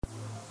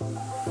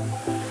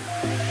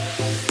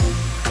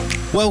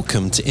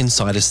Welcome to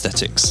Inside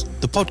Aesthetics,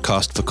 the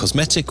podcast for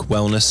cosmetic,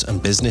 wellness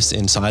and business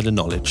insider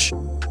knowledge.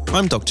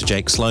 I'm Dr.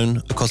 Jake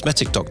Sloan, a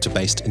cosmetic doctor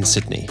based in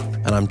Sydney,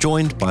 and I'm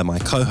joined by my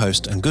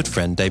co-host and good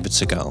friend David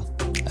Segal,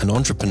 an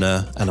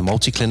entrepreneur and a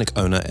multi-clinic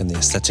owner in the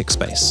aesthetic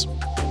space.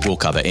 We'll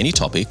cover any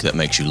topic that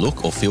makes you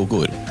look or feel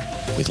good,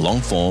 with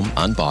long-form,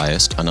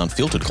 unbiased and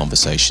unfiltered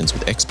conversations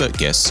with expert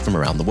guests from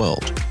around the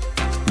world.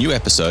 New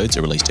episodes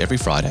are released every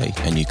Friday,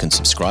 and you can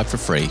subscribe for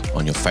free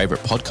on your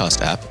favourite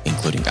podcast app,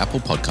 including Apple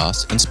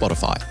Podcasts and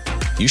Spotify.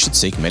 You should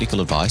seek medical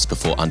advice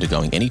before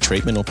undergoing any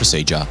treatment or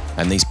procedure,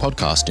 and these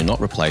podcasts do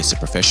not replace a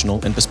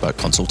professional and bespoke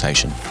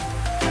consultation.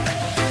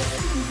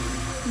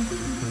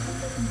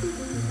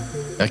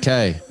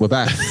 Okay, we're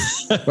back.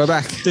 We're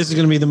back. This is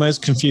going to be the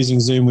most confusing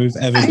Zoom we've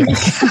ever done.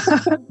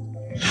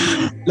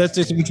 Let's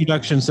do some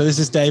introductions. So this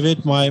is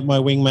David, my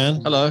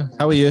wingman. Hello,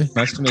 how are you?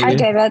 Nice to meet you. Hi,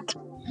 David.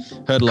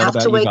 Heard a lot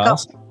about you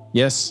guys.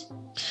 Yes.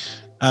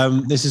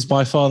 This is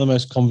by far the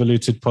most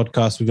convoluted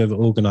podcast we've ever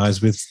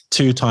organised, with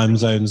 2 time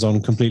zones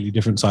on completely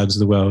different sides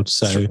of the world.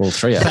 So all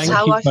 3. That's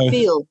how I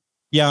feel.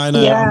 Yeah, I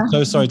know. Yeah. I'm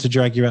so sorry to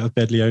drag you out of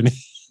bed, Leonie.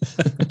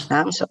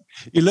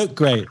 You look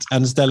great.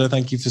 And Stella,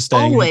 thank you for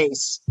staying.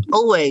 Always.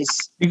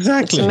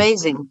 Exactly. It's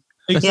amazing.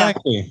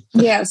 Exactly.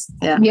 Yeah. Yes.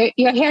 Yeah.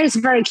 Your hair is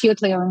very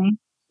cute, Leonie.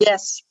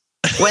 Yes.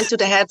 Went to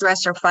the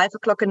hairdresser 5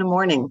 o'clock in the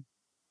morning.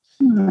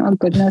 Oh,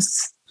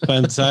 goodness.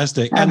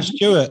 Fantastic. And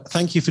Stuart,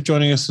 thank you for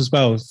joining us as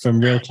well from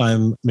Real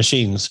Time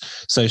Machines.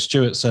 So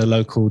Stuart's a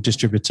local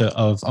distributor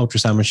of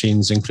ultrasound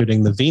machines,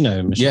 including the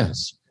Vino machines.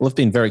 Yes. Well, I've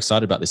been very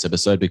excited about this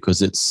episode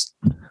because it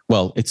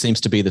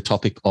seems to be the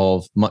topic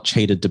of much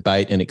heated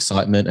debate and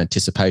excitement,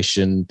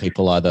 anticipation.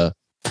 People either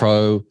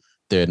pro,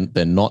 they're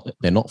not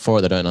for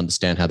it, they don't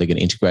understand how they're going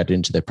to integrate it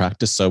into their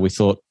practice. So we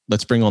thought,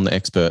 let's bring on the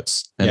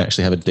experts and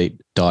actually have a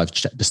deep dive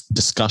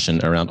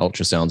discussion around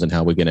ultrasounds and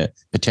how we're going to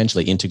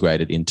potentially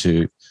integrate it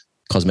into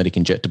cosmetic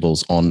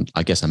injectables on,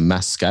 I guess, a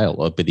mass scale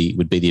would be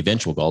the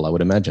eventual goal, I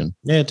would imagine.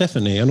 Yeah,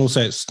 definitely. And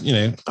also it's,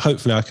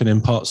 hopefully I can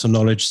impart some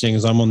knowledge, seeing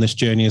as I'm on this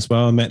journey as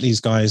well. I met these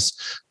guys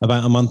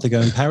about a month ago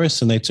in Paris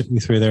and they took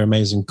me through their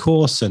amazing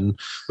course, and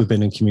we've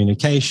been in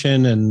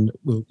communication, and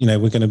we're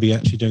going to be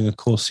actually doing a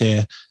course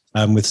here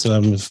with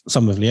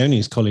some of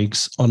Leonie's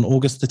colleagues on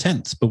August the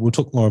 10th, but we'll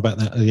talk more about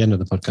that at the end of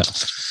the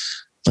podcast.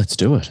 Let's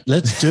do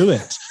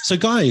it. So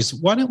guys,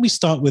 why don't we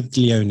start with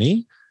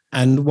Leonie?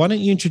 And why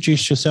don't you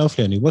introduce yourself,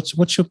 Leonie?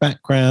 What's your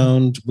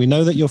background? We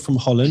know that you're from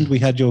Holland. We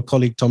had your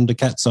colleague Tom de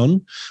Katz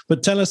on,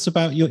 but tell us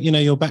about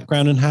your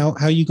background and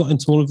how you got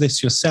into all of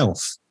this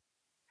yourself.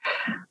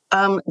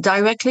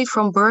 Directly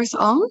from birth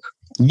on?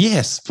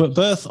 Yes, but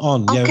birth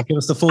on. Okay. Yeah, give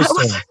us the full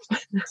story.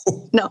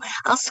 No,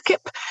 I'll skip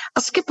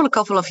a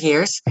couple of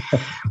years.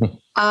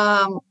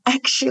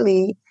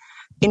 Actually,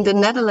 in the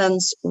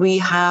Netherlands, we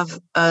have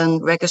a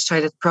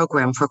registered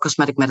program for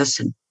cosmetic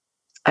medicine.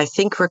 I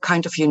think we're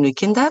kind of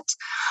unique in that.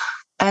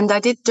 And I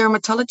did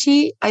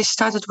dermatology. I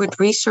started with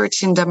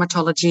research in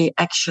dermatology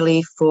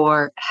actually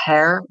for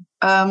hair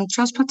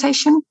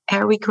transplantation,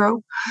 hair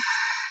regrow.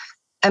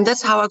 And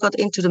that's how I got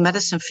into the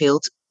medicine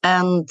field.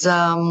 And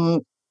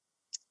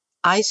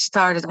I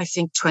started, I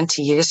think,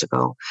 20 years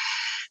ago.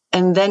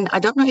 And then I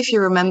don't know if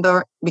you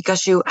remember,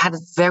 because you had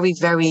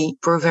it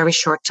for a very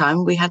short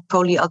time, we had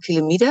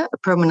polyalkylamide, a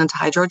permanent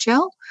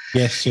hydrogel.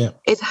 Yes, yeah.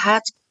 It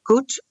had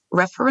good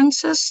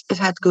references, it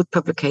had good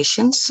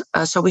publications,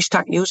 so we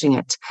start using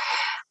it.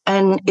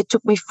 And it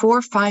took me 4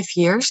 or 5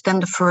 years. Then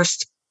the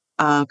first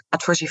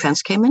adverse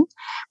events came in,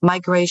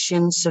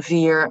 migration,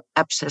 severe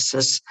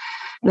abscesses.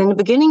 And in the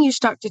beginning, you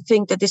start to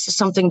think that this is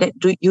something that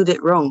you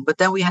did wrong. But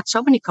then we had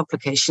so many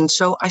complications.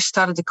 So I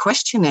started a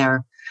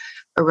questionnaire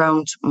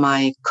around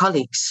my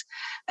colleagues,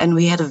 and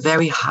we had a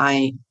very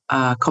high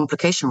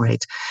complication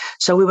rate.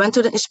 So we went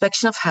to the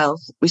inspection of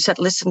health. We said,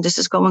 listen, this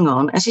is going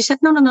on. And she said,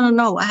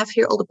 no. I have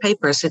here all the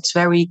papers. It's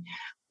very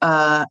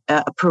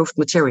approved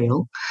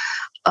material.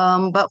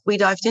 But we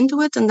dived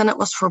into it, and then it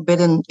was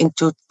forbidden in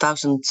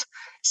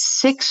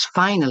 2006,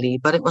 finally.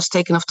 But it was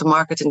taken off the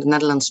market in the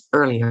Netherlands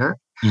earlier.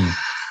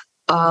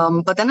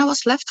 But then I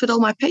was left with all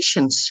my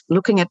patients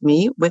looking at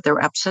me with their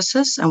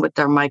abscesses and with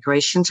their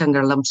migrations and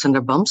their lumps and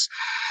their bumps.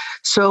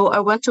 So I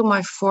went to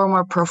my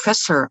former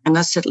professor and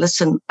I said,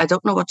 listen, I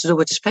don't know what to do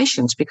with these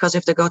patients, because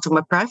if they go to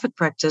my private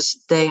practice,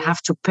 they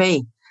have to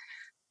pay.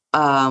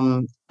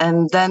 And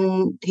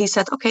then he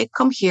said, okay,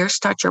 come here,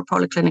 start your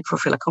polyclinic for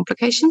filler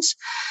complications.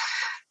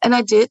 And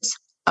I did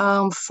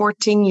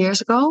 14 years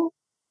ago.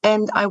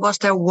 And I was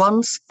there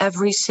once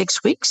every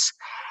 6 weeks.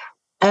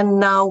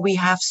 And now we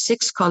have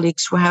 6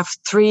 colleagues. We have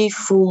 3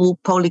 full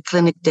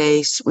polyclinic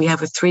days. We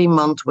have a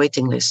 3-month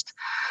waiting list.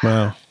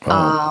 Wow.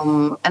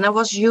 And I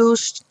was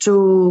used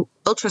to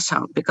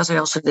ultrasound because I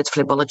also did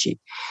phlebology.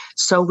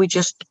 So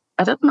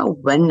I don't know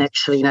when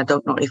actually, and I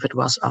don't know if it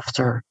was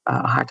after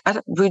heart.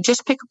 We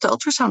just pick up the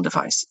ultrasound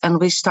device and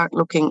we start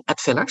looking at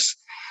fillers.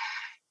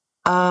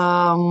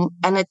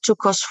 And it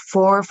took us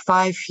 4 or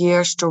 5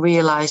 years to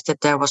realize that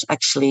there was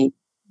actually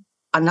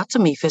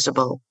anatomy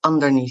visible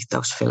underneath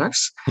those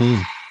fillers.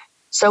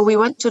 So we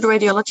went to the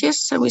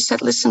radiologist and we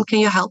said, listen, can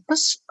you help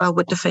us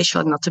with the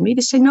facial anatomy?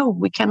 They say, no,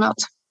 we cannot.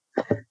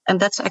 And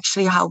that's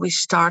actually how we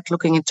start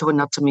looking into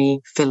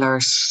anatomy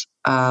fillers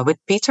with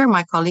Peter,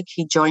 my colleague.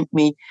 He joined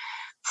me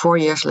 4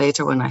 years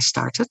later when I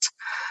started.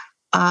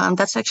 And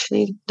that's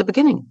actually the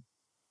beginning.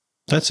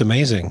 That's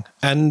amazing.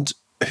 And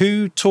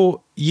who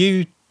taught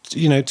you,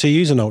 to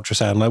use an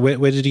ultrasound? Like,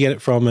 where did you get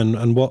it from,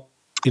 and what,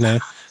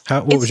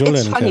 what was your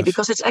learning curve? It's funny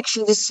because it's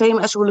actually the same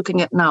as we're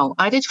looking at now.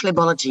 I did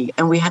phlebology,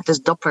 and we had this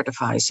Doppler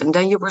device, and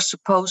then you were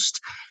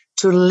supposed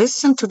to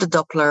listen to the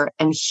Doppler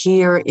and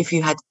hear if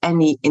you had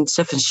any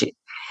insufficiency.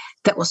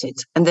 That was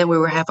it. And then we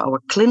would have our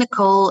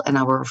clinical and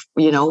our,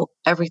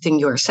 everything,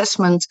 your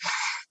assessment.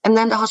 And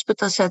then the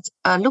hospital said,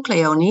 look,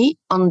 Leonie,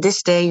 on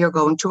this day, you're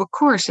going to a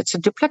course. It's a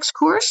duplex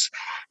course,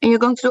 and you're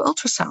going to do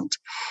ultrasound.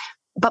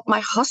 But my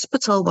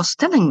hospital was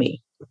telling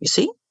me, you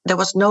see, there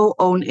was no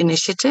own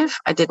initiative.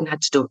 I didn't have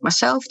to do it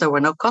myself. There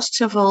were no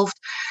costs involved.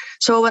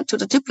 So I went to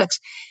the duplex.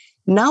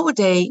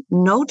 Nowadays,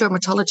 no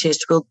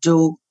dermatologist will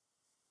do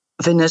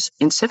venous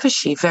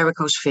insufficiency,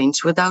 varicose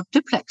veins, without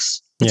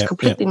duplex. It's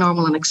completely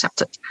normal and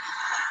accepted.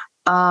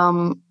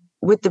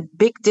 With the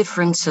big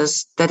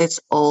differences that it's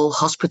all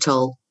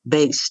hospital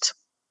based.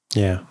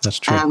 Yeah, that's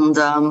true. And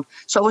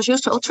so I was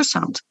used to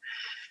ultrasound.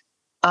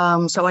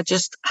 So I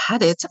just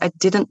had it. I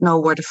didn't know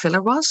where the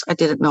filler was. I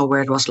didn't know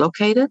where it was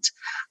located.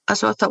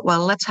 So I thought,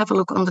 well, let's have a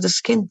look under the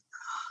skin.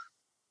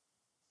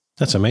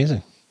 That's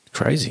amazing.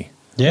 Crazy.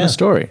 Yeah. What a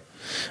story.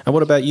 And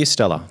what about you,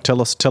 Stella?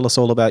 Tell us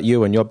all about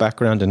you and your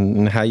background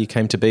and how you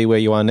came to be where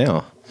you are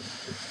now.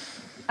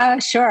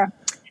 Sure.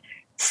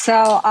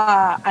 So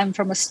I'm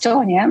from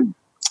Estonia,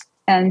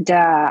 and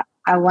I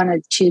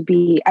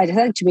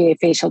decided to be a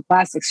facial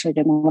plastic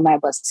surgeon when I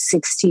was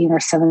 16 or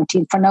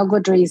 17 for no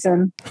good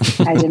reason.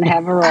 I didn't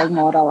have a role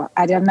model.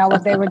 I didn't know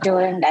what they were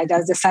doing. I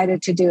just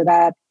decided to do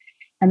that.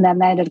 And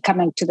then I ended up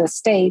coming to the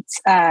States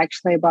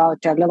actually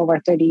about a little over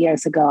 30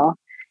 years ago.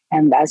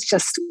 And that's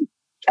just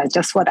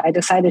what I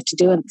decided to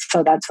do. And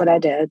so that's what I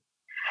did.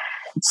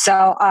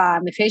 So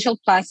I'm a facial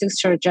plastic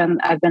surgeon.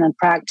 I've been in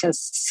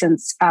practice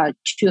since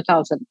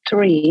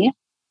 2003.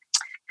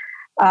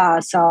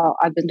 So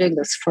I've been doing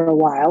this for a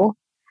while.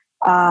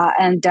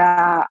 And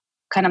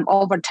kind of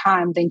over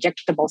time, the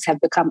injectables have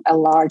become a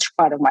large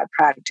part of my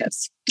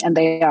practice. And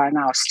they are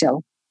now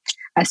still.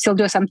 I still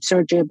do some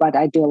surgery, but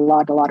I do a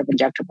lot of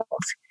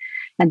injectables.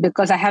 And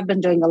because I have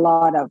been doing a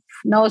lot of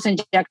nose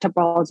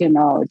injectables,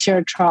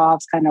 tear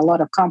troughs, kind of a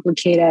lot of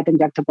complicated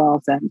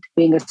injectables, and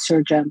being a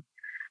surgeon,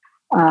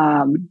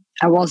 I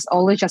was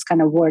always just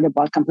kind of worried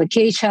about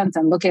complications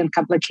and looking at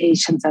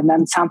complications. And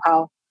then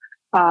somehow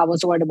I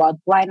was worried about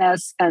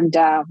blindness. And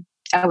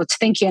I was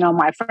thinking,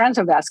 my friends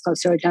are vascular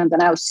surgeons,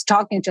 and I was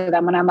talking to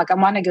them, and I'm like, I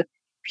want to get,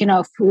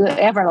 if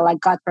ever, like,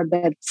 God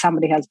forbid,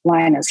 somebody has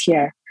blindness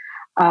here,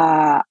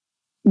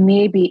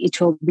 maybe it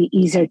will be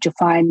easier to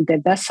find the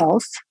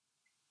vessels,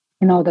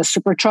 the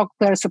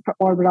supratrochlear,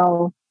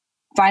 supraorbital,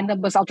 find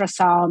them with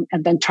ultrasound,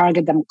 and then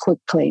target them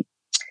quickly.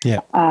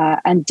 Yeah.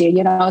 And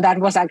that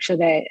was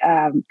actually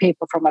a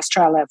paper from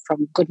Australia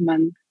from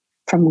Goodman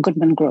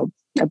Group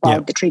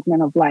about the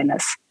treatment of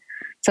blindness.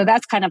 So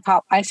that's kind of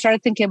how I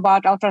started thinking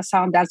about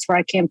ultrasound. That's where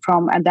I came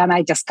from. And then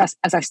I just,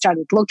 as I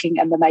started looking,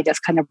 and then I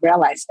just kind of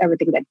realized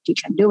everything that you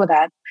can do with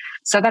that.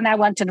 So then I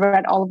went and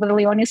read all of the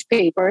Leonie's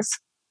papers.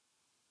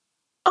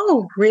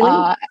 Oh,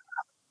 really?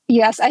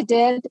 Yes, I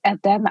did. And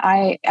then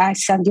I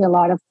sent you a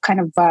lot of kind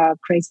of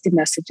crazy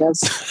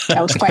messages.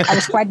 I was quite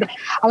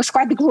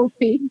the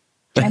groupie.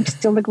 I'm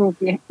still the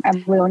groupie.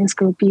 I'm Leonie's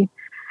groupie.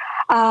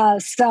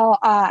 So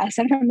I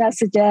sent her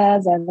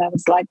messages, and I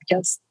was like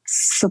just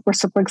super,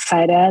 super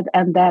excited.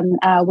 And then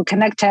we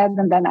connected,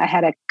 and then I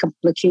had a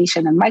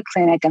complication in my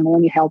clinic, and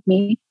Leonie helped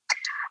me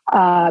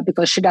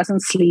because she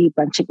doesn't sleep,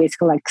 and she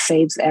basically like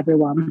saves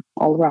everyone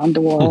all around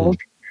the world.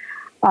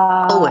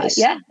 Always.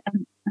 Yeah,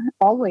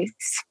 always.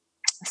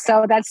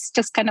 So that's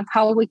just kind of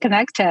how we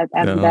connected.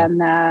 And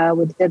then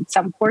we did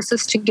some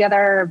courses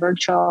together,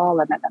 virtual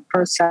and then in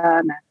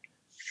person.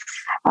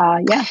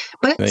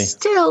 But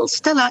still,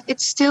 Stella,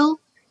 it's still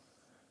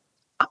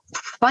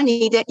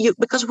funny that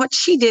because what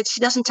she did,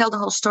 she doesn't tell the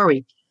whole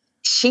story.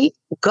 She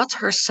got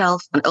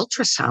herself an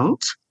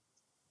ultrasound,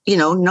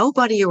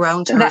 nobody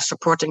around her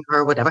supporting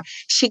her, whatever.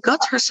 She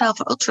got herself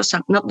an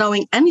ultrasound, not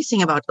knowing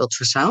anything about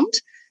ultrasound,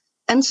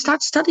 and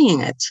start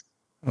studying it.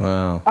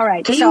 Wow. All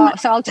right. So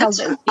I'll tell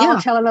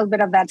a little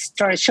bit of that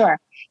story. Sure.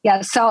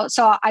 Yeah. So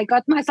I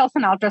got myself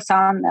an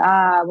ultrasound.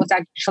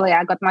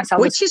 I got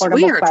myself, which is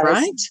weird,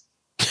 right?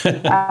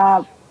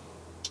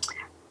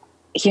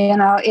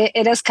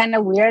 It is kind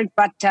of weird,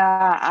 but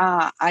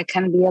I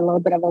can be a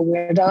little bit of a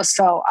weirdo.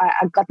 So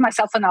I got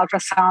myself an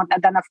ultrasound,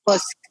 and then of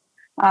course,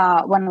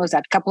 when was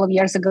that? A couple of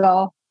years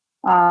ago,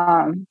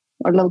 or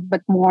a little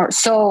bit more.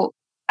 So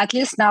at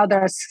least now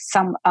there's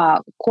some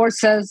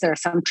courses,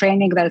 there's some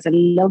training, there's a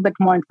little bit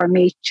more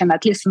information,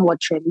 at least in what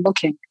you're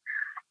looking,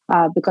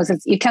 because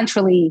you can't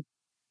really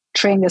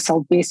train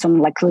yourself based on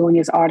like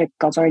Leonie's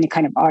articles or any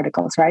kind of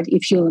articles, right?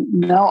 If you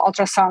know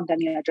ultrasound,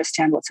 then you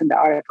understand what's in the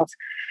articles.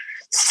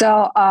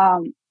 So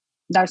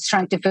that's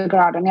trying to figure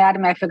out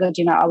anatomy. I figured,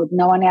 I would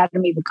know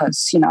anatomy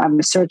because, I'm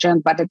a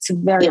surgeon, but it's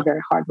very,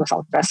 very hard with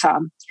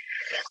ultrasound.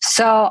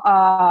 So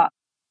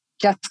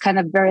just kind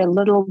of very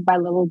little by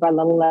little by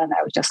little, and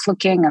I was just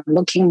looking and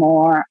looking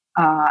more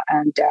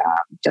and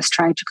just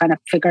trying to kind of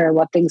figure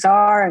what things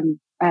are.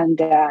 And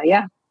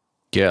yeah.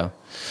 Yeah.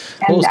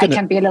 And I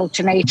can be a little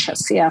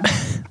tenacious, yeah.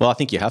 Well, I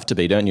think you have to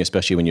be, don't you?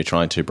 Especially when you're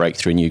trying to break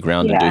through new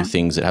ground and do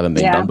things that haven't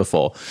been done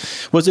before.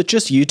 Was it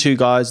just you two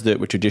guys that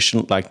were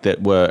traditional,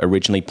 that were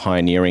originally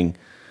pioneering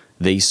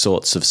these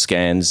sorts of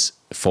scans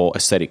for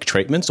aesthetic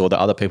treatments, or the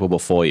other people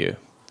before you?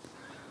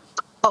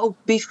 Oh,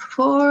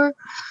 before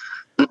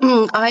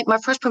my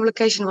first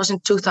publication was in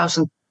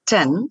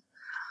 2010.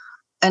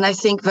 And I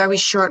think very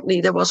shortly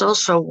there was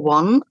also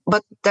one,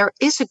 but there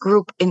is a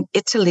group in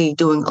Italy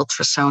doing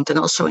ultrasound and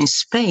also in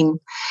Spain.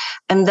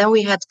 And then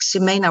we had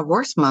Ximena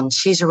Worthman.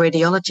 She's a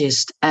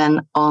radiologist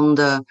and on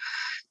the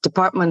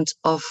Department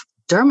of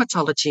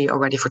Dermatology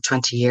already for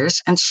 20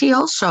 years. And she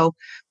also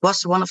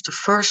was one of the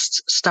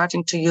first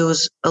starting to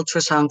use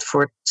ultrasound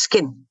for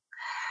skin.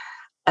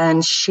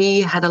 And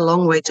she had a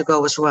long way to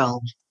go as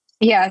well.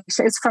 Yeah,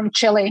 it's from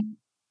Chile.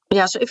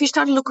 Yeah, so if you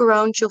start to look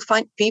around, you'll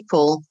find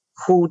people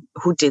who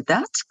did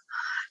that.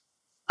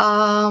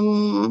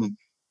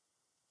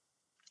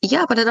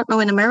 Yeah, but I don't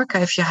know in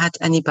America if you had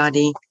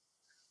anybody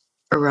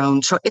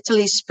around. So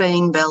Italy,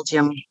 Spain,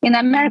 Belgium. In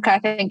America, I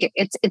think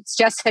it's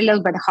just a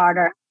little bit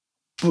harder.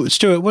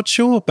 Stuart, what's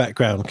your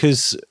background?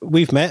 Because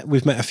we've met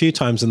a few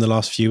times in the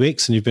last few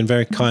weeks, and you've been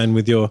very kind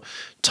with your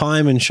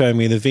time and showing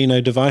me the Vino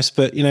device.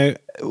 But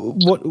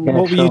what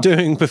were you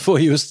doing before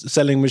you were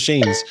selling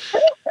machines?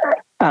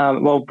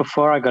 Well,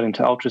 before I got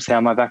into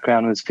ultrasound, my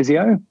background was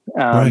physio.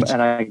 Right.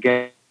 And I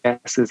guess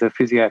as a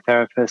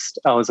physiotherapist,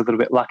 I was a little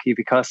bit lucky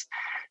because,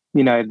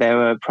 they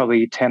were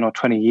probably 10 or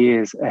 20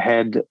 years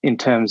ahead in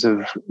terms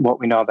of what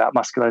we know about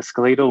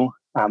musculoskeletal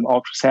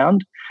ultrasound.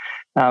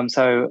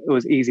 So it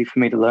was easy for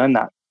me to learn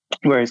that.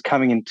 Whereas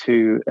coming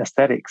into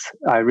aesthetics,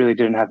 I really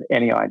didn't have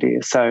any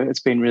idea. So it's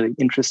been really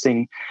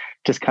interesting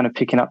just kind of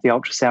picking up the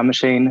ultrasound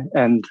machine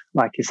and,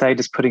 like you say,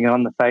 just putting it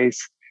on the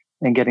face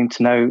and getting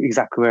to know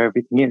exactly where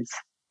everything is.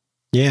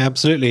 Yeah,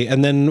 absolutely.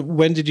 And then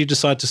when did you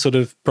decide to sort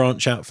of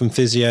branch out from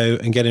physio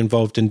and get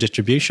involved in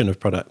distribution of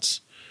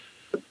products?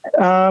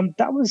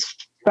 That was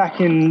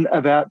back in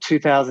about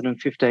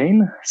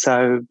 2015.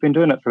 So I've been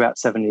doing it for about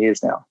 7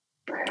 years now.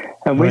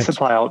 And we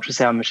supply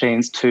ultrasound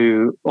machines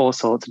to all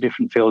sorts of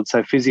different fields.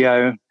 So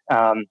physio,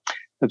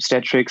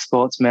 obstetrics,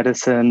 sports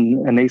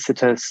medicine,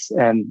 anaesthetists,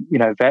 and,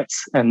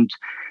 vets. And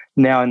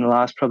now in the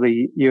last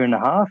probably year and a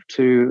half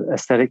to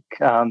aesthetic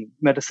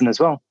medicine as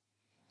well.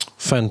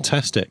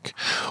 Fantastic.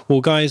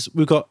 Well, guys,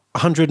 we've got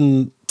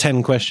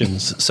 110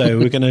 questions, so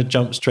we're going to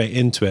jump straight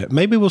into it.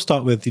 Maybe we'll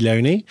start with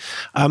Leonie.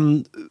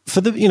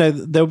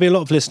 There'll be a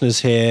lot of listeners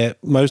here.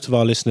 Most of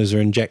our listeners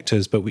are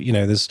injectors, but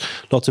there's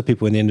lots of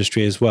people in the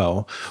industry as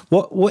well.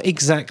 What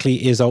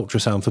exactly is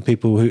ultrasound for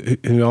people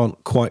who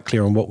aren't quite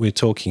clear on what we're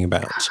talking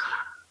about?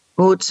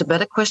 Oh, it's a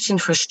better question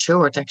for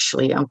Stuart,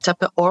 actually,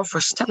 or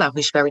for Stella,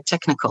 who's very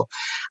technical.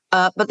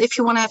 But if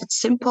you want to have it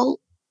simple,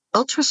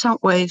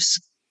 ultrasound waves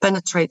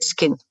penetrate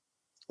skin.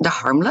 They're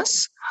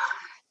harmless,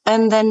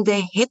 and then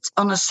they hit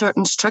on a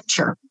certain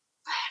structure.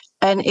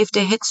 And if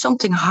they hit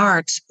something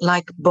hard,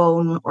 like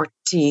bone or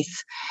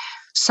teeth,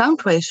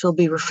 sound waves will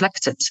be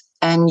reflected,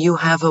 and you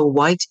have a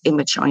white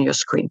image on your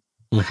screen.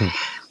 Mm-hmm.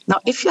 Now,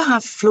 if you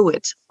have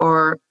fluid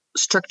or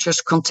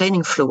structures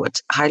containing fluid,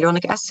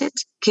 hyaluronic acid,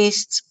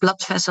 cysts,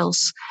 blood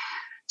vessels,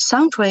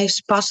 sound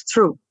waves pass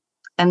through.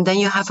 And then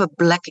you have a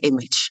black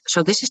image.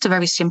 So this is the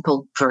very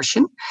simple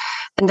version.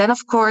 And then,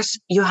 of course,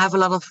 you have a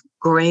lot of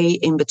gray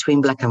in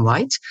between black and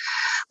white.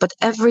 But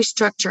every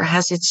structure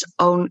has its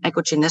own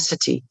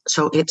echogenicity,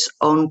 so its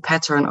own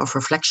pattern of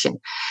reflection.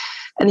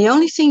 And the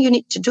only thing you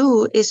need to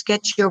do is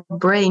get your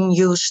brain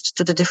used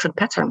to the different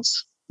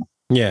patterns.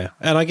 Yeah.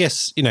 And I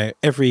guess,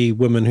 every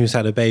woman who's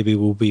had a baby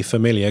will be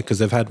familiar because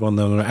they've had one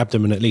on their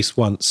abdomen at least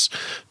once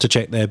to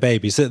check their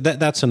baby. So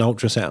that's an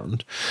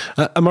ultrasound.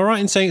 Am I right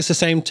in saying it's the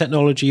same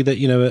technology that,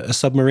 a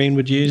submarine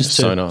would use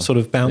to sort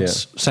of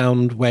bounce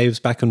sound waves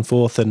back and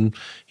forth and,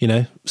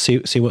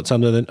 see what's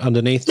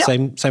underneath? Yeah.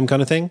 Same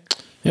kind of thing?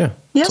 Yeah.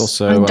 Yes.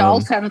 It's also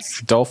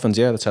dolphins. Dolphins,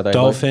 yeah, that's how they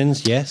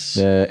Dolphins, yes.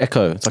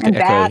 Echo. It's like and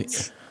an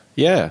bats. echo.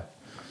 Yeah.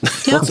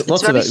 Yeah,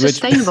 lots very of that.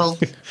 Sustainable.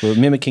 We're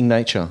mimicking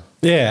nature.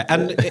 Yeah,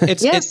 and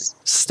it's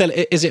still.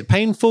 Is it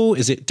painful?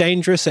 Is it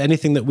dangerous?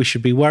 Anything that we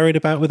should be worried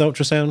about with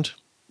ultrasound?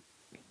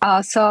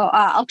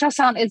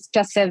 Ultrasound is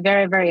just a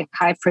very, very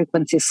high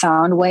frequency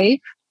sound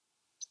wave.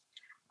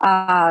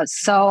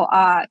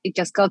 It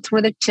just goes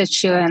through the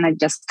tissue, and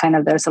it just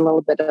there's a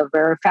little bit of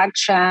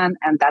rarefaction,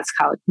 and that's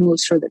how it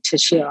moves through the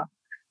tissue.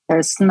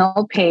 There's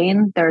no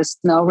pain. There's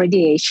no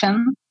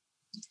radiation.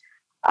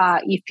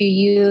 If you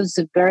use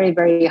very,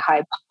 very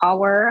high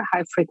power,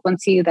 high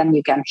frequency, then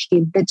you can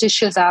heat the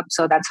tissues up.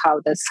 So that's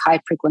how this high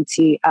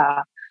frequency,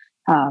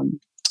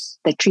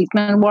 the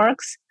treatment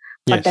works.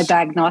 But the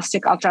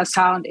diagnostic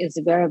ultrasound is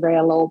very,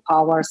 very low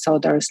power. So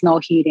there's no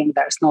heating,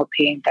 there's no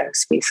pain,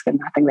 there's basically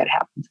nothing that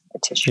happens in the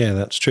tissue. Yeah,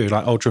 that's true.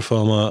 Like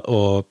Ultraforma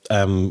or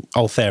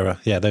Ulthera.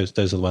 Yeah, those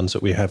are the ones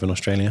that we have in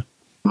Australia.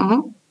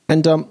 Mm-hmm.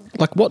 And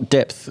like, what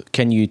depth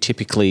can you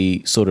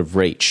typically sort of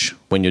reach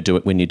when you're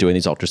doing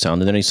these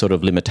ultrasound? Are there any sort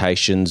of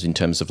limitations in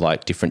terms of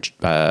like different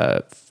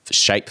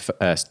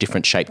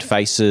different shaped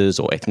faces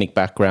or ethnic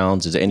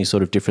backgrounds? Is there any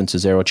sort of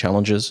differences there or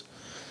challenges?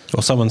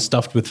 Or someone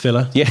stuffed with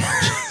filler? Yeah,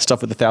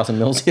 stuffed with 1,000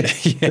 mils.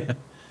 Yeah.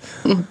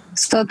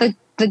 So the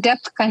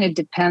depth kind of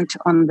depends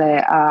on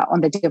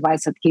the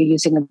device that you're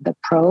using, the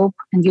probe,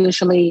 and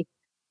usually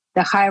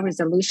the higher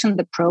resolution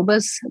the probe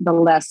is, the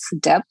less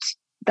depth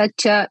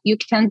that you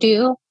can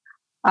do.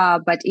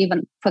 But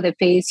even for the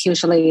face,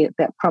 usually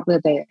probably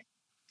the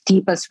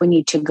deepest we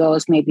need to go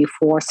is maybe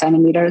 4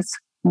 centimeters.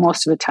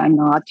 Most of the time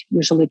not,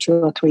 usually 2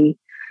 or 3.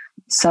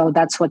 So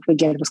that's what we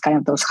get with kind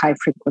of those high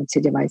frequency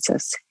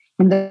devices.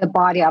 In the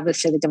body,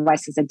 obviously the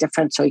devices are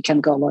different, so you can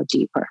go a lot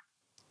deeper.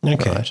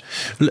 Okay. Right.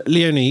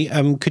 Leonie,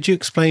 could you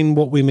explain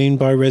what we mean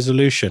by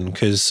resolution?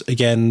 Because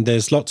again,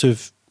 there's lots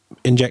of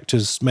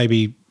injectors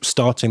maybe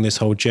starting this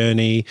whole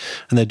journey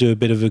and they do a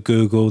bit of a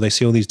Google, they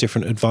see all these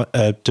different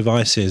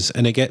devices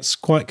and it gets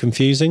quite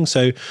confusing.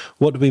 So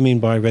what do we mean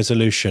by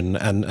resolution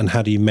and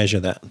how do you measure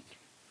that?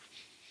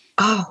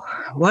 Oh,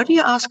 why do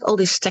you ask all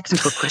these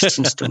technical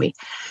questions to me?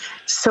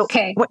 So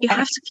what you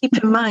have to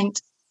keep in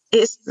mind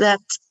is that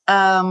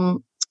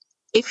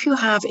if you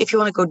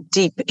want to go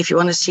deep, if you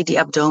want to see the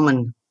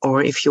abdomen,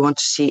 or if you want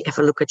to have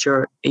a look at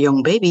your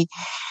young baby,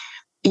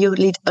 you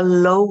need a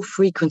low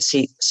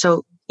frequency.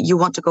 So you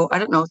want to go,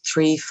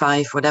 3,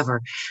 5,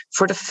 whatever.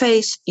 For the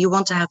face, you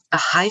want to have a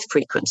high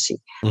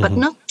frequency, but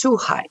not too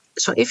high.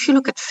 So if you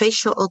look at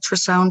facial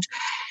ultrasound,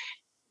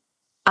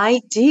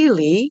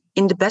 ideally,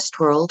 in the best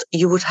world,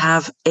 you would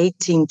have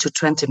 18 to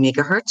 20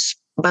 megahertz,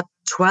 but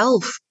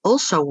 12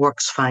 also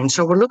works fine.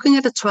 So we're looking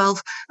at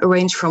a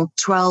range from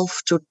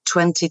 12 to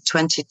 20,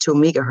 22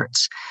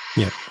 megahertz.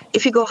 Yeah.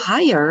 If you go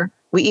higher,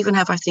 we even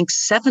have,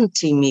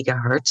 70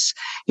 megahertz.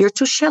 You're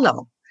too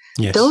shallow.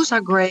 Yes. Those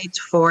are great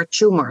for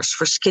tumors,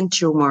 for skin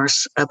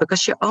tumors,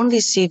 because you only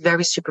see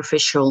very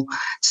superficial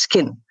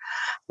skin.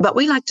 But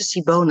we like to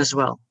see bone as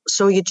well.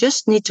 So you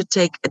just need to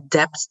take a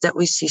depth that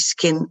we see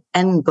skin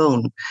and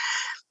bone.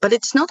 But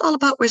it's not all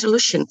about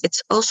resolution.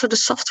 It's also the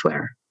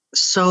software.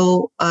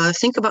 So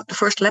think about the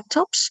first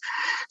laptops.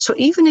 So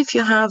even if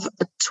you have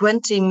a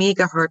 20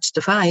 megahertz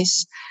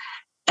device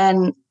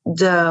and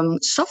the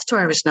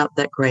software is not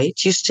that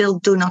great, you still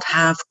do not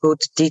have good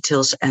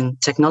details and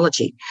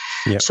technology.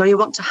 Yep. So you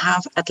want to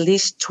have at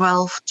least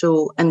 12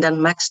 and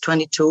then max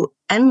 22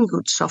 and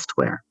good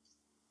software.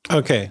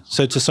 Okay,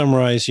 so to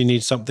summarize, you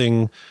need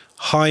something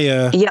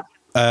higher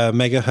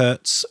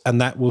megahertz,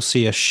 and that will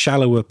see a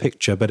shallower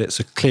picture, but it's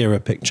a clearer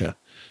picture.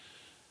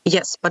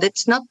 Yes, but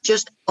it's not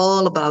just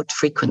all about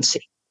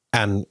frequency.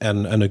 And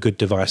a good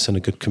device and a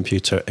good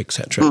computer,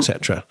 etc.,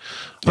 etc.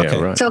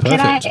 Okay, right. So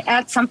perfect. Can I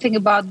add something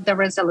about the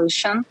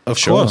resolution?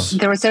 Of course.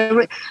 The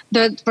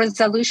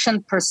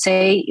resolution per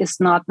se is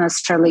not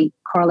necessarily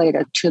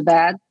correlated to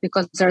that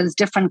because there's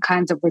different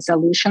kinds of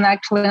resolution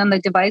actually on the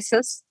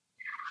devices.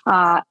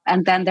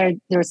 And then there's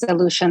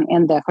resolution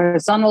in the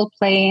horizontal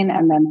plane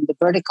and then in the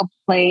vertical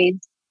plane.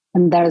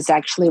 And there's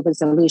actually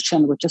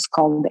resolution, which is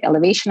called the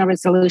elevation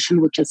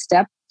resolution, which is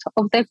depth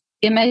of the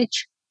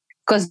image.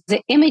 Because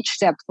the image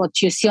depth,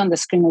 what you see on the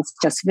screen is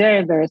just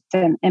very, very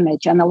thin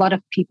image. And a lot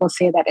of people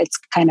say that it's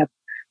kind of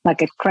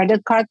like a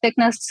credit card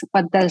thickness,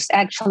 but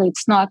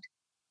it's not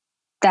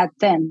that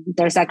thin.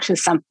 There's actually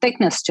some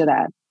thickness to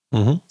that.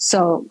 Mm-hmm.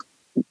 So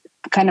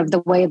kind of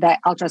the way that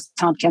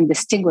ultrasound can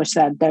distinguish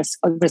that there's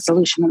a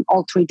resolution in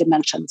all 3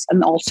 dimensions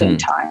and also in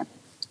time.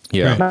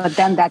 Yeah. But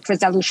then that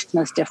resolution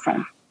is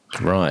different.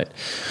 Right.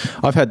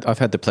 I've had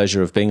the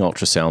pleasure of being had an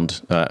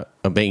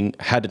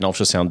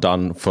ultrasound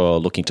done for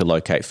looking to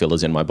locate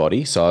fillers in my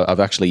body. So I've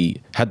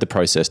actually had the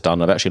process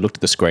done. I've actually looked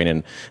at the screen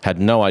and had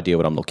no idea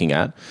what I'm looking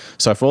at.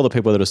 So for all the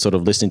people that are sort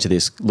of listening to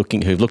this,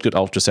 who've looked at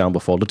ultrasound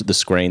before, looked at the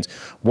screens,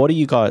 what are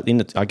you guys,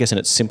 in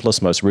its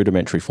simplest, most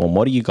rudimentary form,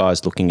 what are you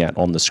guys looking at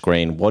on the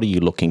screen? What are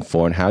you looking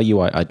for and how are you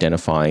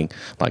identifying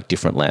like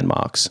different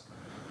landmarks?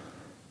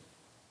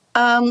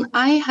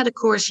 I had a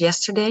course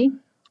yesterday.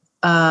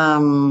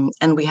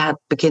 And we had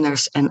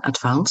beginners and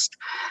advanced.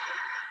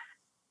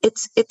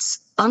 It's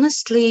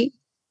honestly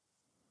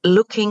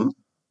looking,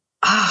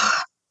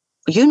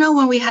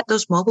 when we had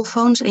those mobile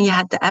phones and you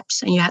had the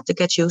apps and you had to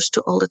get used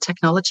to all the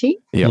technology,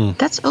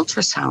 that's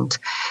ultrasound.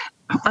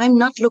 I'm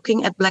not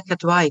looking at black and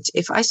white.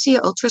 If I see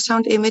an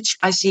ultrasound image,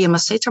 I see a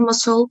masseter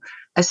muscle,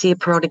 I see a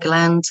parotid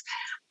gland,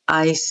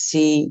 I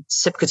see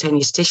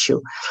subcutaneous tissue.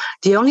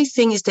 The only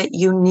thing is that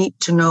you need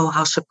to know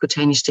how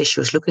subcutaneous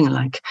tissue is looking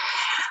like.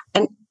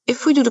 And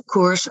if we do the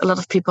course, a lot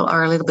of people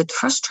are a little bit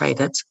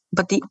frustrated,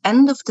 but at the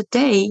end of the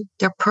day,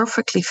 they're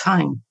perfectly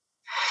fine.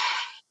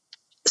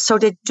 So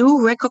they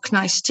do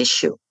recognize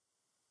tissue.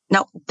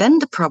 Now, then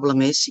the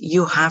problem is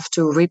you have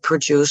to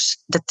reproduce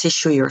the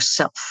tissue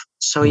yourself.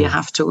 So you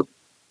have to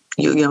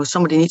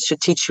Somebody needs to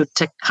teach you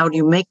how do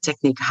you make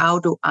technique? How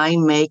do I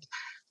make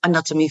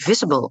anatomy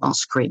visible on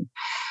screen?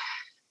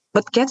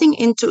 But getting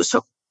into,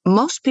 so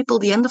most people,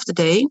 at the end of the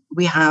day,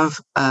 we have,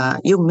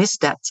 you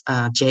missed that,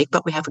 Jake,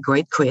 but we have a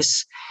great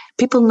quiz.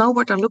 People know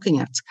what they're looking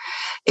at.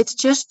 It's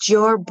just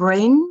your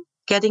brain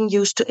getting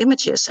used to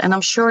images. And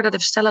I'm sure that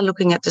if Stella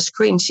looking at the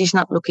screen, she's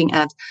not looking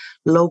at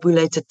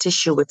lobulated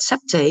tissue with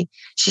septae.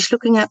 She's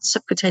looking at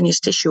subcutaneous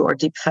tissue or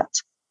deep fat.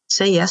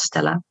 Say yes,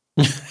 Stella.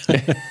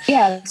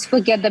 Yes,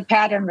 we get the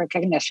pattern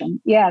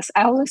recognition. Yes,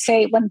 I always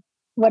say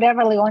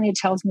whatever Leonie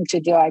tells me to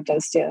do, I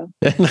just do.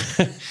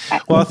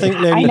 Well, I think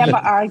Leonie, I never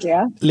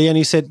argue.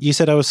 Leonie you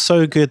said I was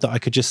so good that I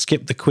could just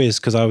skip the quiz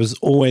because I was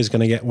always going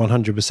to get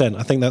 100%.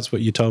 I think that's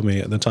what you told me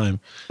at the time.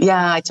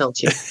 Yeah, I told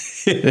you.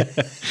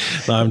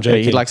 No, I'm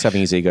joking. He likes having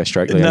his ego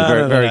stroked.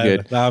 Very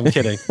good. No, I'm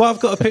kidding. Well, I've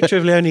got a picture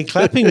of Leonie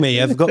clapping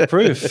me. I've got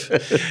proof.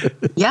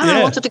 Yeah,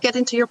 I wanted to get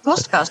into your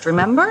podcast,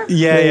 remember?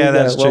 Yeah,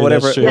 that's true.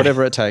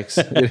 Whatever it takes.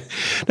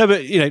 No,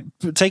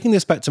 but taking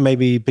this back to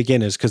maybe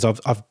beginners, because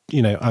I've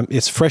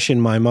it's fresh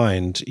in my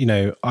mind.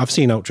 I've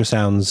seen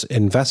ultrasounds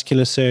in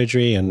vascular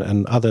surgery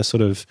and other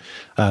sort of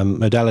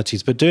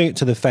modalities, but doing it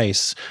to the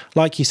face,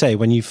 like you say,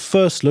 when you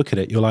first look at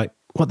it, you're like,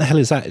 what the hell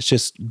is that? It's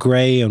just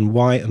grey and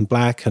white and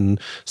black, and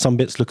some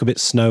bits look a bit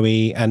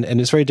snowy, and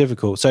it's very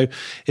difficult. So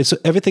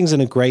everything's in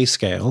a grey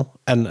scale,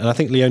 and I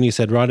think Leonie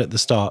said right at the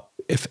start,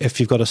 if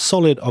you've got a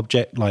solid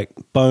object like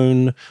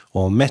bone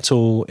or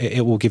metal,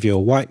 it will give you a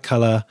white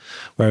colour,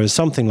 whereas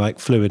something like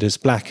fluid is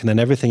black, and then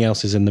everything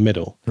else is in the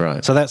middle.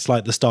 Right. So that's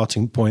like the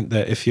starting point,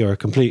 that if you're a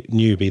complete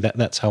newbie,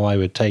 that's how I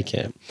would take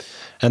it.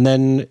 And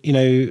then,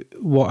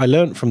 what I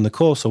learned from the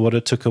course, or what I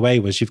took away,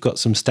 was you've got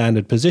some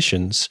standard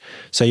positions.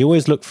 So you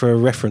always look for a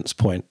reference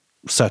point,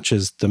 such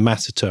as the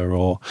masseter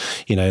or,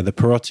 the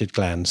parotid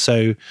gland.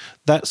 So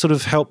that sort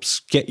of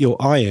helps get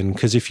your eye in,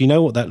 because if you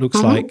know what that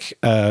looks like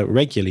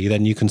regularly,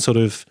 then you can sort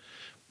of,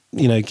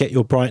 get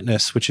your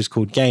brightness, which is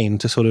called gain,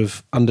 to sort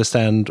of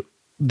understand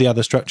the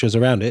other structures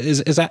around it.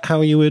 Is that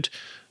how you would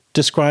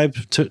describe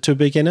to a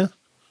beginner?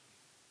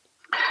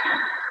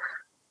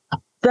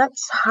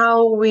 That's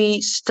how we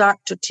start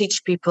to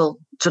teach people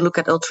to look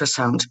at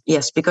ultrasound.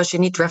 Yes, because you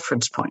need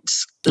reference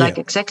points. Like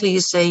exactly you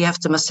say, you have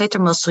the masseter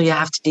muscle, you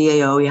have the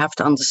DAO, you have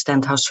to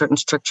understand how certain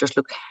structures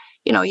look.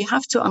 You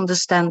have to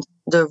understand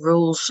the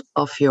rules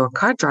of your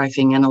car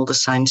driving and all the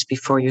signs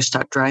before you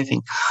start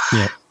driving.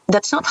 Yeah.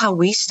 That's not how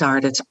we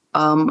started.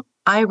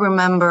 I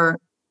remember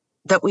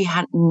that we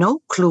had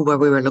no clue where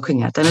we were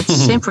looking at. And it's the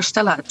same for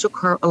Stella. It took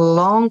her a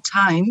long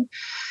time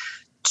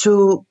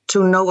to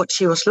know what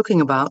she was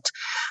looking about.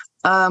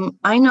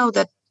 I know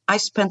that I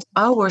spent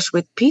hours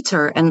with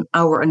Peter and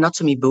our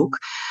anatomy book,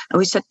 and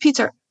we said,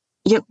 Peter,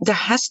 there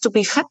has to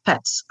be fat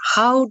pads.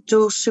 How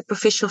do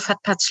superficial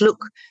fat pads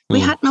look? We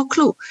had no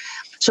clue.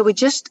 So we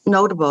just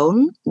know the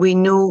bone, we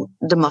knew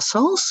the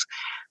muscles,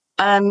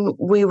 and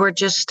we were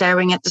just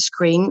staring at the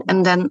screen,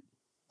 and then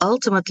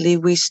ultimately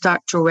we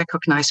start to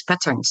recognize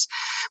patterns.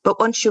 But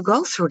once you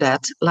go through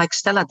that, like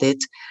Stella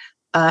did,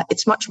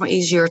 it's much more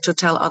easier to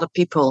tell other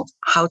people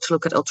how to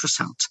look at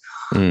ultrasound.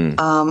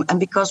 And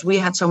because we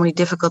had so many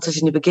difficulties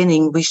in the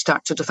beginning, we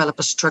start to develop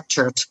a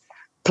structured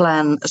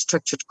plan, a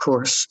structured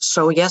course.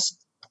 So yes,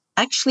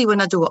 actually,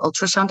 when I do an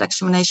ultrasound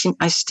examination,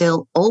 I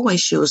still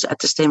always use at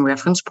the same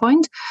reference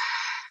point.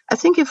 I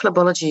think in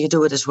phlebology, you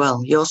do it as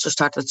well. You also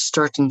start at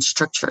certain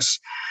structures.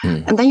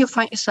 And then you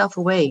find yourself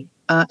a way,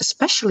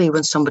 especially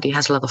when somebody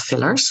has a lot of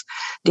fillers.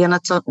 The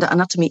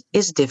anatomy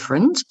is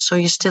different, so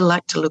you still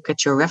like to look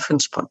at your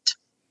reference point.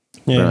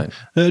 Yeah.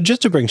 Right.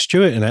 Just to bring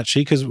Stuart in,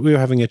 actually, because we were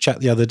having a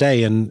chat the other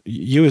day, and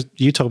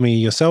you told me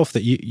yourself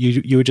that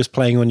you were just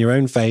playing on your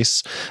own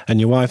face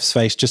and your wife's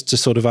face just to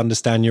sort of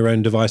understand your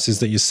own devices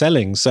that you're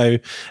selling. So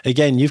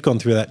again, you've gone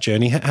through that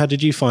journey. How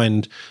did you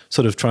find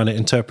sort of trying to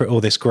interpret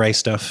all this grey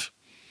stuff?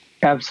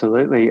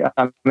 Absolutely.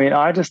 I mean,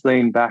 I just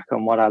lean back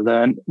on what I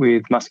learned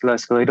with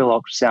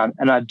musculoskeletal ultrasound,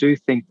 and I do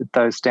think that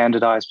those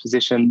standardized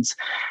positions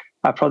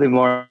are probably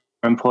more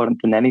important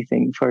than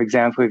anything. For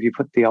example, if you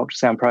put the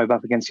ultrasound probe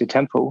up against your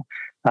temple,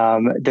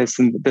 there's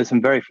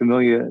some very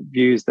familiar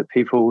views that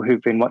people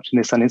who've been watching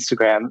this on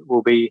Instagram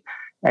will be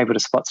able to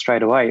spot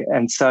straight away.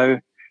 And so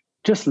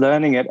just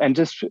learning it and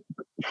just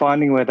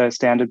finding where those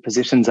standard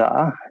positions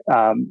are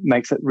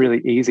makes it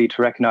really easy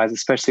to recognize,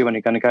 especially when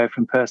you're going to go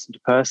from person to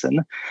person,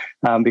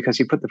 because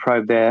you put the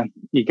probe there,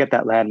 you get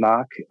that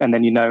landmark, and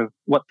then you know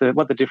what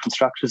the different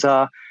structures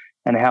are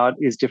and how it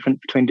is different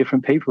between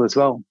different people as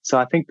well. So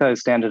I think those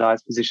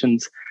standardized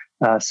positions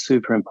are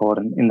super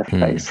important in the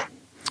face.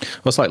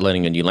 Well, it's like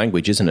learning a new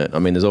language, isn't it? I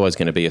mean, there's always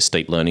going to be a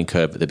steep learning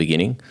curve at the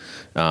beginning.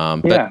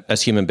 But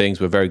as human beings,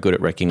 we're very good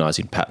at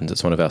recognizing patterns.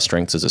 It's one of our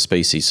strengths as a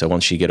species. So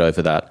once you get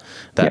over that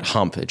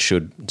hump, it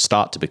should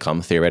start to become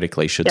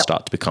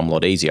a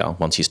lot easier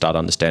once you start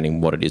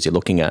understanding what it is you're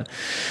looking at.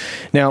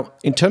 Now,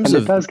 in terms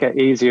of... it does get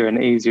easier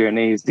and easier and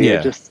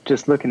easier. Yeah.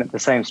 Just looking at the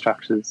same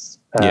structures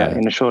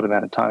in a short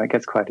amount of time, it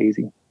gets quite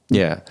easy.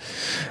 Yeah.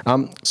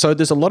 So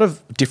there's a lot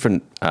of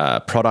different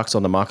products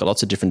on the market,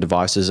 lots of different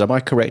devices. Am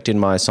I correct in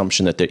my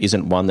assumption that there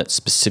isn't one that's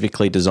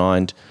specifically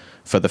designed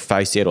for the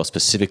face yet, or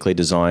specifically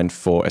designed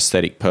for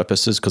aesthetic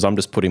purposes? Because I'm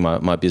just putting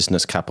my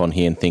business cap on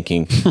here and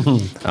thinking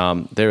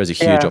there is a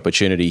huge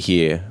opportunity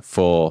here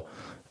for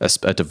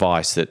a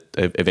device that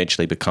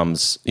eventually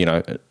becomes,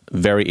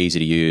 very easy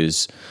to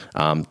use,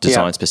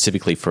 designed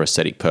specifically for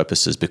aesthetic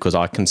purposes, because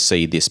I can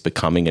see this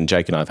becoming, and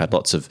Jake and I have had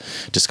lots of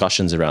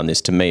discussions around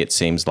this. To me, it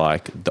seems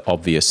like the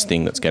obvious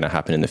thing that's going to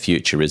happen in the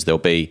future is there'll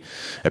be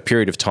a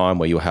period of time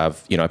where you'll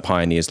have,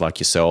 pioneers like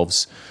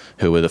yourselves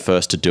who were the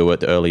first to do it,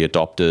 the early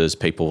adopters.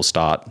 People will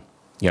start,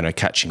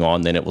 catching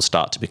on. Then it will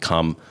start to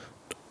become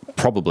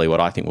probably what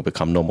I think will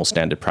become normal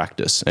standard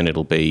practice, and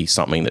it'll be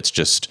something that's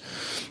just,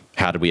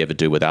 how did we ever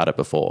do without it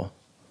before?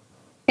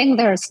 I think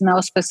there's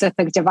no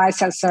specific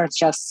devices, there's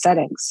just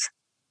settings.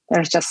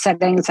 There's just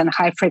settings and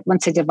high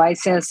frequency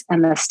devices,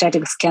 and the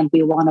aesthetics can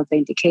be one of the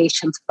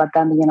indications. But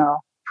then,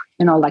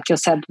 like you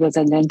said, with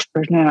an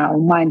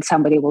entrepreneurial mind,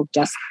 somebody will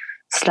just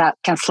slap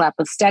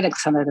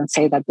aesthetics on it and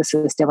say that this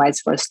is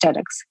device for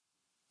aesthetics.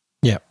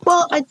 Yeah.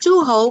 Well, I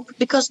do hope,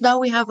 because now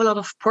we have a lot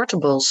of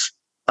portables.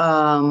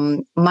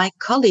 My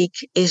colleague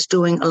is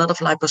doing a lot of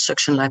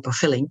liposuction,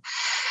 lipofilling.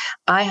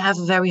 I have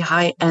a very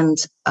high-end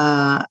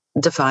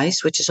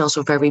device, which is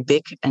also very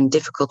big and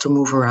difficult to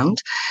move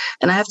around.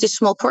 And I have these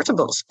small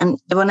portables. And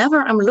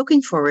whenever I'm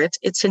looking for it,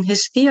 it's in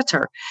his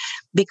theater,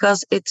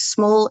 because it's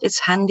small, it's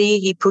handy.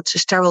 He puts a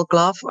sterile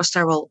glove or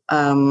sterile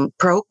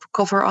probe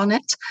cover on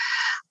it.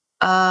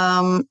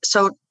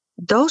 So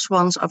those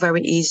ones are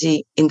very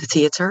easy in the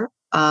theater.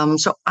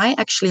 So I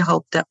actually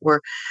hope that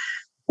we're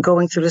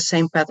going through the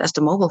same path as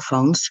the mobile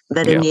phones,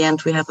 that in the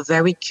end we have a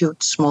very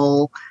cute,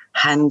 small,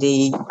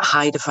 handy,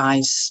 high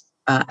device,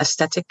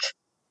 aesthetic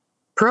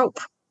probe,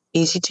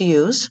 easy to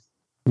use.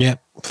 Yeah,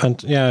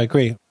 I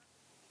agree.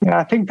 Yeah,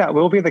 I think that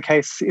will be the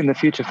case in the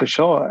future for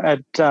sure.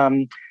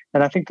 And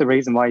I think the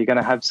reason why you're going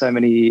to have so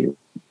many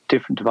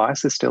different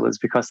devices still is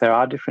because there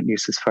are different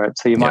uses for it.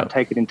 So you might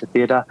take it into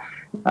theatre,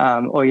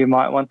 or you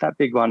might want that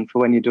big one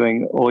for when you're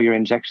doing all your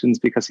injections,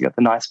 because you got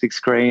the nice big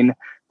screen,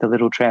 the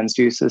little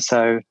transducer.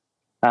 So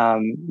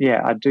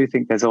I do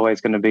think there's always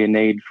going to be a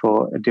need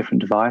for a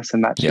different device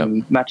and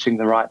matching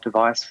the right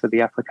device for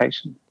the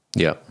application.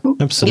 Yeah,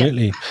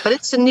 absolutely. Yeah. But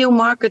it's a new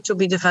market to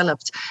be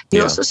developed.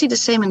 You also see the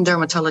same in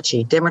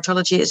dermatology.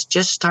 Dermatology is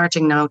just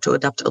starting now to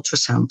adopt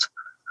ultrasound.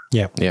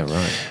 Yeah. Yeah,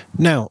 right.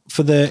 Now,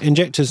 for the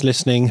injectors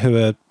listening who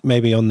are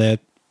maybe on their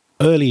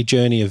early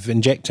journey of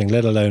injecting,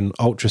 let alone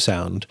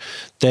ultrasound,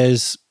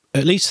 there's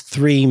at least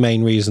three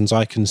main reasons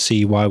I can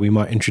see why we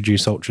might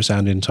introduce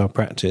ultrasound into our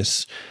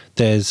practice.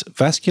 There's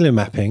vascular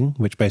mapping,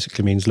 which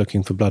basically means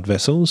looking for blood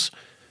vessels.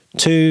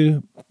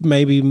 2,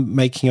 maybe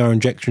making our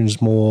injections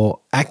more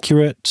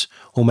accurate,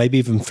 or maybe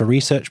even for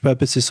research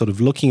purposes, sort of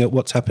looking at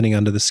what's happening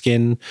under the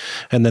skin.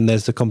 And then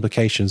there's the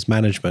complications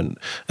management.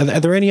 Are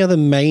there any other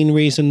main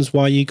reasons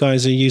why you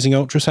guys are using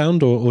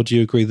ultrasound, or do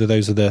you agree that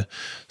those are the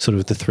sort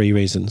of the 3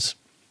 reasons?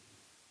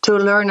 To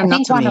learn anatomy. I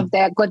think one of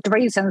the good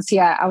reasons,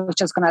 I was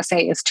just going to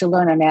say, is to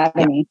learn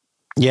anatomy.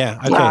 Yeah,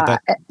 okay.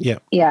 Yeah.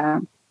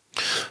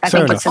 I Fair think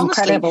enough. it's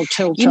incredible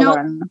tool to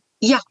learn.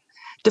 Yeah.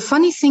 The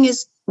funny thing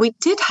is, we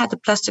did have a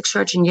plastic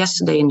surgeon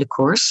yesterday in the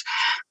course,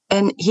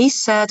 and he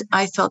said,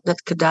 I thought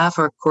that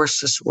cadaver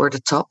courses were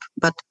the top,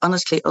 but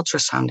honestly,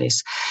 ultrasound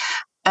is.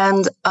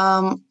 And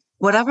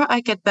whatever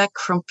I get back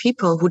from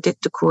people who did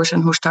the course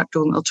and who start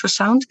doing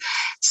ultrasound,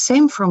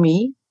 same for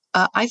me.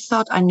 I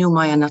thought I knew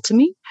my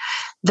anatomy.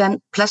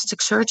 Then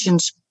plastic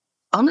surgeons,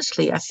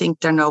 honestly, I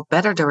think they know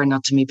better their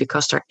anatomy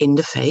because they're in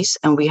the face,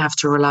 and we have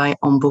to rely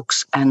on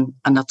books and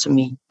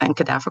anatomy and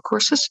cadaver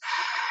courses.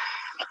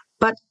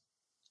 But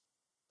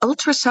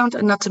ultrasound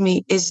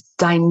anatomy is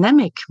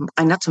dynamic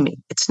anatomy.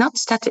 It's not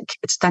static,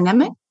 it's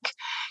dynamic.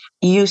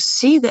 You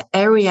see the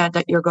area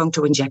that you're going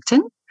to inject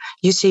in.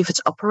 You see if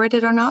it's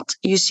operated or not.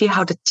 You see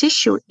how the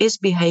tissue is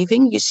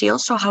behaving. You see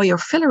also how your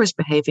filler is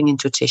behaving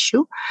into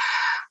tissue.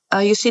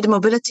 You see the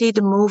mobility,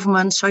 the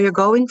movement. So you're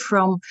going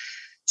from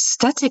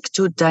static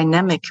to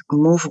dynamic,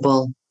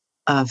 movable,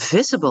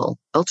 visible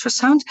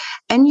ultrasound.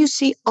 And you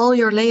see all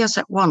your layers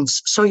at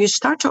once. So you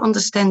start to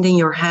understand in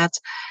your head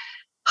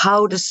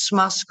how the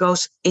SMAS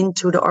goes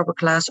into the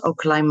orbicularis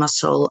oculi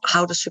muscle,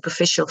 how the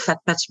superficial fat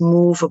pads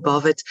move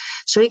above it.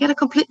 So you get a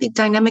completely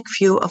dynamic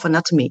view of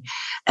anatomy.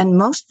 And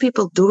most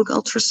people doing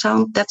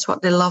ultrasound, that's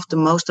what they love the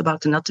most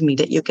about anatomy,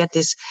 that you get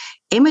these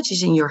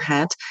images in your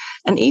head.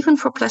 And even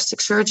for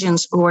plastic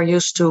surgeons who are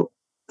used to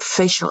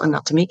facial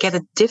anatomy, get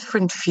a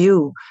different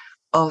view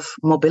of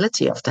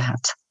mobility of the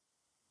head.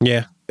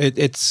 Yeah,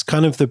 it's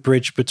kind of the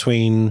bridge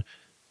between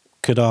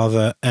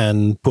cadaver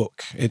and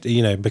book,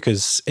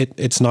 because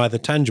it's neither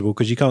tangible,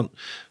 because you can't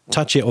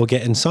touch it or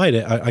get inside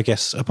it, I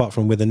guess, apart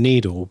from with a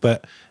needle,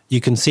 but you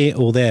can see it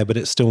all there, but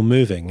it's still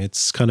moving.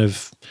 It's kind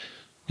of,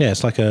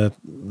 it's like a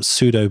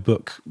pseudo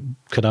book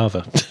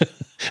cadaver.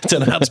 I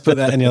don't know how to put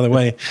that any other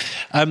way.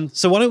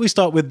 So why don't we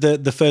start with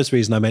the first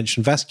reason I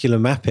mentioned, vascular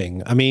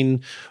mapping. I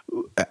mean,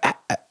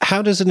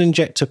 how does an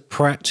injector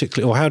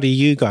practically, or how do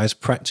you guys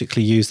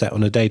practically use that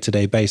on a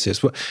day-to-day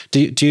basis?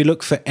 Do you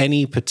look for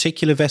any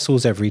particular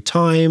vessels every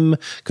time?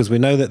 Because we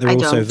know that they're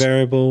also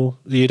variable.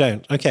 You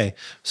don't? Okay.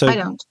 So I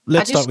don't.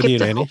 Let's start with you,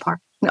 Leonie.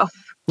 No,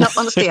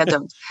 honestly, I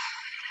don't.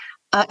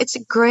 It's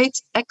a great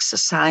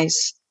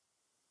exercise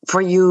for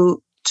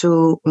you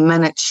to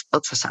manage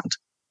ultrasound.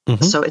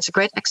 Mm-hmm. So it's a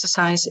great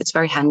exercise. It's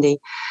very handy.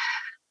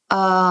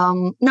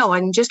 No,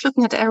 I'm just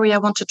looking at the area I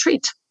want to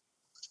treat.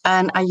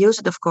 And I use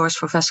it, of course,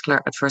 for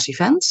vascular adverse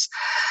events.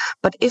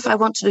 But if I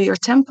want to do your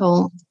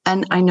temple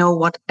and I know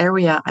what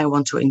area I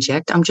want to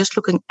inject, I'm just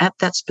looking at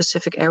that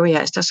specific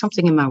area. Is there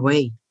something in my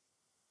way?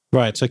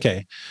 Right.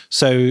 Okay.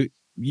 So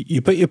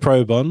you put your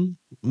probe on,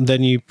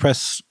 then you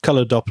press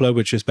color Doppler,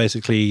 which is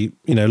basically,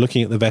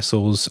 looking at the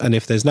vessels. And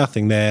if there's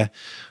nothing there,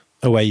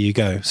 away you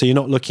go. So you're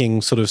not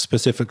looking sort of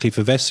specifically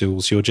for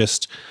vessels. You're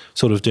just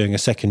sort of doing a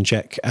second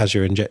check as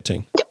you're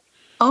injecting. Yep.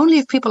 Only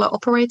if people are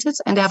operated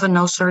and they have a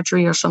no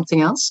surgery or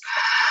something else.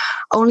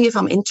 Only if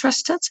I'm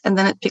interested, and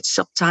then it picks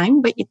up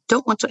time. But you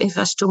don't want to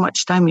invest too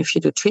much time if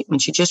you do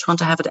treatments. You just want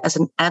to have it as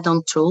an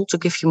add-on tool to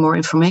give you more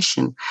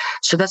information.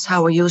 So that's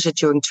how we use it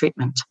during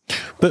treatment.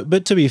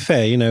 But to be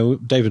fair,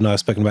 David and I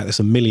have spoken about this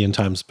a million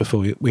times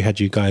before we had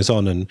you guys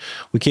on, and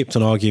we kept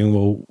on arguing,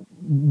 well,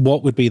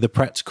 what would be the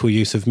practical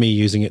use of me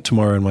using it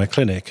tomorrow in my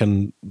clinic?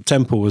 And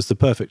temple was the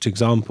perfect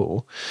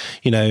example.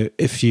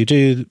 If you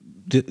do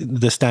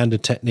the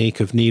standard technique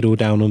of needle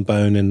down on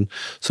bone and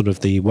sort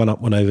of the one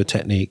up, one over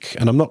technique.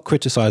 And I'm not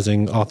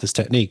criticizing Arthur's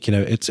technique,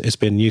 it's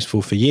been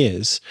useful for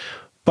years.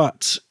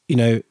 But,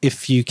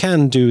 if you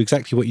can do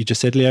exactly what you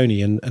just said,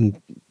 Leonie,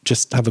 and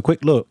just have a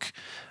quick look,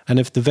 and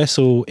if the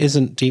vessel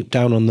isn't deep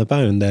down on the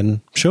bone,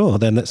 then sure,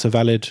 then that's a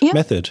valid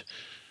method.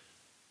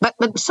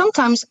 But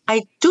sometimes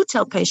I do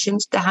tell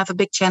patients they have a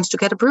big chance to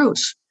get a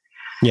bruise.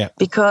 Yeah.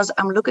 Because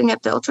I'm looking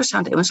at the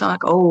ultrasound image, I'm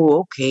like, oh,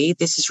 okay,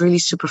 this is really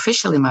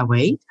superficial in my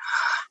way.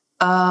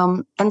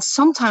 And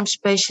sometimes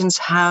patients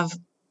have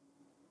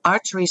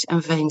arteries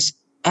and veins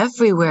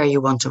everywhere you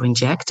want to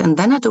inject, and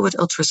then I do it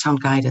ultrasound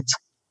guided.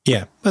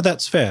 Yeah, well,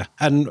 that's fair.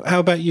 And how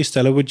about you,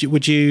 Stella? Do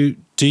you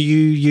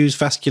use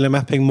vascular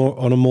mapping more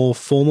on a more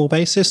formal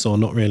basis, or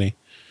not really?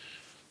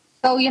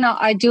 So,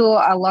 I do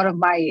a lot of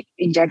my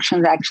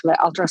injections actually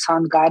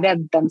ultrasound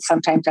guided. Then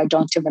sometimes I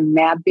don't even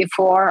map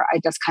before. I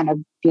just kind of,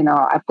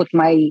 I put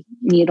my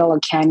needle or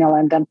cannula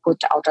and then put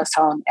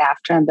ultrasound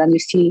after, and then you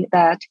see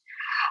that.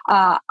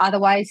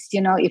 Otherwise,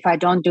 if I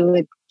don't do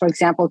it, for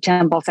example,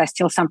 temples,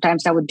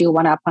 sometimes I would do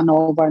one up and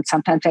over, and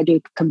sometimes I do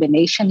a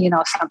combination.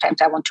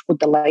 Sometimes I want to put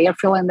the layer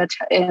fill in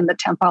the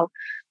temple.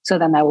 So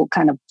then I will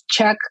kind of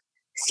check,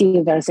 see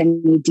if there's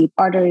any deep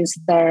arteries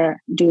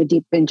there, do a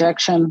deep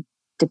injection,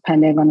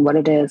 depending on what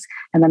it is.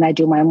 And then I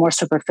do my more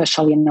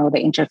superficial, the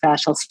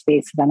interfascial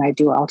space, then I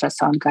do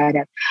ultrasound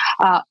guided.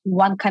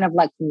 One kind of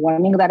like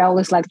warning that I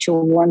always like to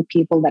warn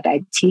people that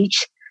I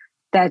teach,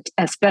 that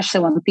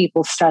especially when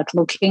people start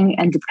looking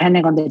and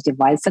depending on the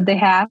device that they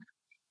have,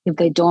 if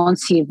they don't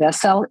see a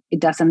vessel, it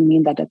doesn't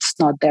mean that it's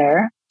not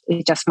there.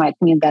 It just might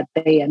mean that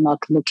they are not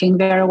looking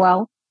very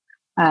well.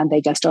 And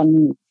they just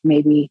don't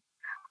maybe...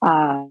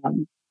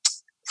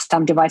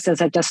 some devices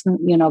that just,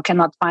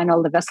 cannot find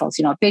all the vessels.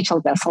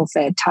 Facial vessels,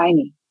 they're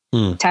tiny.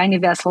 Tiny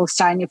vessels,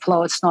 tiny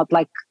flow. It's not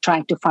like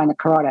trying to find a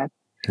carotid.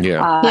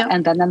 Yeah.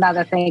 And then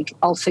another thing,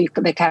 also,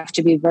 they have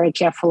to be very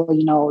careful,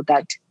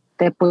 that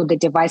they put the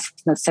device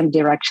in the same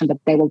direction that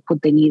they will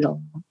put the needle.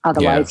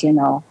 Otherwise,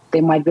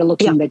 they might be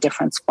looking in a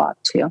different spot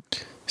too.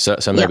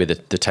 So maybe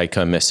the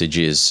take-home message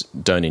is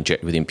don't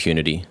inject with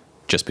impunity.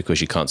 Just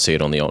because you can't see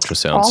it on the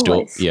ultrasound.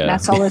 Always. Still,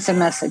 That's always a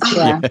message.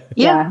 Yeah.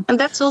 Yeah. And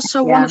that's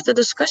also one of the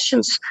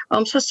discussions.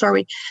 I'm so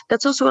sorry.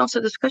 That's also one of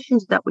the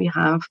discussions that we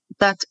have,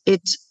 that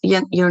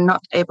you're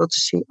not able to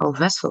see all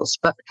vessels,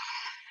 but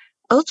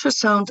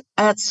ultrasound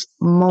adds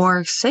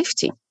more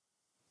safety.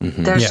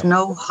 Mm-hmm. There's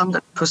no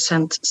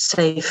 100%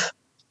 safe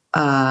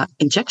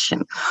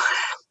injection.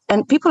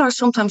 And people are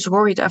sometimes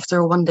worried after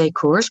a one-day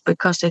course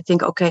because they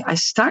think, okay, I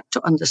start to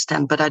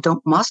understand, but I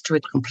don't master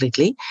it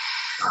completely.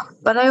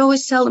 But I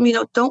always tell them,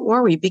 don't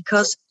worry,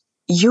 because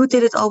you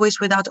did it always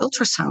without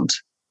ultrasound.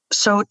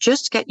 So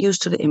just get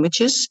used to the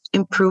images,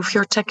 improve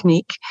your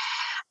technique.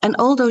 And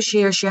all those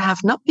years you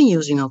have not been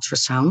using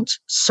ultrasound.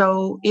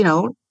 So,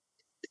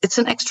 it's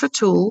an extra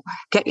tool.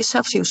 Get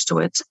yourself used to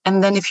it.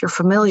 And then if you're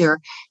familiar,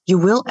 you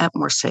will add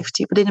more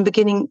safety. But in the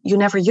beginning, you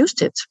never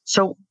used it.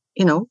 So,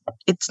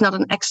 it's not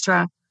an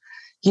extra.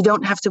 You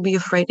don't have to be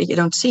afraid that you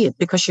don't see it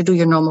because you do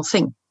your normal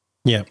thing.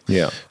 Yeah.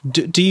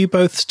 Do you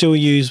both still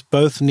use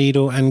both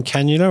needle and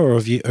cannula, or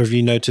have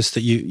you noticed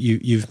that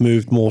you've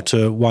moved more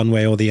to one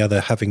way or the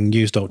other, having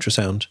used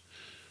ultrasound?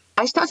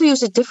 I start to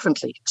use it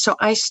differently. So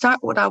I start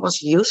what I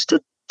was used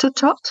to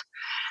taught,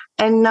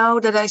 and now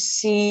that I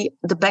see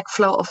the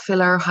backflow of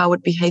filler, how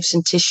it behaves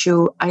in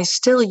tissue, I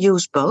still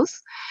use both.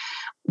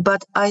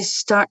 But I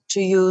start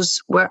to use,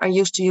 where I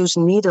used to use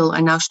needle,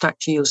 I now start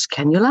to use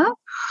cannula.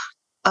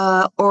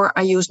 Or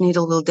I use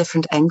needle with a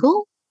different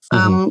angle.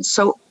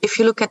 So if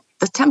you look at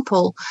the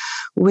temple,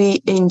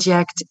 we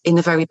inject in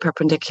a very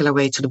perpendicular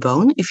way to the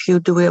bone if you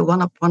do a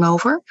 1 up, 1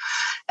 over.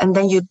 And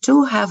then you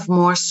do have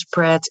more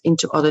spread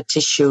into other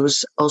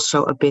tissues,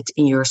 also a bit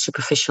in your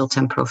superficial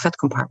temporal fat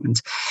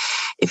compartment.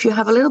 If you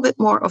have a little bit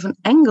more of an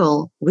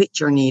angle with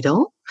your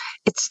needle,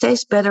 it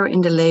stays better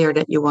in the layer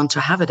that you want to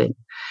have it in.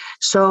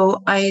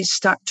 So I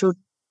start to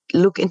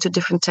look into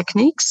different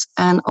techniques,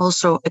 and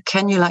also a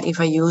cannula,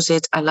 if I use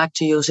it, I like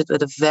to use it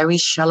with a very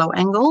shallow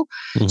angle.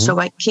 Mm-hmm. So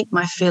I keep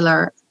my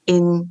filler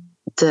in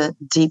the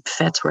deep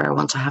fat where I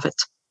want to have it.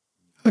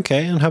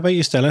 Okay, and how about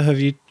you, Stella? Have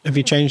you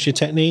changed your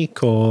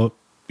technique, or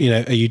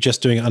are you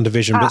just doing it under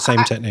vision but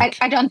same technique?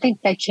 I don't think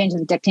they changed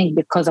the technique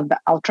because of the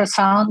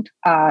ultrasound.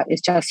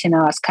 It's just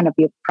it's kind of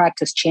your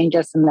practice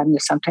changes, and then you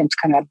sometimes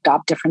kind of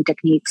adopt different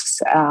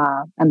techniques,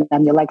 and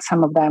then you like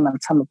some of them and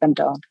some of them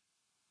don't.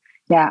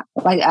 Yeah,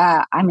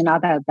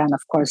 other than,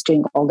 of course,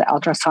 doing all the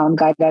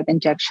ultrasound-guided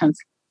injections.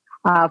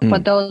 For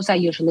those, I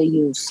usually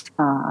use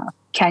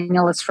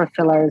cannulas for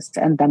fillers.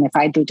 And then if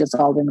I do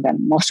dissolving, then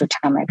most of the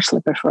time I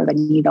actually prefer the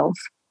needles.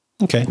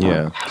 Okay.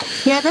 Yeah.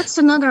 Yeah, that's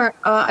another...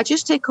 I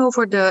just take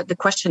over the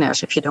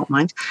questionnaires, if you don't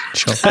mind.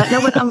 Sure.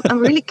 No, but I'm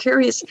really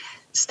curious,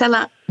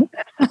 Stella...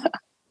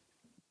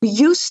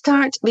 You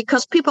start,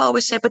 because people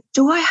always say, but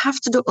do I have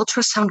to do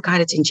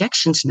ultrasound-guided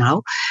injections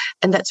now?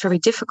 And that's very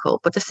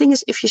difficult. But the thing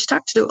is, if you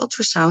start to do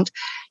ultrasound,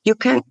 you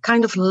can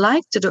kind of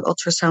like to do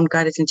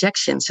ultrasound-guided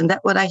injections. And that's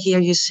what I hear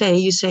you say.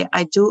 You say,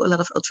 I do a lot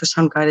of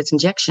ultrasound-guided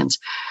injections.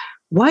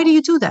 Why do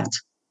you do that?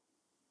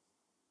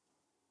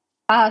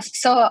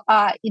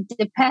 It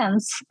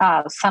depends.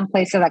 Some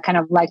places I kind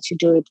of like to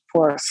do it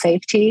for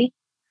safety,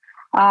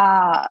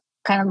 kind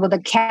of with a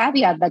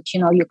caveat that,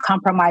 you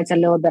compromise a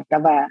little bit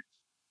of a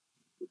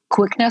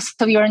quickness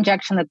of your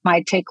injection. It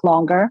might take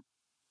longer.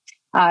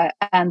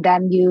 And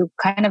then you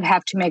kind of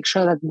have to make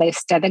sure that the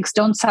aesthetics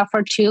don't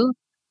suffer too,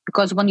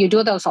 because when you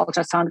do those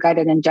ultrasound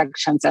guided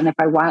injections, and if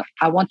I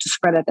want to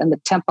spread it in the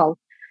temple,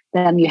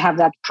 then you have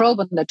that probe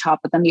on the top,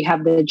 but then you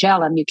have the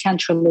gel, and you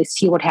can't really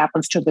see what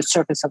happens to the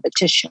surface of the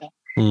tissue.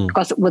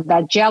 Because with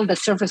that gel, the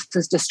surface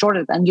is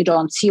distorted and you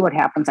don't see what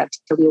happens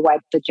until you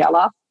wipe the gel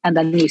off, and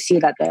then you see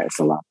that there's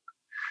a lump.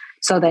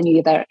 So then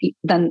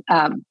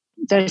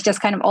there's just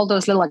kind of all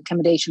those little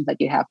accommodations that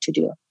you have to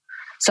do.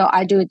 So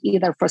I do it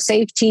either for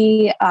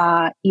safety,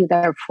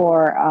 either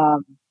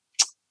for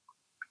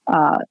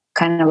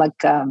kind of like,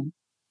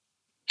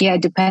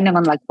 depending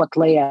on like what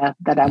layer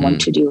that I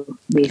want to do,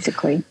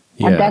 basically.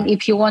 Yeah. And then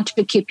if you want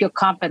to keep your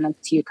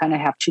confidence, you kind of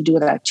have to do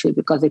that too,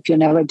 because if you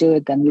never do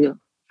it, then you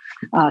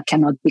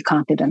cannot be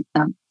confident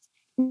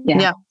doing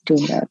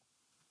that.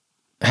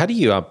 How do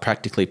you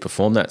practically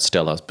perform that,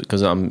 Stella?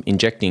 Because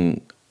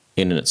injecting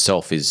in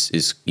itself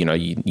is you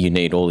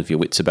need all of your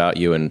wits about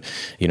you, and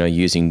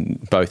using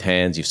both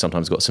hands, you've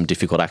sometimes got some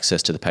difficult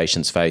access to the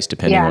patient's face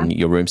depending on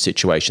your room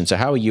situation. So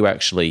how are you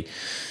actually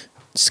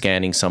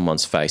scanning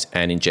someone's face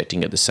and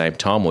injecting at the same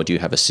time, or do you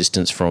have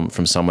assistance from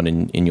someone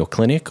in your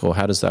clinic, or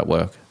how does that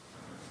work?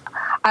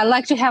 I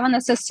like to have an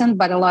assistant,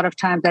 but a lot of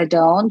times I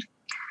don't.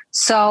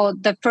 So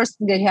the first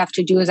thing that you have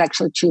to do is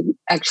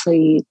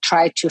actually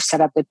try to set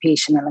up the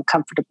patient in a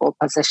comfortable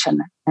position.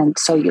 And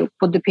so you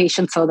put the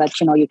patient so that,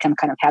 you can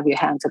kind of have your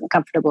hands in a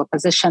comfortable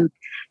position.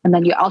 And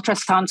then your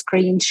ultrasound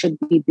screen should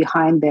be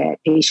behind the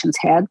patient's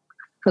head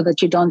so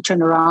that you don't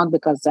turn around,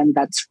 because then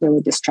that's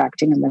really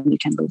distracting and then you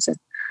can lose it.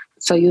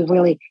 So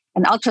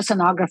and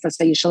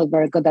ultrasonographers are usually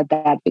very good at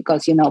that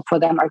because, for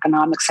them,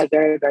 ergonomics are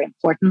very, very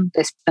important.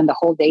 They spend the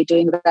whole day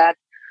doing that.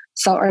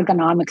 So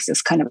ergonomics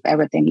is kind of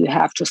everything. You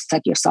have to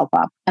set yourself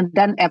up, and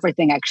then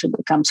everything actually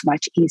becomes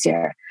much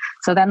easier.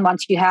 So then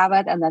once you have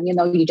it, and then,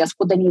 you just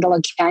put the needle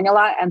and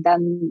cannula, and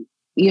then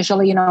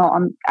usually,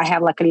 I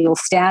have like a little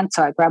stand.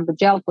 So I grab the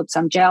gel, put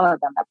some gel, and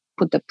then I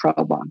put the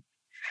probe on.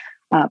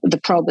 The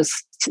probe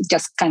is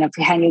just kind of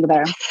hanging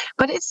there.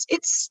 But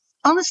it's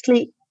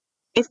honestly,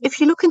 if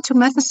you look into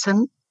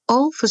medicine,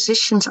 all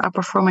physicians are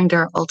performing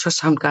their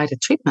ultrasound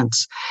guided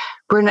treatments.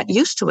 We're not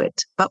used to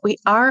it, but we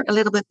are a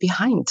little bit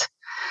behind.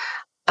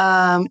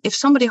 If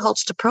somebody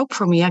holds the probe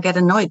for me, I get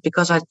annoyed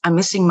because I'm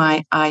missing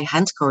my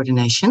eye-hand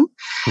coordination.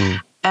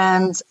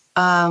 And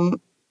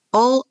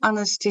all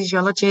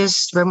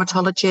anesthesiologists,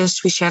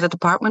 rheumatologists, we share the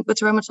department with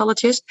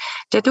rheumatologists,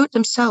 they do it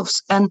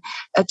themselves. And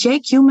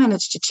Jake, you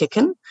manage the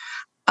chicken.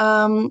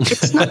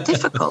 It's not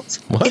difficult.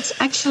 It's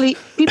actually,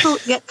 people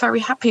get very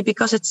happy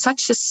because it's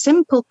such a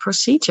simple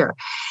procedure.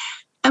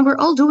 And we're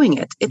all doing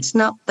it. It's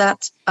not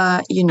that,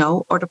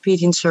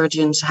 orthopedic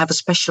surgeons have a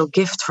special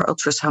gift for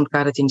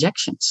ultrasound-guided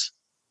injections.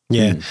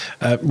 Yeah.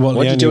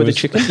 What do you do with the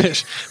chicken?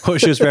 What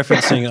she was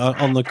referencing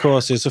on the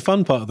course is the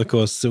fun part of the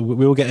course. So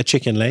we all get a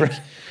chicken leg,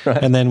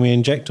 right. And then we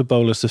inject a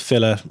bolus of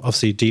filler,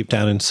 obviously deep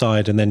down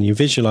inside, and then you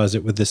visualize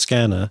it with the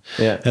scanner.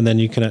 Yeah. And then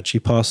you can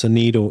actually pass a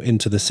needle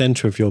into the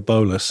center of your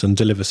bolus and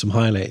deliver some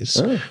highlights.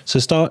 Oh. So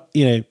start,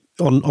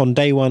 on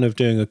day one of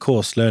doing a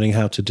course, learning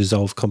how to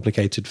dissolve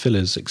complicated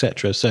fillers,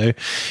 etc. So,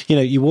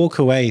 you walk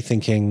away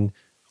thinking,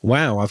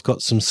 wow, I've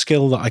got some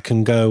skill that I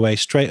can go away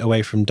straight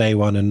away from day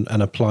one and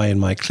apply in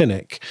my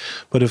clinic.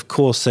 But of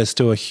course, there's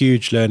still a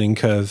huge learning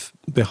curve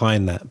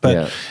behind that.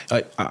 But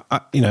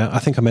I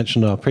think I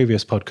mentioned in our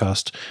previous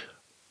podcast,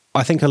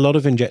 I think a lot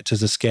of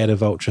injectors are scared of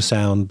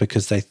ultrasound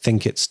because they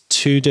think it's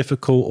too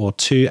difficult or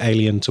too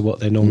alien to what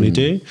they normally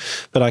do.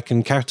 But I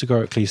can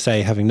categorically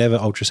say, having never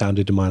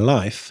ultrasounded in my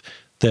life,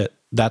 that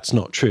that's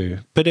not true.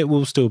 But it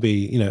will still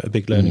be, a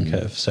big learning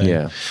curve. So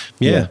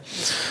yeah.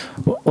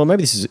 Well,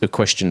 maybe this is a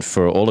question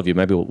for all of you.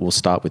 Maybe we'll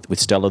start with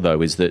Stella,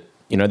 though, is that,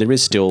 there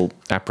is still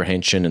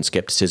apprehension and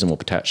skepticism or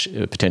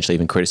potentially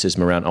even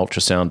criticism around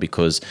ultrasound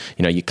because,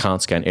 you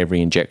can't scan every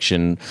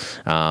injection.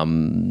 A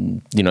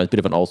bit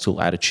of an old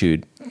school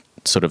attitude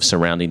sort of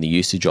surrounding the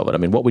usage of it. I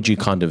mean, what would you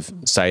kind of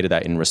say to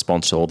that in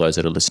response to all those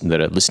that are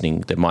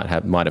listening that might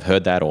have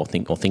heard that or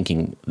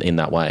thinking in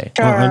that way?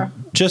 Sure.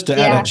 Just to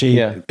add,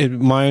 actually,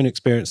 my own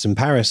experience in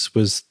Paris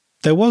was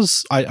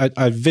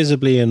I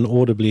visibly and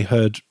audibly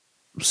heard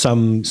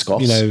some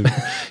scoffs,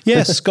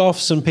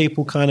 scoffs and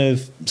people kind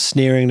of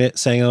sneering at it,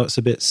 saying, "Oh, it's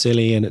a bit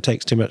silly and it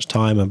takes too much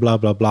time and blah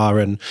blah blah."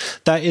 And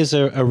that is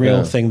a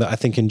real thing that I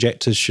think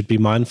injectors should be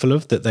mindful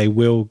of, that they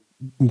will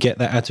get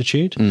that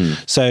attitude.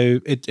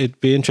 So it'd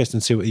be interesting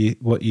to see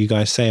what you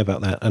guys say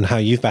about that and how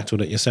you've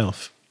battled it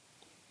yourself.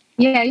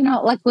 Yeah,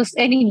 like with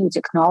any new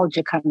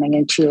technology coming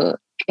into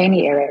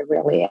any area,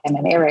 really, and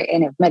an area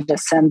in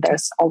medicine,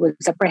 there's always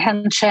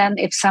apprehension.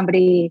 If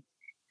somebody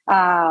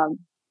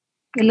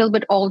a little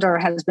bit older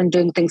has been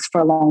doing things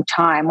for a long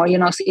time, or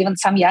even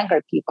some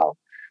younger people,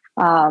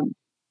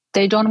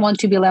 they don't want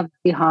to be left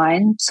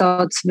behind.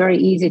 So it's very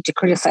easy to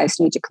criticize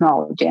new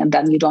technology, and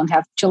then you don't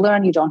have to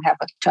learn, you don't have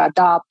to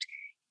adopt.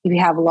 If you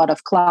have a lot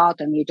of clout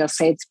and you just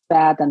say it's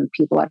bad, and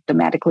people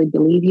automatically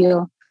believe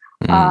you.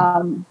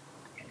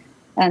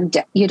 And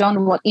you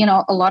don't want,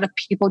 a lot of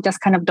people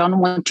just kind of don't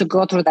want to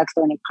go through that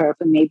learning curve,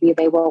 and maybe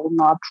they will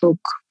not look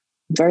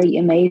very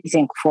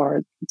amazing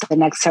for the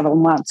next several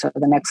months or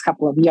the next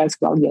couple of years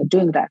while you're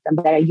doing that. And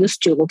they're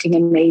used to looking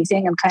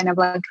amazing and kind of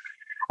like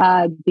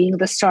being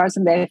the stars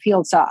in their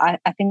field. So I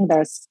think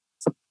there's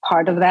a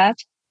part of that.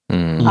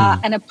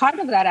 And a part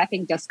of that, I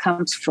think, just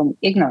comes from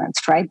ignorance,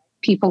 right?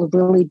 People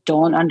really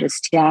don't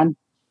understand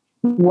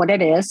what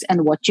it is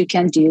and what you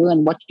can do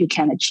and what you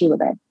can achieve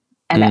with it.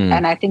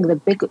 And I think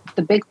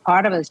the big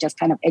part of it is just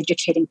kind of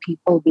educating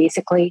people,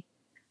 basically.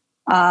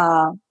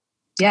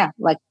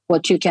 Like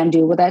what you can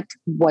do with it,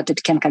 what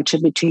it can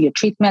contribute to your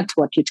treatment,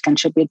 what it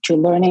contribute to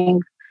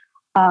learning.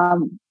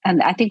 And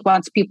I think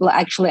once people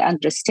actually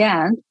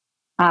understand,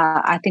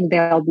 I think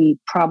they'll be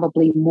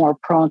probably more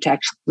prone to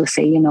actually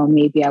say,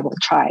 maybe I will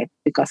try it,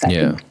 because I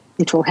think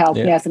it will help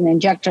me as an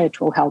injector. It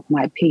will help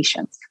my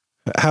patients.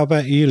 How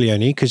about you,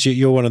 Leonie? Because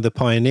you're one of the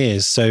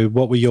pioneers. So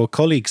what were your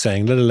colleagues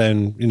saying, let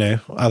alone,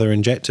 other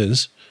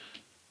injectors?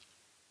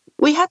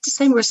 We had the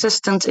same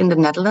resistance in the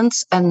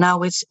Netherlands, and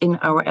now it's in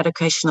our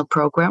educational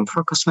program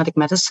for cosmetic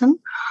medicine.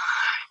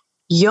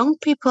 Young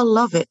people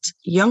love it.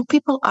 Young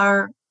people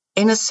are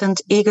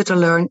innocent, eager to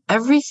learn.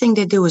 Everything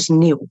they do is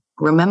new.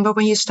 Remember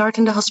when you start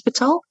in the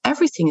hospital?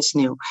 Everything is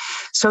new.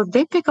 So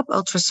they pick up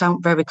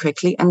ultrasound very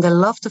quickly, and they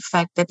love the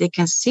fact that they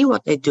can see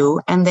what they do,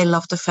 and they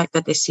love the fact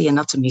that they see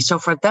anatomy. So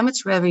for them,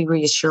 it's very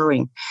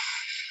reassuring.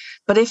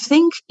 But I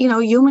think,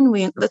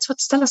 that's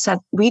what Stella said,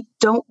 we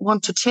don't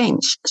want to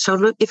change. So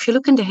look, if you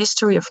look in the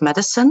history of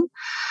medicine,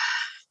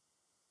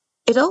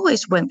 it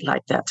always went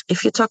like that.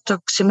 If you talk to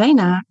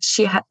Ximena,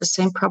 she had the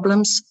same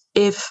problems.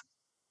 If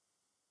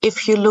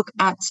you look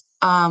at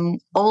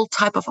all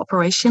type of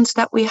operations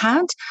that we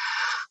had,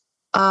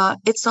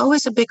 it's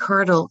always a big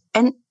hurdle.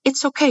 And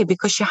it's okay,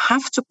 because you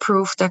have to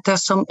prove that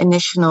there's some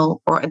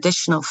initial or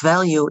additional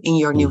value in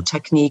your new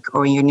technique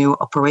or in your new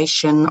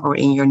operation or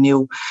in your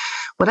new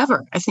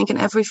whatever. I think in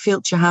every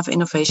field you have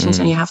innovations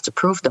and you have to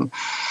prove them.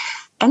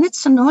 And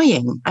it's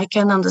annoying. I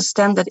can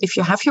understand that if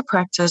you have your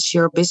practice,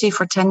 you're busy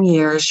for 10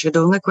 years, you're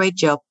doing a great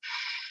job.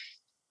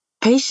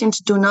 Patients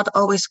do not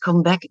always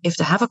come back if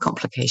they have a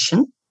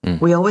complication.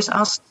 We always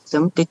ask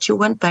them, did you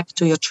went back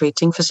to your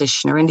treating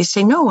physician? And they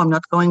say, no, I'm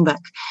not going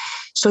back.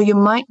 So you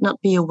might not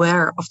be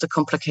aware of the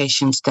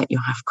complications that you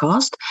have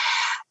caused.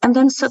 And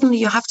then suddenly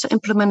you have to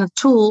implement a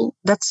tool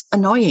that's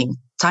annoying,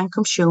 time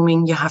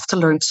consuming. You have to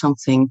learn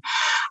something.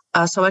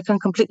 So I can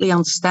completely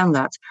understand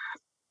that.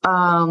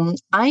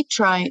 I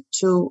try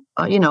to,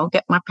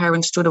 get my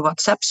parents to the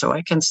WhatsApp so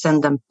I can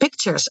send them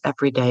pictures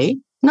every day.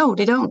 No,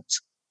 they don't.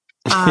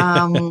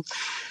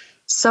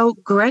 So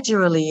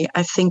gradually,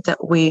 I think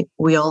that we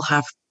all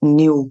have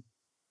new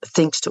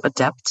things to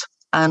adapt.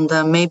 And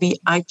maybe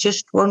I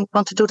just won't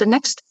want to do the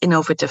next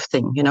innovative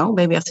thing,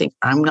 Maybe I think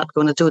I'm not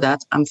going to do that.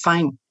 I'm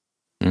fine.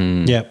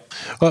 Yeah.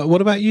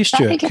 What about you,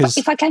 Stuart? I think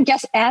if I can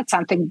just add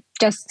something,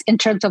 just in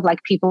terms of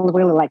people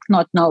really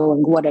not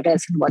knowing what it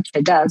is and what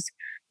it does,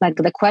 like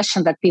the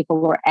question that people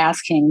were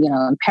asking,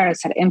 in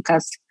Paris at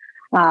IMCAS,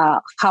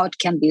 how it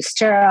can be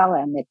sterile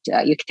and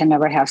you can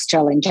never have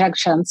sterile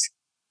injections.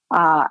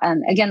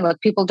 And again,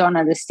 what people don't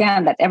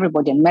understand that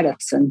everybody in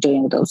medicine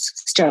doing those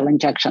sterile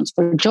injections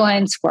for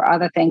joints, for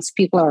other things,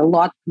 people are a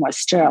lot more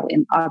sterile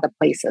in other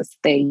places.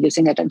 They're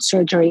using it in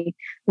surgery,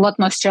 a lot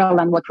more sterile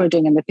than what we're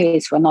doing in the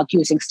face. We're not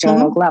using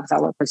sterile gloves.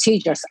 Our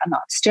procedures are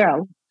not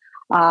sterile.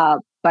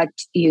 But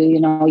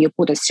you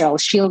put a sterile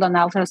shield on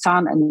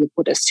ultrasound and you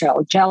put a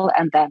sterile gel,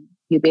 and then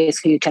you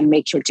can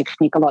make your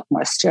technique a lot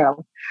more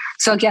sterile.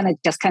 So again, it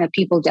just kind of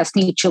people just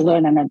need to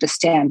learn and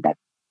understand that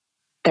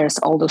there's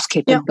all those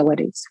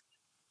capabilities.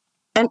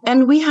 Yeah.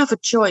 And we have a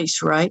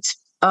choice, right?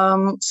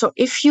 So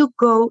if you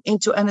go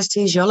into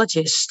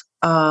anesthesiologist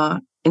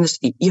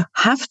industry, you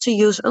have to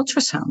use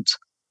ultrasound.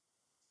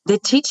 They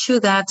teach you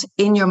that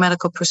in your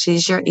medical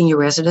procedure, in your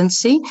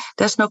residency.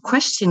 There's no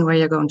question where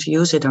you're going to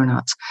use it or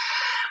not.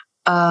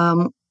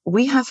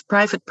 We have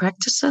private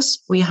practices.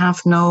 We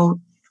have no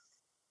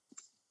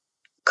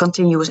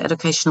continuous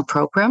educational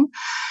program.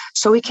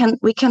 So we can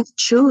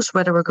choose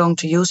whether we're going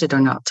to use it or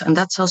not. And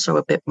that's also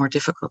a bit more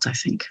difficult, I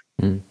think.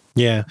 Mm.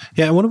 Yeah.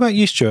 And what about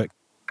you, Stuart?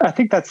 I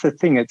think that's the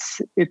thing.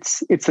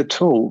 It's a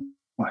tool,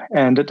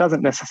 and it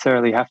doesn't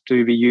necessarily have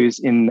to be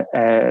used in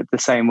the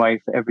same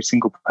way for every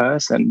single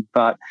person.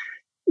 But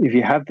if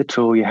you have the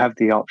tool, you have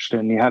the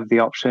option. You have the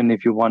option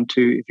if you want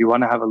to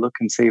have a look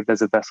and see if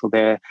there's a vessel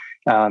there,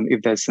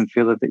 if there's some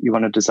filler that you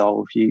want to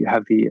dissolve, you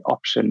have the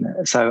option.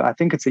 So I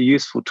think it's a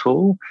useful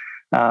tool.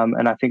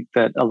 And I think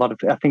that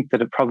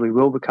it probably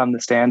will become the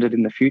standard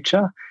in the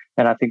future.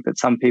 And I think that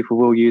some people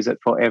will use it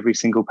for every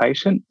single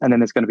patient. And then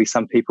there's going to be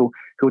some people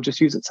who will just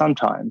use it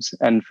sometimes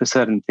and for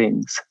certain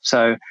things.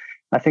 So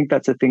I think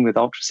that's the thing with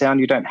ultrasound.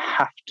 You don't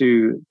have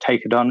to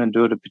take it on and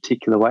do it a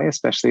particular way,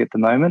 especially at the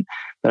moment.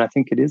 But I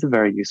think it is a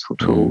very useful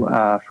tool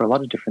for a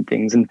lot of different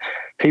things. And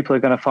people are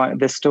going to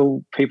find, there's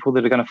still people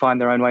that are going to find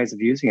their own ways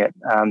of using it.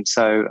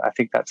 So I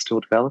think that's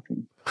still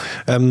developing.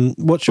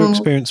 What's your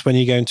experience when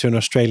you go into an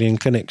Australian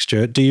clinic,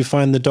 Stuart? Do you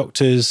find the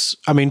doctors,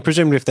 I mean,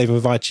 presumably if they've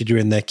invited you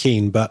in, they're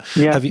keen, but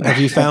have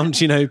you found,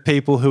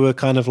 people who are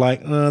kind of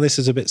like, oh, this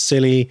is a bit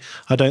silly.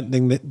 I don't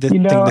think that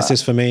think this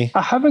is for me.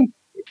 I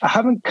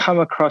haven't come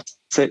across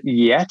it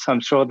yet.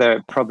 I'm sure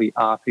there probably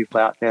are people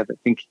out there that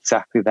think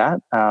exactly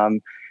that.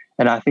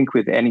 And I think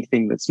with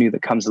anything that's new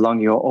that comes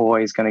along, you're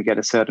always going to get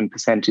a certain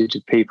percentage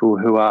of people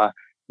who are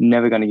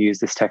never going to use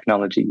this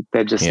technology.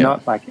 They're just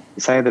not, like you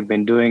say, they've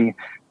been doing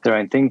their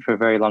own thing for a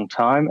very long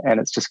time, and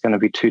it's just going to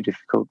be too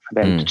difficult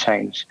for them to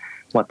change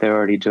what they're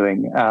already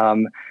doing.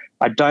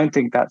 I don't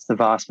think that's the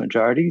vast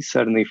majority,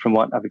 certainly from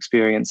what I've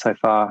experienced so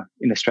far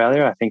in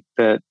Australia. I think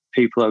that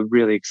people are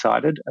really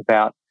excited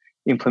about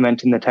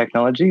implementing the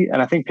technology,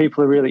 and I think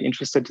people are really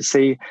interested to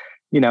see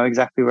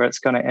exactly where it's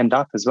going to end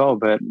up as well.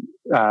 But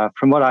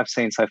from what I've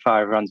seen so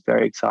far, everyone's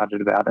very excited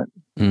about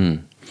it.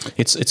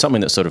 It's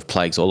something that sort of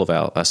plagues all of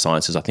our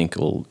sciences, I think,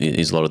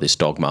 is a lot of this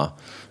dogma.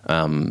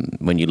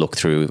 When you look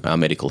through our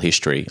medical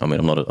history, I mean,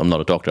 I'm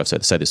not a doctor, I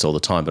say this all the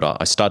time, but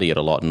I study it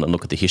a lot and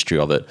look at the history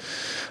of it.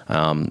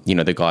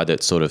 The guy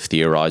that sort of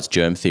theorized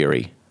germ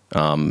theory,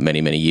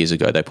 many years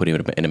ago, they put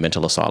him in a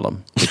mental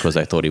asylum because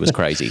they thought he was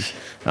crazy.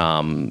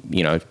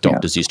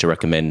 Doctors used to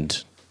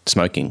recommend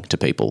smoking to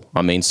people.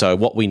 I mean, so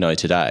what we know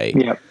today,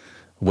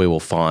 we will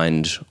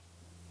find.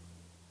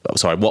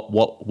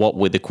 What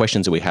were the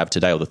questions that we have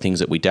today, or the things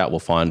that we doubt we'll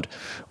find,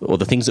 or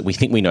the things that we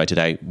think we know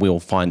today, we'll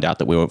find out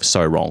that we were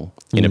so wrong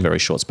in a very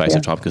short space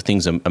of time, because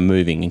things are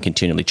moving and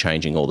continually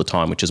changing all the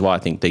time, which is why I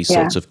think these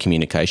sorts of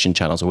communication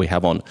channels where we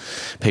have on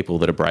people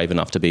that are brave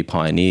enough to be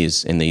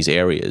pioneers in these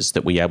areas,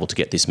 that we're able to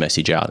get this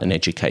message out and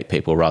educate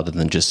people rather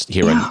than just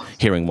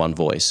hearing one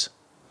voice.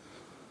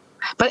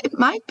 But it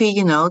might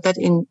be, that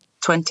in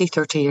 20,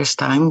 30 years'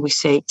 time, we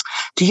say,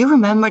 do you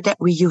remember that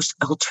we used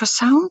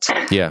ultrasound?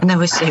 Yeah. And then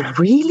we say,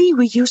 really?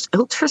 We used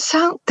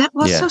ultrasound? That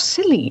was so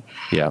silly.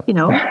 Yeah.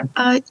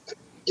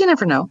 You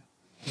never know.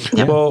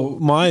 Yeah. Well,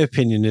 my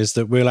opinion is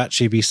that we'll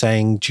actually be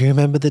saying, do you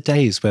remember the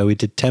days where we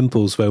did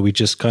temples where we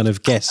just kind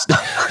of guessed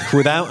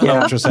without an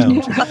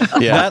ultrasound?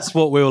 That's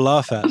what we'll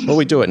laugh at. Well,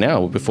 we do it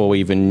now before we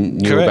even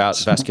knew about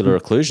vascular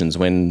occlusions,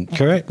 when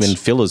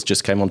fillers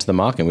just came onto the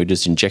market and we were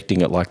just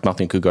injecting it like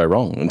nothing could go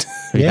wrong. And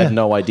we had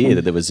no idea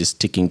that there was this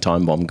ticking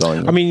time bomb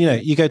going on. I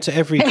mean, you go to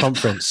every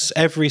conference,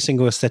 every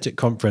single aesthetic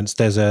conference,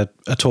 there's a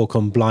talk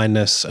on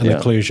blindness and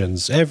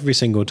occlusions every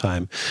single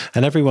time.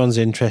 And everyone's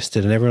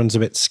interested and everyone's a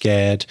bit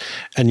scared.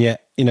 And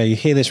yet, you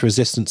hear this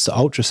resistance to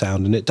ultrasound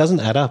and it doesn't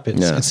add up.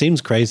 It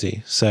seems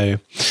crazy. So,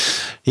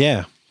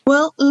 yeah.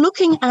 Well,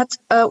 looking at,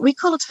 we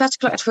call it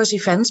vascular adverse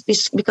events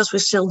because we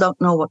still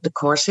don't know what the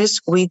cause is.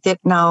 We did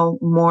now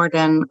more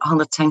than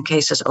 110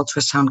 cases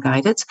ultrasound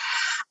guided.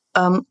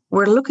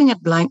 We're looking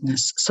at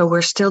blindness. So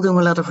we're still doing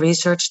a lot of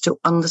research to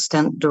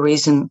understand the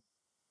reason,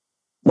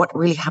 what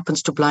really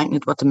happens to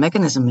blindness, what the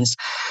mechanism is.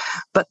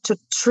 But to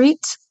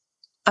treat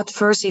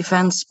adverse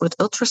events with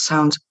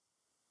ultrasound,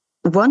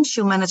 once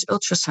you manage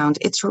ultrasound,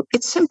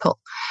 it's simple.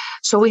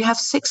 So we have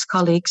 6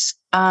 colleagues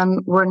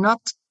and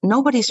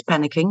nobody's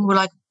panicking. We're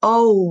like,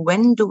 oh,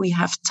 when do we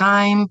have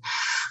time?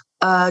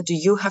 Do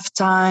you have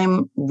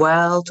time?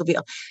 Well,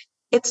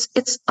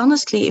 it's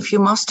honestly, if you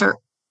master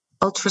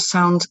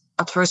ultrasound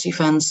adverse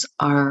events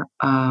are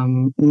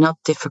not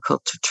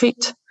difficult to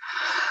treat.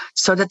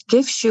 So that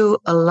gives you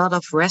a lot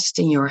of rest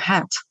in your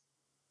head.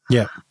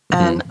 Yeah.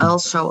 And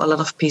also a lot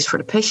of peace for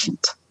the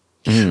patient.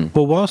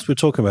 Well, whilst we're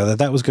talking about that,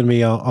 that was going to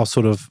be our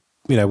sort of,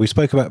 we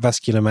spoke about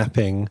vascular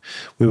mapping.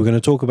 We were going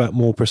to talk about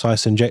more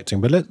precise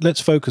injecting, but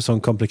let's focus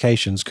on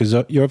complications, because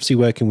you're obviously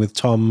working with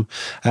Tom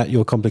at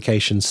your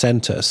complications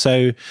center.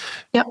 So,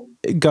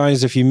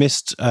 guys, if you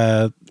missed,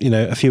 a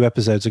few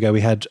episodes ago,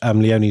 we had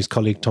Leonie's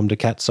colleague Tom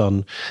DeCatz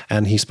on,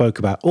 and he spoke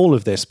about all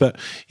of this. But,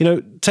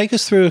 take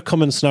us through a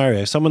common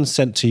scenario. Someone's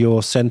sent to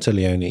your center,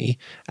 Leonie,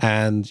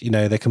 and,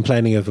 they're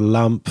complaining of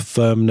lump,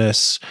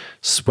 firmness,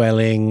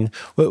 swelling.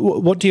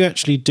 What do you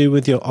actually do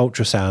with your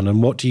ultrasound,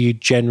 and what do you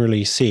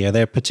generally see? Are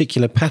there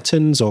particular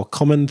patterns or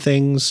common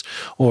things,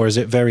 or is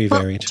it very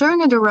varied?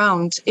 Turn it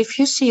around. If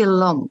you see a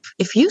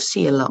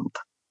lump,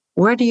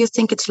 where do you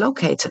think it's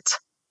located?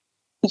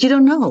 You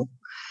don't know.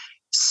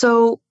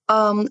 So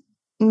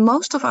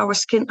most of our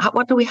skin,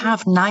 what do we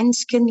have? 9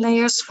 skin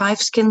layers,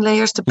 5 skin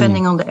layers,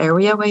 depending on the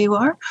area where you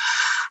are.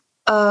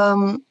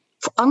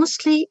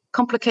 Honestly,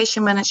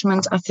 complication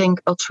management, I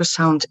think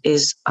ultrasound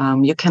is,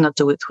 you cannot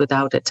do it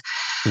without it.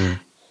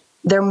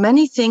 There are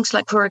many things,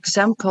 like, for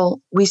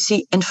example, we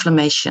see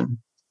inflammation.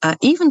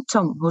 Even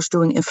Tom, who's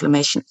doing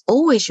inflammation,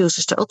 always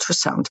uses the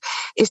ultrasound.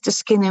 Is the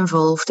skin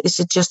involved? Is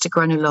it just a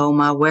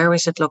granuloma? Where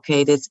is it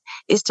located?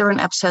 Is there an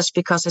abscess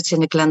because it's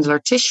in the glandular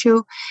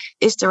tissue?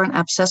 Is there an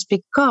abscess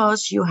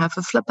because you have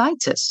a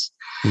phlebitis?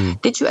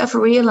 Did you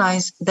ever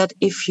realize that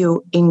if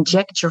you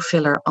inject your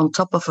filler on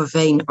top of a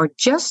vein or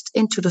just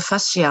into the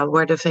fascia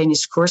where the vein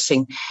is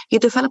coursing, you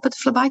develop a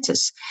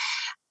phlebitis?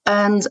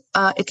 And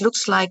it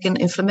looks like an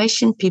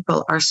inflammation.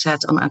 People are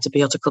set on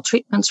antibiotic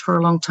treatments for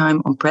a long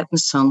time, on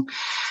prednisone.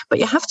 But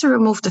you have to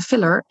remove the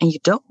filler, and you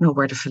don't know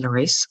where the filler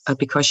is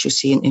because you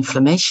see an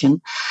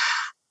inflammation.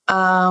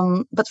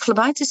 But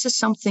phlebitis is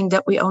something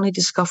that we only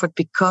discovered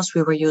because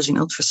we were using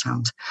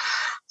ultrasound.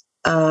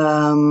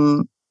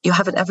 You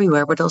have it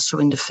everywhere, but also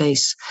in the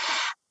face.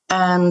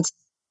 And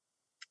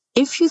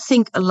if you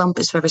think a lump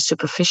is very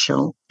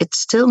superficial, it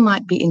still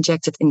might be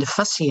injected in the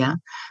fascia,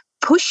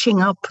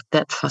 pushing up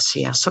that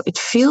fascia. So it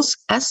feels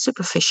as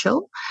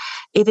superficial.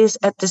 It is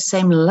at the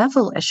same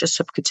level as your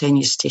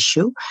subcutaneous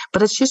tissue,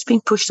 but it's just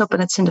being pushed up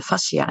and it's in the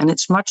fascia, and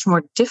it's much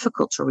more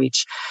difficult to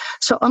reach.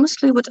 So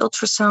honestly, with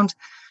ultrasound,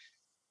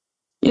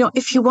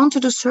 if you want to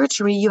do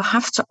surgery, you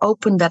have to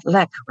open that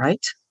leg,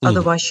 right?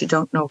 Otherwise, you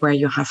don't know where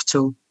you have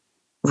to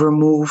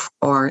remove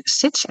or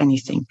stitch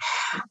anything.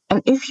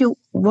 And if you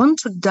want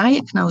to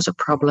diagnose a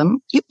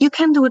problem, you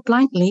can do it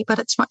blindly, but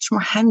it's much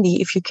more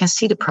handy if you can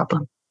see the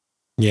problem.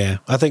 Yeah,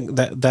 I think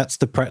that's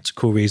the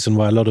practical reason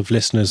why a lot of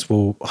listeners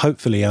will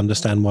hopefully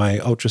understand why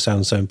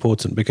ultrasound is so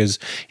important, because,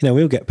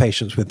 we'll get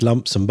patients with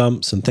lumps and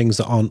bumps and things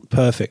that aren't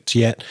perfect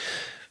yet.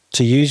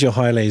 To use your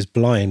Hyalase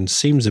blind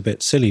seems a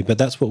bit silly, but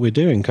that's what we're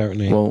doing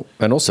currently. Well,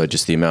 and also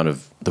just the amount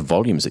of the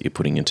volumes that you're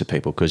putting into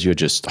people, because you're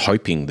just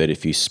hoping that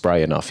if you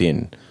spray enough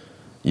in,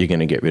 you're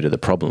going to get rid of the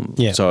problem.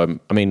 Yeah. So,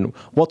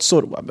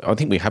 I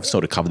think we have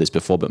sort of covered this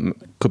before, but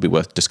could be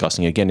worth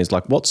discussing again, is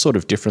like, what sort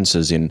of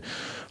differences in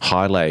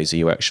Hyalase are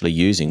you actually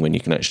using when you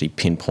can actually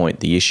pinpoint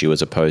the issue,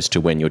 as opposed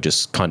to when you're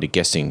just kind of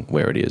guessing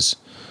where it is?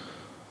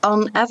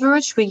 On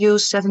average, we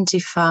use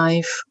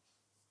 75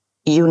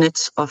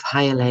 units of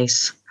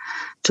Hyalase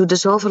to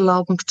dissolve a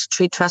lump, to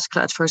treat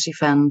vascular adverse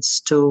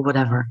events, to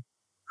whatever.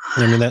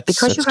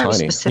 Because you're very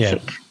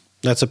specific. Yeah.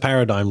 That's a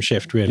paradigm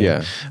shift, really.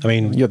 Yeah.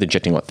 You're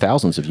injecting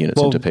thousands of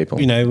units into people.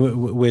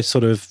 We're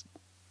sort of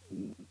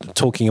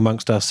talking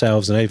amongst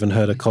ourselves, and I even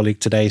heard a colleague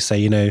today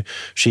say,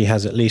 she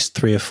has at least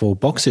 3 or 4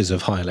 boxes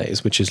of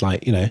Hyalase, which is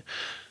like,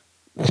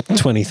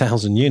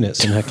 20,000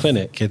 units in her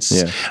clinic.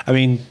 It's,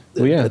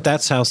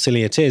 that's how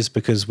silly it is,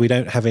 because we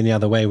don't have any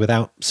other way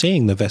without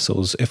seeing the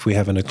vessels if we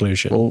have an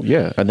occlusion. Well,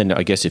 yeah. And then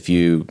I guess if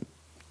you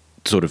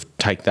sort of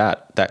take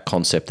that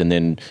concept and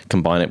then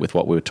combine it with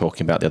what we were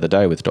talking about the other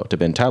day with Dr.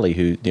 Bentali,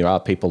 who there are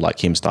people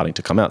like him starting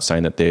to come out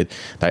saying that they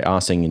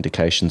are seeing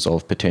indications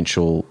of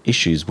potential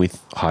issues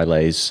with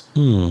Hyalase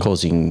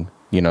causing,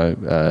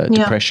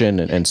 depression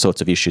and sorts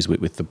of issues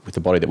with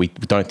the body that we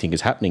don't think is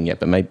happening yet,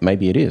 but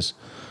maybe it is.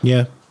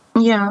 Yeah.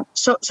 Yeah.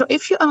 So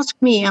if you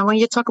ask me, and when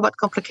you talk about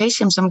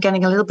complications, I'm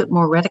getting a little bit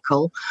more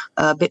radical,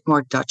 a bit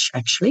more Dutch,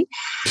 actually.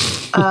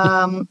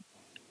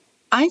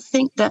 I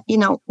think that,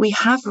 we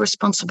have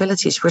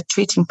responsibilities. We're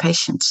treating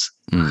patients.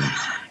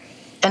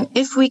 And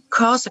if we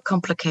cause the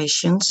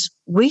complications,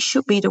 we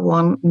should be the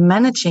one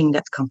managing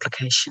that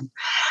complication.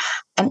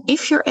 And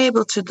if you're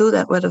able to do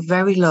that with a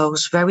very low,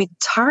 very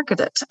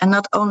targeted, and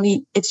not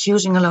only it's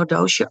using a low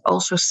dose, you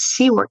also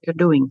see what you're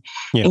doing.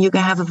 Yeah. And you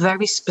can have a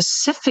very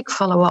specific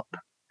follow-up.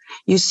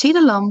 You see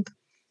the lump,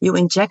 you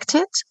inject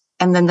it,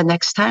 and then the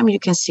next time you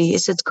can see,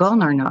 is it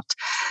gone or not?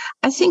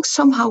 I think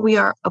somehow we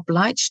are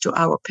obliged to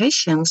our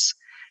patients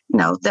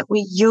that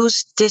we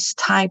use this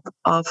type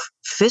of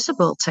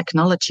visible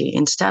technology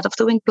instead of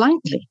doing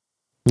blindly.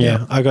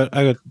 Yeah,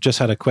 I just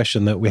had a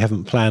question that we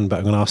haven't planned, but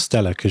I'm going to ask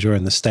Stella because you're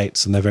in the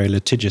States and they're very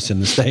litigious in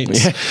the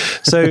States. Yeah.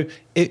 So,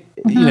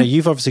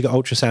 you've obviously got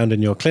ultrasound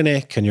in your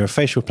clinic and you're a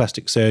facial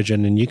plastic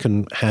surgeon and you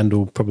can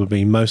handle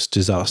probably most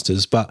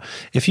disasters. But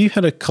if you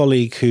had a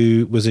colleague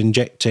who was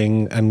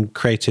injecting and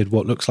created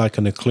what looks like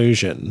an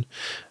occlusion,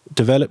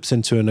 develops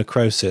into a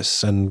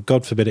necrosis, and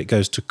God forbid it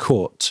goes to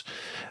court,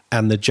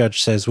 and the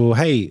judge says, well,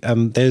 hey,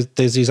 there's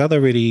these other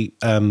really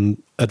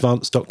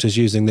advanced doctors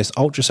using this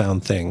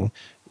ultrasound thing.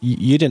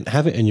 You didn't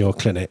have it in your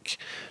clinic.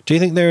 Do you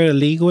think there are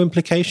legal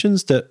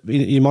implications that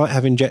you might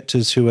have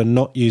injectors who are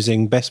not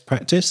using best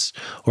practice,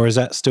 or is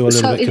that still a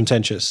little bit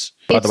contentious?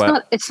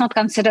 It's not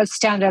considered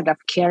standard of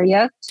care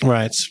yet.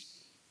 Right.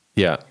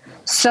 Yeah.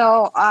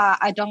 So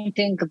I don't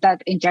think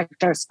that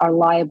injectors are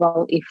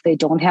liable if they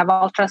don't have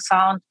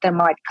ultrasound. There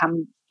might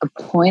come a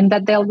point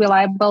that they'll be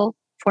liable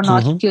for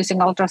not using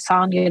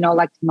ultrasound,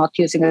 like not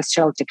using a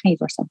sterile technique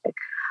or something.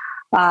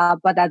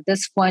 But at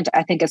this point,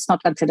 I think it's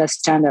not considered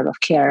standard of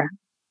care.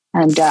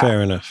 And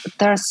fair enough.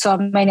 There are so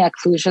many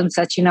occlusions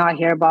that, I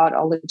hear about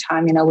all the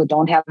time. We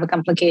don't have a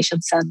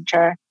complication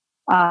center.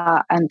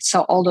 And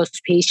so all those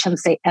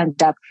patients, they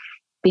end up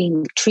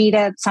being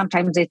treated.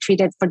 Sometimes they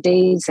treat it for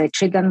days. I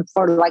treat them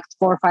for like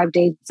 4 or 5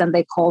 days. And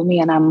they call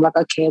me and I'm like,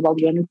 okay, well,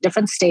 you're in a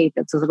different state.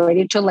 It's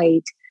already too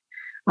late.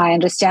 I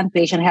understand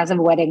patient has a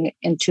wedding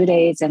in 2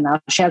 days and now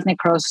she has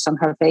necrosis on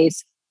her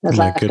face. There's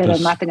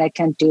there's nothing I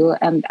can do.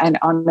 And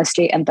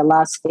honestly, and the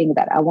last thing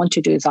that I want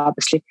to do is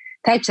obviously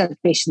touch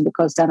that patient,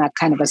 because then I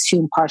kind of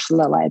assume partial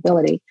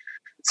liability.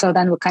 So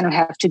then we kind of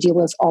have to deal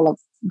with all of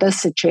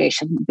this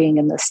situation being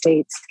in the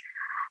States.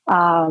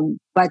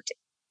 But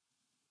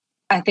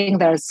I think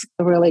there's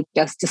really,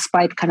 just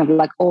despite kind of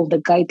like all the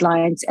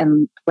guidelines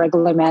and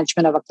regular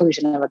management of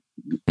occlusion,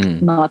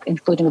 not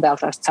including the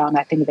ultrasound,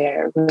 I think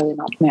they're really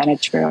not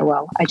managed very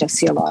well. I just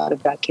see a lot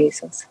of bad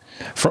cases.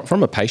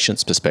 From a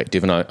patient's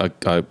perspective, and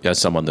I as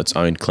someone that's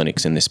owned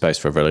clinics in this space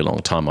for a very long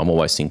time, I'm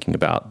always thinking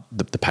about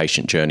the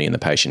patient journey and the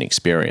patient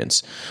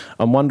experience.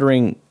 I'm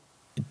wondering,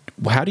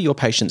 how do your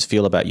patients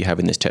feel about you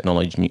having this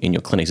technology in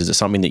your clinics? Is it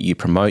something that you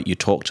promote, you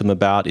talk to them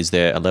about? Is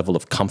there a level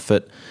of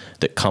comfort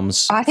that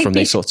comes from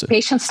these sorts of...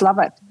 patients love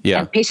it.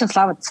 Yeah. And patients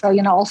love it. So,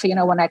 also,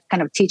 when I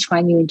kind of teach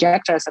my new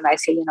injectors and I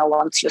say,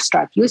 once you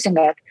start using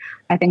it,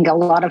 I think a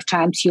lot of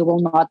times you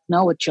will not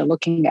know what you're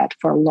looking at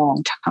for a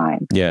long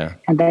time. Yeah.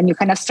 And then you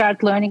kind of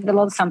start learning a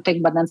little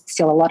something, but then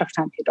still a lot of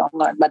times you don't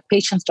learn. But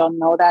patients don't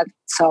know that.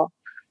 So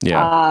they're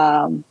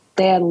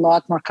a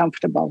lot more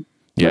comfortable.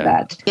 Yeah.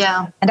 That.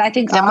 Yeah. And I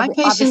think my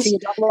patients, obviously you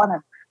don't want to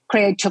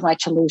create too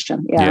much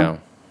illusion. Yeah.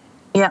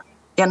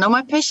 No,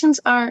 my patients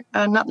are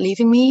not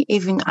leaving me.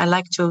 Even I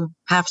like to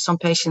have some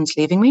patients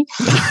leaving me.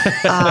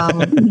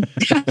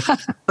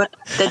 But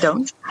they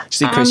don't.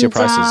 Just increase your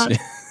prices.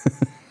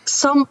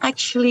 Some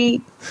actually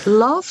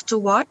love to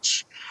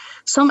watch.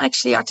 Some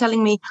actually are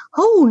telling me,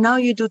 oh, now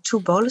you do 2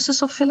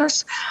 boluses of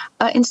fillers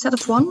instead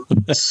of 1.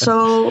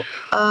 So,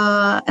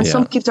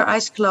 some keep their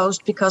eyes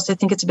closed because they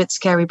think it's a bit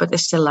scary, but they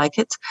still like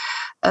it.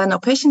 Now,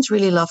 patients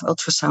really love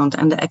ultrasound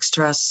and the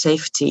extra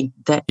safety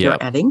that you're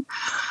adding.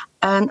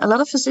 And a lot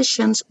of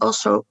physicians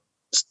also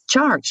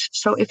charge.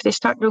 So if they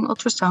start doing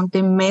ultrasound,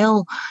 they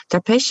mail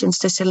their patients.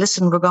 They say,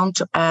 listen, we're going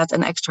to add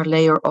an extra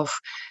layer of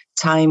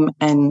time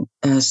and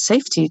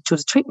safety to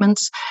the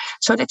treatments.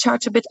 So they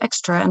charge a bit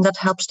extra, and that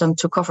helps them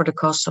to cover the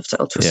cost of the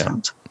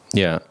ultrasound.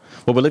 Yeah.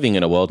 Well, we're living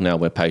in a world now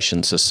where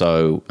patients are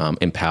so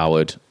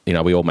empowered.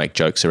 We all make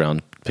jokes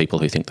around people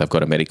who think they've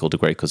got a medical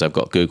degree because they've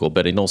got Google.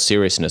 But in all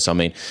seriousness, I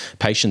mean,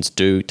 patients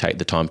do take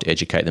the time to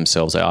educate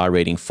themselves. They are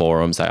reading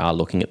forums. They are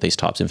looking at these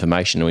types of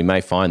information. And we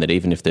may find that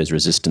even if there's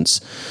resistance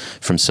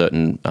from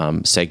certain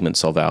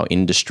segments of our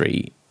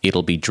industry,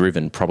 it'll be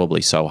driven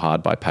probably so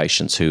hard by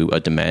patients who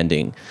are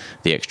demanding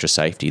the extra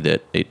safety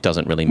that it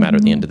doesn't really matter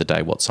at the end of the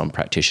day what some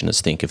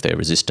practitioners think if they're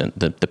resistant.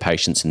 The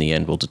patients in the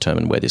end will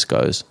determine where this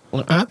goes.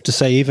 Well, I have to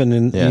say, even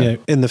in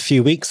in the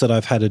few weeks that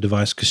I've had a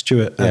device, because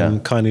Stuart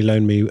kindly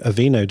loaned me a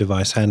Vino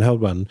device, handheld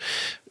one,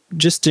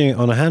 just doing it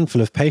on a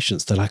handful of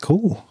patients, they're like,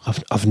 oh,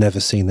 I've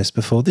never seen this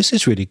before. This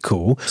is really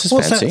cool.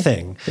 What's fancy. That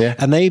thing? Yeah.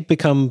 And they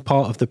become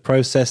part of the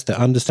process. They're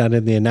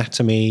understanding the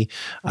anatomy.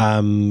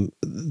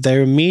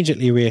 They're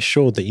immediately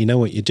reassured that you know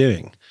what you're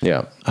doing.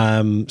 Yeah.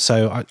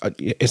 So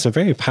it's a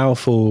very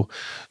powerful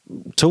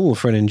tool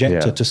for an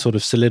injector to sort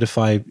of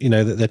solidify,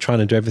 that they're trying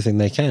to do everything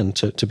they can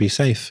to be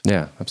safe.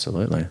 Yeah,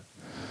 absolutely.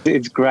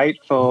 It's great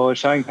for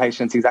showing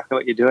patients exactly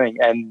what you're doing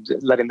and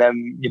letting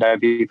them,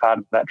 be part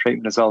of that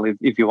treatment as well,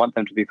 if you want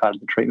them to be part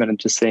of the treatment, and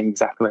just seeing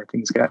exactly where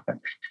things go.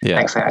 Yeah.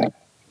 Thanks, Leonie.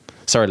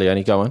 Sorry,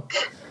 Leonie, go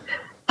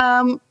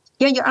on.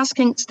 You're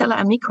asking Stella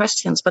and me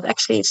questions, but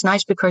actually it's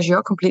nice because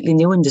you're completely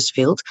new in this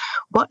field.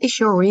 What is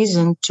your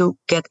reason to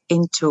get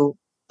into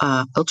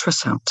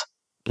ultrasound?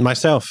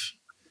 Myself.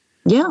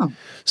 Yeah.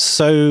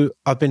 So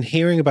I've been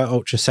hearing about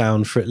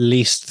ultrasound for at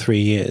least 3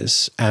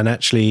 years. And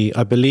actually,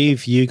 I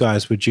believe you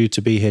guys were due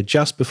to be here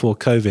just before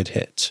COVID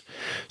hit.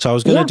 So I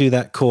was going to do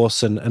that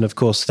course. And of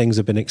course, things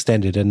have been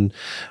extended. And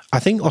I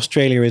think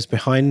Australia is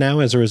behind now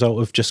as a result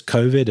of just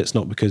COVID. It's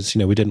not because,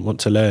 we didn't want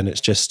to learn.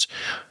 It's just,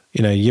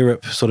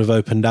 Europe sort of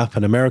opened up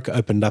and America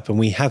opened up and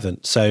we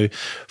haven't. So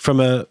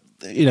from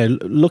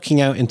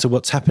looking out into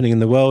what's happening in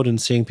the world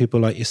and seeing people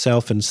like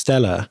yourself and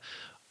Stella,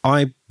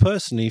 I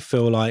personally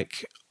feel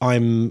like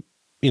I'm,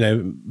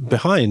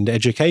 behind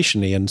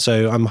educationally. And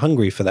so I'm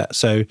hungry for that.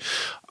 So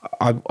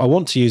I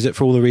want to use it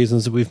for all the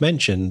reasons that we've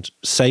mentioned.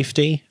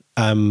 Safety.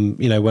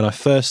 When I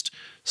first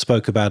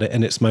spoke about it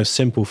in its most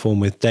simple form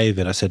with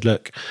David, I said,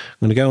 look, I'm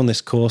going to go on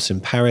this course in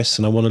Paris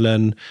and I want to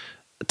learn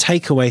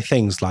takeaway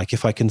things like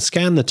if I can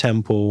scan the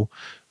temple,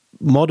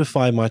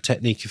 modify my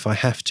technique if I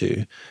have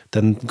to,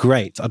 then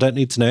great. I don't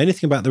need to know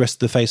anything about the rest of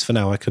the face for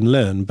now. I can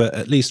learn, but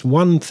at least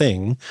one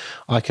thing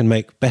I can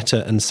make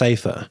better and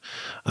safer.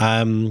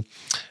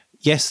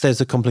 Yes, there's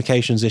a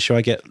complications issue.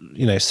 I get,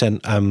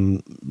 sent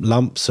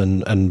lumps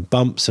and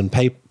bumps, and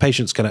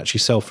patients can actually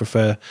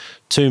self-refer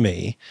to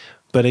me.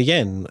 But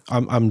again,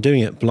 I'm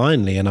doing it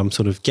blindly, and I'm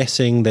sort of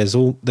guessing. There's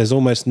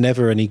almost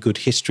never any good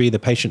history. The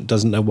patient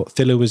doesn't know what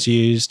filler was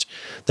used.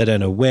 They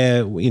don't know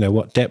where,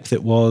 what depth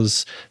it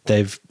was.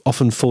 They've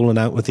often fallen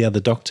out with the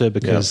other doctor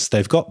because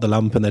they've got the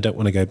lump and they don't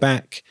want to go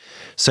back.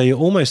 So you're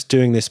almost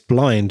doing this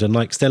blind. And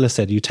like Stella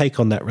said, you take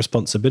on that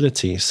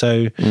responsibility.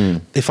 So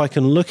if I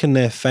can look in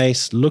their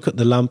face, look at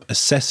the lump,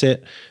 assess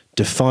it,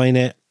 define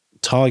it,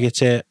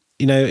 target it,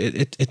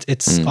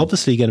 it's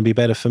obviously going to be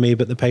better for me,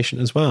 but the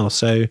patient as well.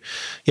 So,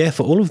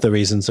 for all of the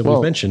reasons that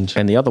we've mentioned.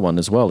 And the other one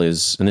as well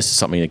is, and this is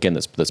something, again,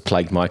 that's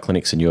plagued my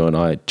clinics, and you and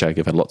I, Jake,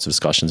 have had lots of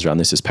discussions around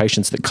this, is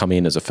patients that come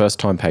in as a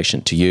first-time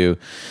patient to you,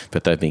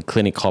 but they've been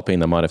clinic hopping.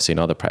 They might have seen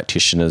other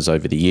practitioners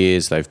over the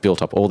years. They've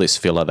built up all this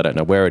filler. They don't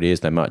know where it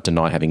is. They might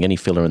deny having any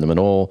filler in them at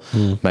all.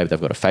 Maybe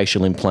they've got a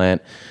facial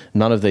implant.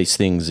 None of these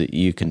things that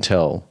you can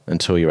tell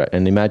until you're at.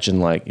 And imagine,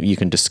 like, you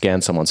can just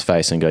scan someone's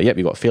face and go, yep,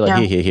 you've got filler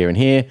here, and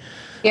here.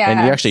 Yeah,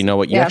 and you actually know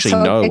what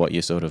what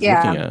you're sort of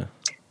looking at.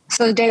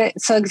 So, David,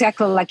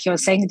 exactly like you were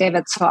saying,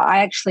 David. So I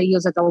actually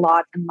use it a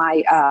lot in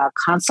my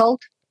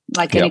consult,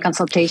 like any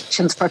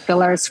consultations for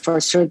fillers, for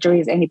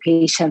surgeries, any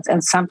patients,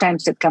 and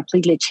sometimes it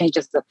completely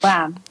changes the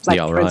plan. Like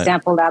for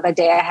example, the other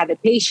day I had a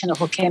patient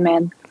who came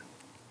in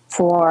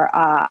for,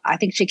 I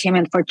think she came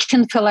in for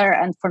chin filler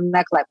and for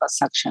neck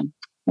liposuction.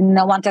 And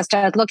once I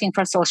started looking,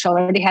 first of all, she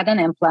already had an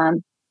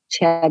implant.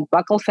 She had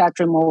buccal fat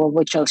removal,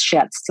 which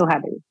still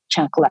had a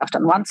chunk left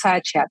on one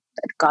side. She had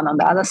it gone on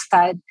the other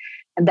side.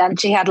 And then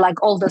she had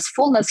like all this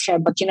fullness here.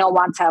 But,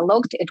 once I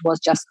looked, it was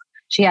just,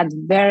 she had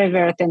very,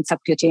 very thin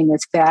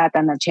subcutaneous fat.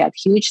 And then she had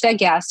huge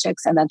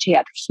digastrics. And then she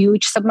had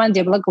huge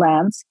submandibular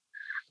glands.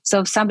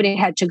 So if somebody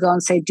had to go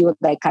and say, do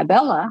like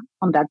Kybella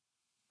on that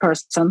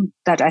person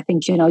that I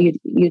think,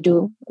 you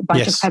do a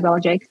bunch of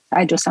Kybella, Jake.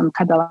 I do some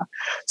Kybella.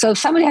 So if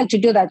somebody had to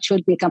do that, it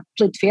would be a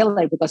complete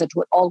failure because it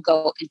would all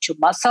go into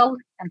muscle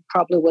and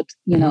probably would,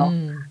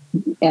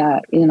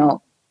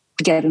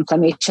 get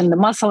inflammation in the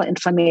muscle,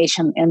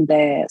 inflammation in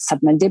the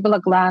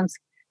submandibular glands.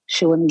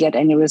 She wouldn't get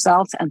any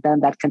results. And then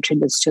that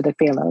contributes to the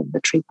failure of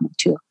the treatment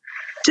too.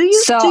 Do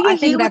you I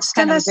think that's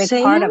kind of a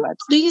big part of it.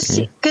 Do you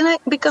see?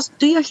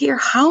 Do you hear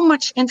how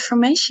much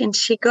information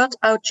she got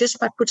out just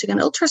by putting an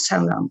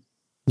ultrasound on?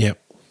 Yep.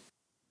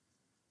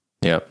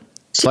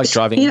 It's like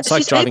driving. It's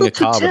like driving a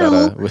car without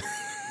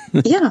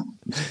a.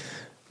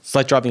 It's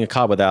like driving a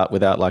car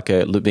without like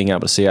being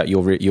able to see out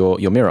your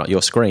mirror,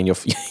 your screen, your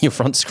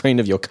front screen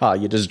of your car.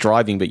 You're just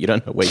driving, but you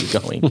don't know where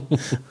you're going.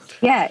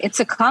 Yeah, it's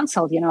a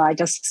consult. I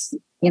just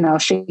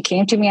she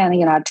came to me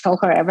and I told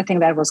her everything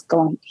that was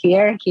going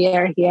here,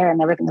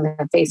 and everything in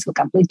her face. We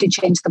completely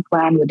changed the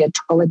plan. We did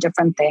totally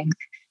different things,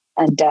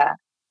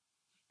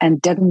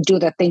 and didn't do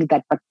the thing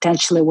that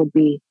potentially would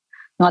be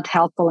not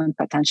helpful and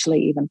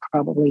potentially even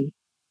probably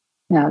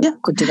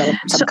could develop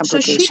some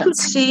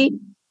complications. So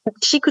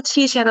she could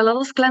see she had a lot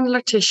of glandular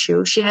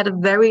tissue. She had a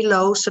very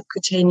low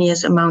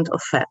subcutaneous amount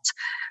of fat.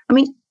 I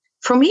mean,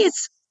 for me,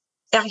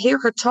 I hear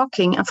her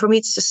talking, and for me,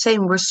 it's the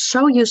same. We're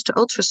so used to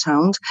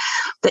ultrasound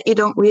that you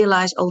don't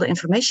realize all the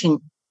information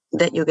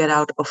that you get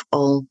out of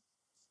all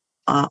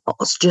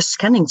just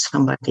scanning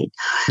somebody.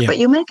 Yeah. But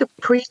you make a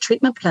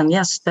pre-treatment plan.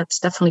 Yes, that's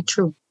definitely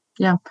true.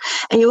 Yeah.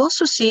 And you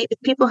also see if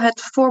people had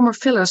former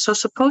fillers. So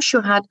suppose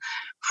you had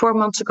 4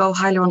 months ago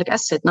hyaluronic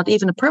acid, not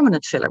even a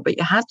permanent filler, but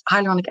you had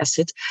hyaluronic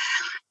acid,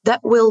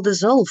 that will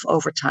dissolve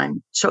over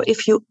time. So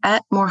if you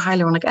add more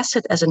hyaluronic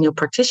acid as a new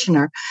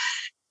practitioner,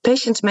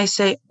 patients may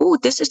say, oh,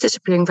 this is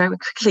disappearing very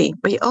quickly.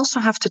 But you also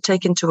have to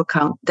take into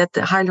account that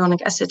the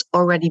hyaluronic acid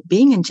already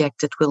being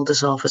injected will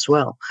dissolve as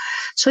well.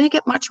 So you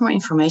get much more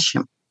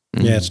information.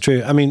 Yeah, it's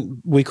true. I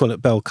mean, we call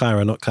it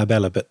Belkyra, not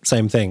Kybella, but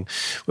same thing.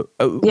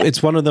 Yeah.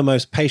 It's one of the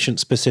most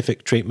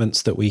patient-specific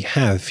treatments that we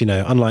have,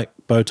 unlike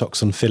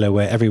Botox and filler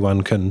where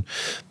everyone can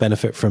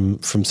benefit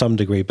from some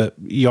degree, but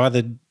you're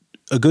either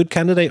a good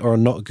candidate or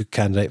not a good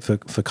candidate for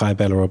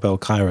Kybella or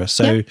Belkyra.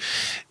 So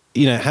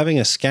having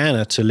a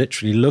scanner to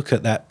literally look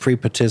at that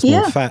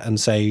prepartisanal fat and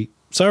say,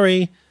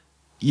 sorry,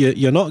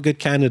 you're not a good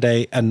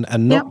candidate,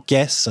 and not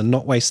guess and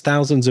not waste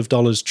thousands of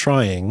dollars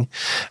trying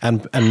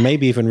and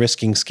maybe even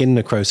risking skin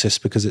necrosis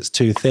because it's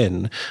too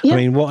thin. I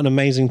mean, what an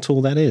amazing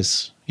tool that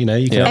is. You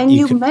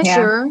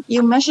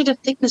measure the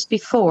thickness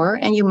before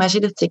and you measure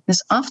the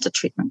thickness after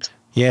treatment.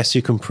 Yes,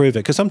 you can prove it,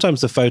 because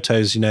sometimes the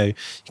photos, you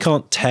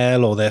can't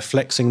tell, or they're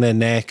flexing their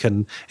neck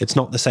and it's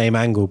not the same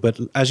angle. But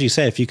as you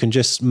say, if you can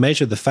just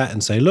measure the fat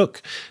and say,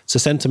 look, it's a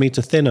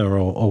centimeter thinner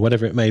or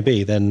whatever it may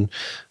be, then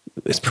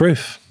it's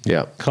proof.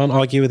 Yeah. Can't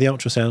argue with the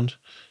ultrasound.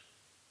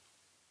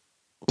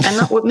 And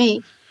not with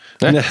me.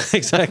 No,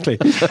 exactly.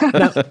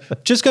 Now,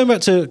 just going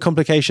back to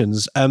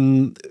complications,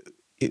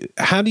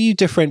 how do you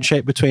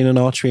differentiate between an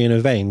artery and a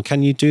vein?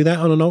 Can you do that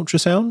on an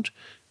ultrasound?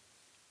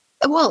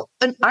 Well,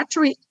 an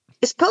artery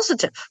is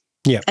positive.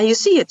 Yeah. And you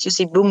see it. You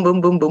see boom, boom,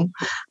 boom, boom.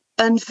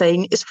 And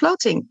vein is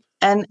floating.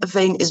 And a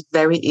vein is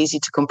very easy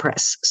to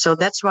compress. So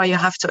that's why you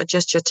have to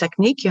adjust your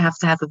technique. You have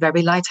to have a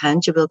very light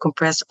hand. You will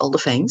compress all the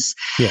veins.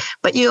 Yeah.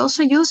 But you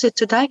also use it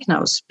to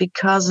diagnose,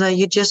 because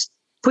you just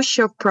push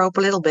your probe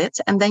a little bit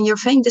and then your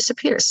vein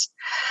disappears.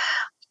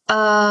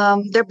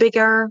 They're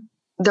bigger.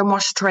 They're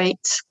more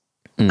straight.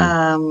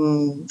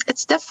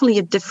 It's definitely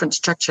a different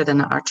structure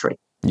than an artery.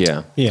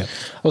 Yeah. I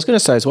was going to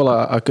say as well,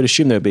 I could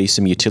assume there would be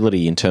some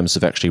utility in terms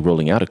of actually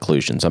ruling out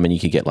occlusions. I mean, you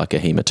could get like a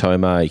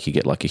hematoma, you could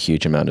get like a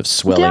huge amount of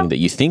swelling that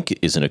you think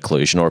is an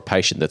occlusion, or a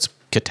patient that's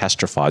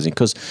catastrophizing.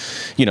 Because,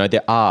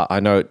 I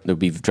know it would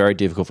be very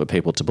difficult for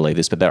people to believe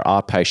this, but there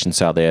are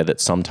patients out there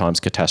that sometimes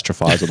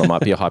catastrophize, or they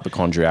might be a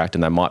hypochondriac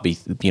and they might be,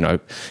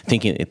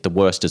 thinking the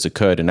worst has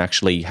occurred, and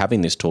actually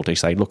having this tool to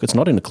say, look, it's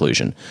not an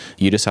occlusion.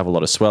 You just have a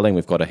lot of swelling.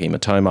 We've got a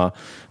hematoma,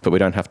 but we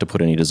don't have to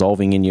put any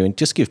dissolving in you, and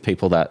just give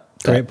people that.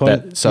 Great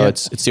point. So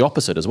it's the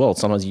opposite as well.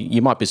 Sometimes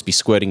you might just be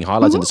squirting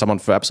highlights into someone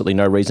for absolutely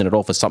no reason at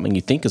all, for something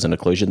you think is an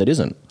occlusion that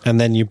isn't. And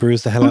then you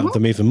bruise the hell out of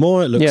them even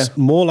more. It looks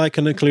more like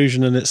an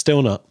occlusion, and it's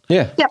still not.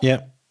 Yeah.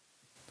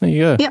 There you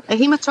go. Yeah, a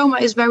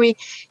hematoma is very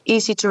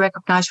easy to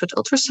recognize with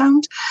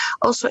ultrasound.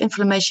 Also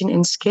inflammation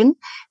in skin.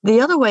 The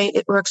other way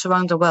it works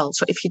around the well.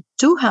 So if you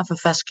do have a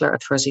vascular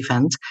adverse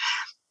event,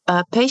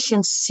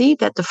 patients see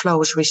that the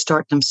flow is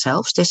restored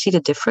themselves. They see the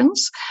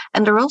difference,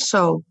 and they're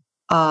also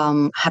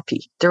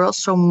happy. They're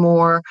also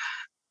more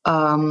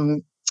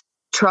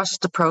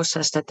trust the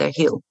process that they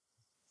heal.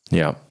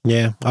 Yeah.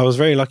 I was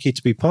very lucky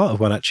to be part of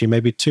one, actually.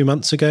 Maybe 2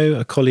 months ago,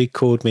 a colleague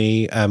called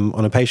me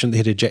on a patient that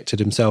had ejected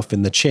himself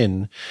in the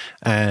chin.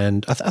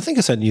 And I think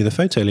I sent you the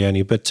photo,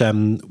 Leonie, but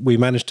we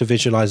managed to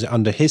visualize it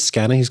under his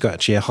scanner. He's got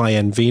actually a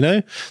high-end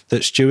Vino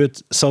that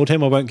Stuart sold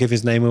him. I won't give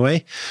his name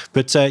away.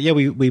 But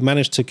we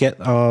managed to get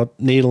our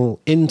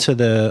needle into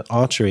the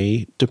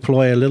artery,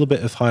 deploy a little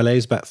bit of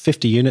Hyalase, about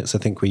 50 units I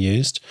think we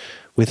used.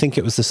 We think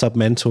it was the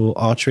submental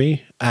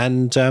artery,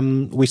 and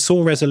we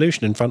saw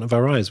resolution in front of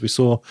our eyes. We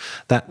saw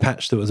that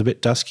patch that was a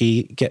bit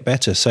dusky get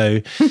better.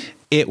 So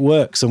it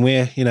works, and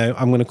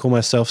I'm going to call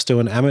myself still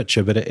an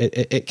amateur, but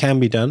it can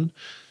be done.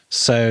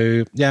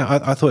 So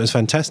I thought it was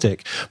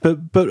fantastic. But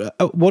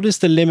what is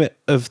the limit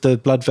of the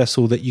blood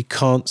vessel that you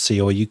can't see,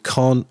 or you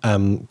can't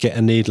get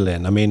a needle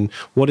in? I mean,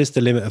 what is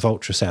the limit of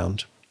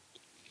ultrasound?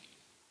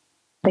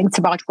 I think it's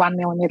about 1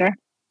 millimeter.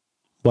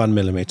 1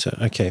 millimeter.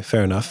 Okay,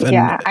 fair enough. And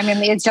I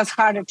mean, it's just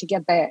harder to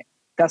get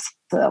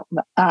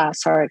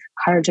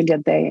harder to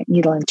get the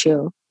needle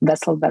into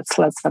vessel that's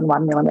less than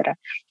 1 millimeter.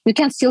 You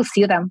can still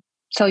see them.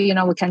 So, we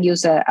can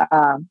use a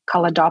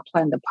color Doppler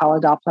and the power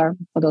Doppler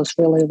for those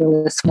really,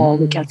 really small.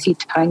 We can see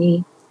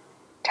tiny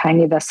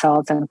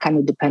vessels, and kind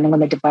of depending on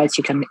the device,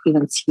 you can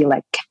even see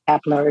like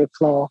capillary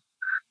flow.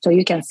 So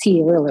you can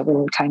see really,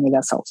 really tiny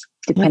vessels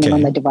depending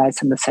on the device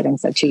and the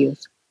settings that you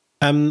use.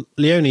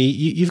 Leonie,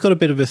 you've got a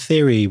bit of a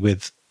theory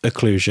with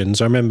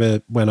occlusions. I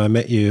remember when I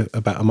met you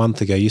about a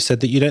month ago, you said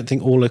that you don't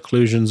think all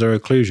occlusions are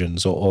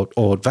occlusions,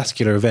 or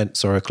vascular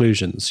events are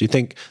occlusions. You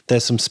think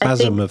there's some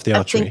spasm of the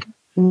artery? I think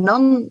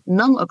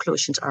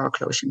non-occlusions are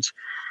occlusions.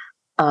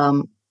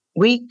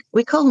 We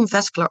call them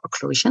vascular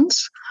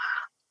occlusions.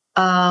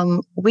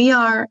 We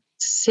are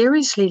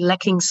seriously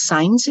lacking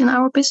science in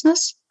our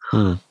business.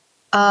 I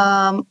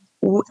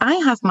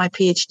have my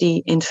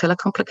PhD in filler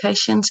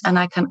complications, and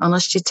I can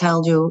honestly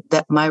tell you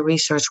that my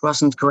research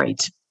wasn't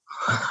great.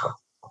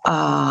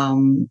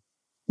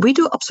 We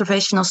do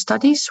observational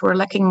studies. We're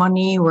lacking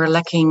money. We're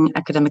lacking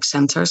academic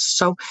centers.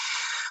 So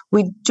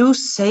we do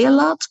say a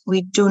lot.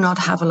 We do not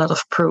have a lot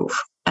of proof.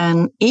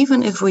 And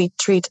even if we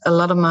treat a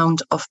lot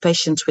amount of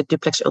patients with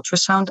duplex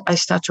ultrasound, I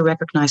start to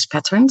recognize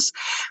patterns.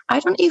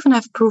 I don't even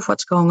have proof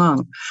what's going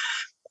on.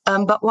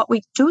 But what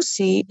we do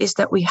see is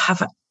that we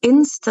have an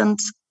instant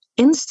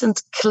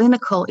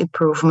clinical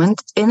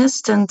improvement.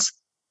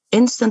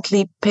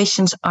 Instantly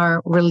patients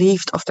are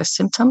relieved of their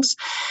symptoms,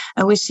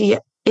 and we see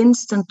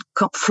instant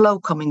flow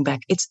coming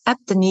back. It's at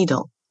the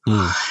needle.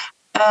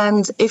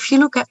 And if you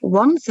look at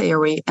one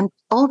theory, and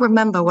all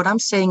remember what I'm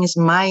saying is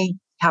my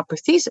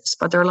hypothesis,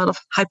 but there are a lot of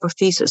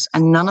hypotheses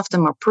and none of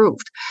them are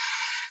proved.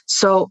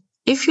 So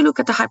if you look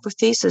at the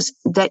hypothesis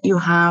that you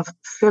have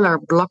filler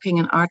blocking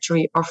an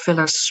artery or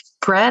filler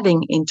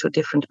spreading into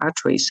different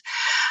arteries,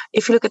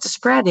 if you look at the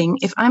spreading,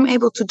 if I'm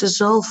able to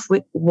dissolve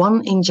with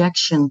one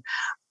injection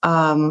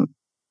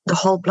the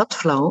whole blood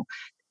flow,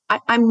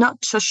 I'm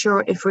not so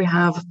sure if we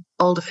have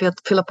all the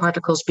filler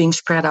particles being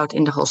spread out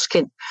in the whole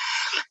skin.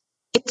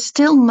 It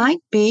still might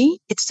be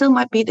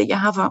that you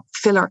have a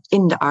filler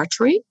in the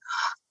artery,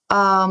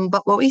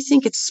 but what we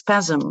think it's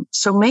spasm.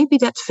 So maybe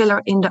that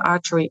filler in the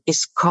artery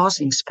is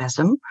causing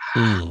spasm.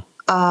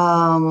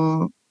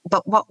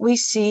 But what we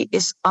see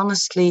is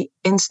honestly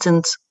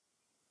instant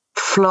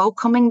flow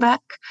coming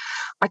back.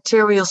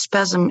 Arterial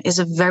spasm is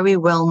a very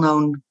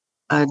well-known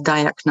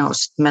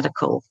diagnosed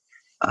medical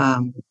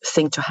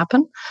thing to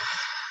happen.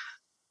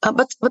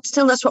 But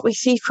still, that's what we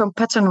see from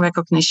pattern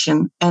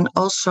recognition. And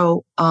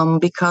also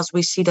because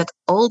we see that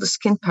all the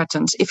skin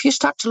patterns, if you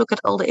start to look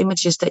at all the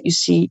images that you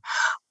see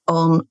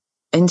on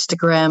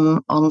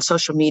Instagram, on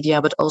social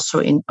media, but also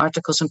in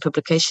articles and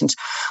publications,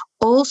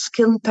 all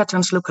skin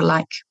patterns look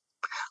alike.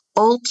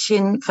 All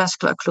chin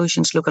vascular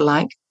occlusions look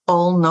alike.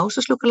 All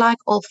noses look alike.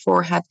 All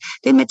forehead.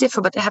 They may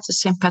differ, but they have the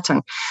same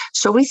pattern.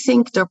 So we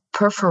think there are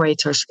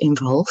perforators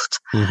involved.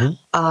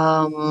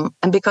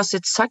 And because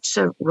it's such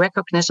a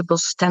recognizable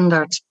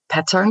standard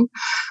pattern,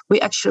 we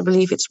actually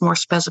believe it's more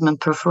spasm and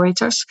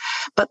perforators.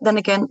 But then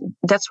again,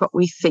 that's what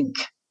we think.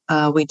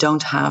 We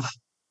don't have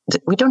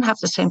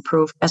the same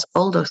proof, as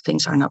all those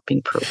things are not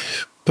being proved.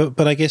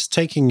 But I guess,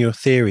 taking your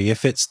theory,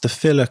 if it's the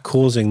filler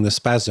causing the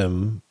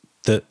spasm,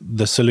 that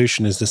the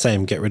solution is the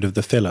same: get rid of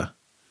the filler.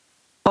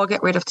 Or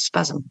get rid of the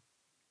spasm.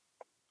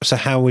 So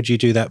how would you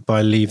do that?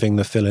 By leaving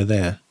the filler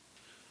there?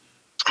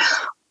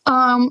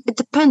 It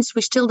depends.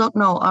 We still don't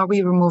know. Are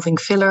we removing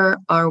filler?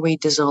 Are we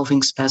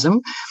dissolving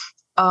spasm?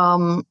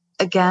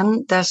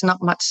 Again, there's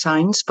not much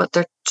science, but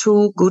there are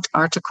two good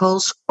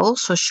articles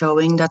also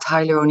showing that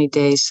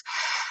hyaluronidase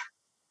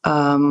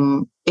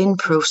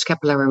improves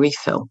capillary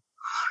refill.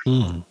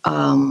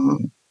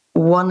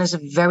 One is a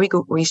very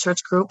good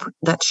research group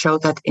that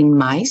showed that in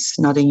mice,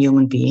 not in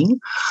human being.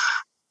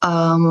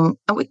 And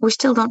we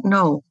still don't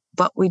know,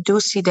 but we do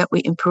see that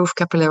we improve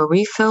capillary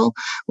refill.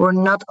 We're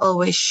not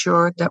always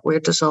sure that we're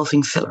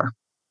dissolving filler.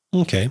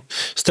 Okay.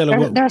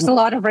 Stella, there's a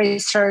lot of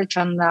research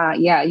on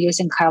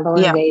using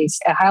hyaluronidase.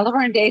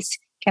 Hyaluronidase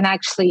can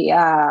actually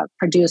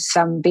produce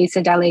some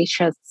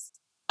vasodilations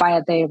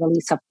via the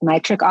release of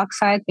nitric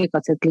oxide,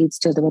 because it leads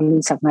to the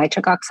release of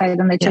nitric oxide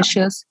in the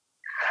tissues.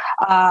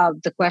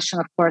 The question,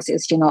 of course,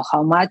 is,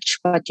 how much,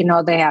 but,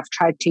 they have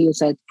tried to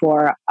use it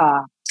for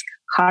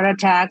heart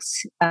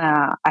attacks.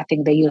 I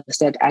think they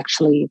used it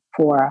actually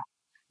for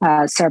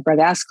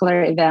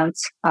cerebrovascular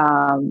events.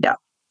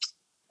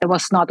 There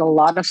was not a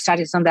lot of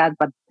studies on that,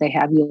 but they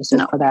have used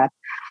it for that.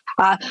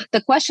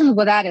 The question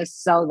with that is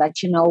so that,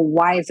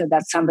 why is it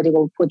that somebody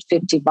will put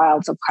 50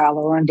 vials of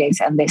hyaluronidase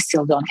and they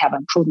still don't have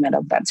improvement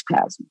of that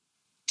spasm?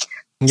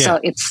 Yeah. So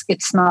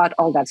it's not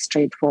all that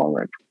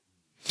straightforward.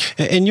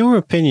 In your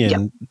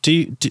opinion,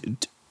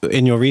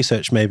 in your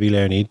research, maybe,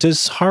 Leonie,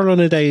 does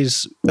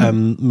hyaluronidase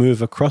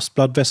move across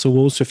blood vessel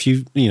walls? So if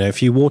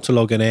you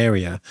waterlog an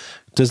area,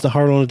 does the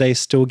hyaluronidase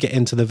still get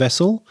into the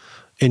vessel,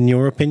 in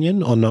your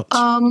opinion, or not?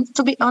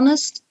 To be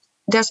honest,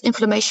 there's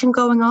inflammation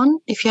going on.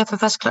 If you have a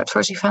vascular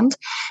adverse event,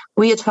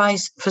 we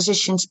advise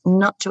physicians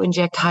not to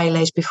inject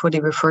hyalase before they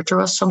refer to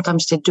us.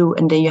 Sometimes they do,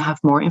 and then you have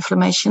more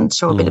inflammation,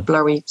 so a bit of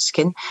blurry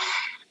skin.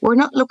 We're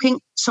not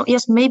looking, so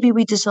yes, maybe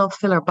we dissolve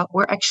filler, but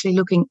we're actually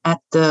looking at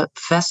the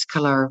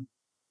vascular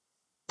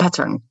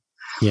pattern.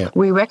 Yeah.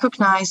 We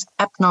recognize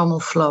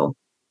abnormal flow,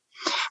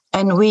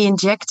 and we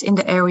inject in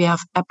the area of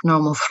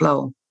abnormal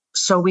flow.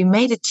 So we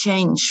made a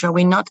change. So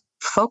we're not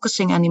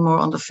focusing anymore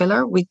on the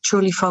filler. We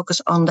truly focus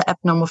on the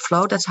abnormal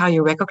flow. That's how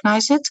you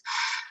recognize it.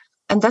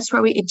 And that's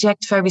where we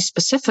inject very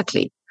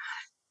specifically.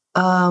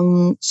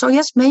 So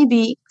yes,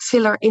 maybe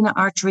filler in an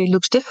artery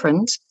looks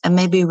different, and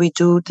maybe we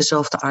do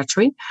dissolve the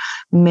artery.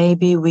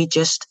 Maybe we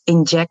just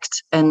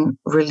inject and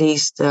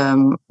release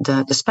the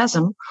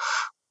spasm.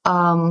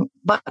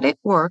 But it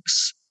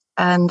works,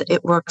 and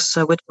it works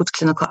with good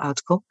clinical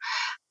outcome.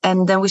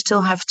 And then we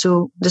still have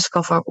to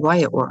discover why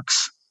it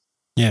works.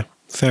 Yeah,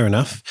 fair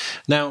enough.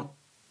 Now,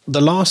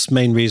 the last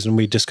main reason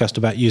we discussed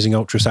about using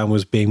ultrasound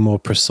was being more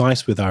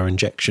precise with our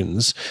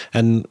injections.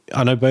 And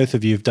I know both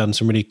of you have done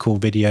some really cool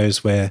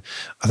videos where,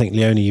 I think,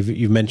 Leonie,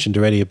 you've mentioned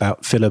already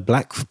about filler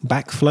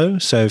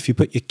backflow. So if you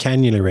put your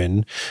cannula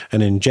in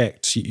and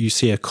inject, you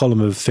see a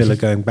column of filler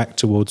going back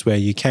towards where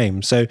you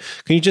came. So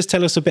can you just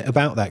tell us a bit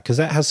about that? Because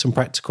that has some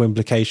practical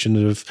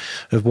implications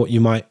of what you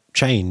might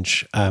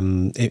change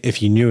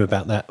if you knew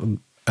about that,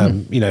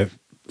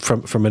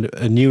 from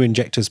a new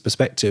injector's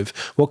perspective.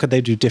 What could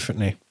they do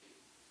differently?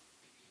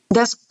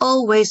 There's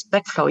always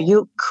backflow.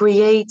 You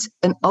create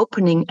an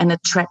opening and a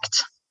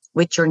tract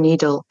with your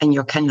needle and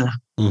your cannula.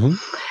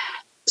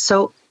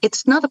 So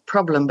it's not a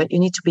problem, but you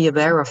need to be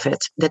aware of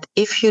it, that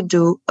if you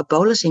do a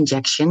bolus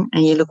injection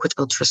and you look with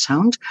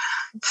ultrasound,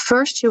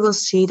 first you will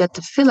see that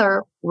the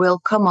filler will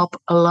come up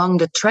along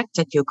the tract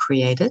that you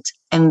created,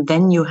 and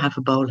then you have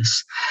a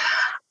bolus.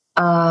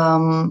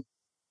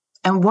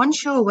 And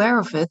once you're aware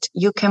of it,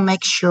 you can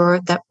make sure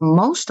that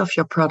most of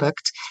your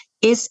product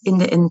is in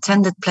the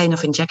intended plane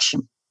of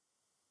injection.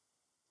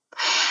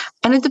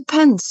 And it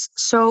depends.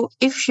 So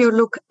if you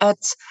look at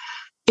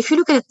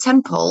a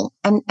temple,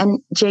 and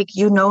Jake,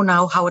 you know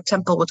now how a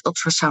temple with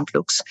ultrasound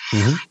looks.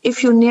 Mm-hmm.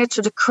 If you're near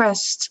to the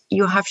crest,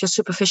 you have your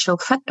superficial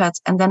fat pad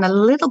and then a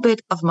little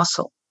bit of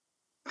muscle.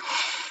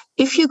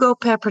 If you go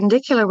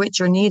perpendicular with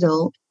your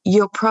needle,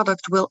 your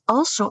product will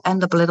also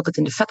end up a little bit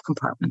in the fat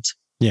compartment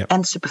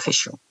and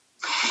superficial.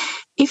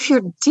 If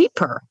you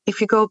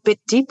go a bit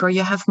deeper,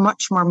 you have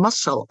much more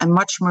muscle and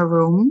much more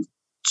room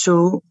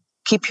to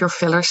keep your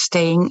filler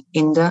staying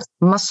in the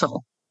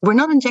muscle. We're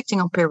not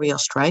injecting on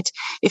periost, right?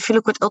 If you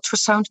look at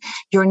ultrasound,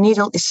 your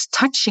needle is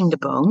touching the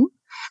bone,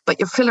 but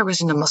your filler is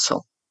in the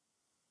muscle.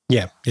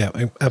 Yeah,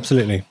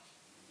 absolutely.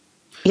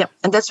 Yeah,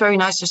 and that's very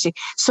nice to see.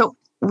 So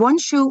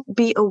once you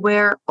be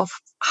aware of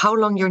how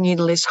long your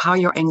needle is, how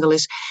your angle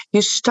is,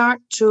 you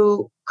start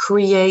to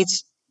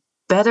create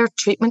better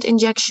treatment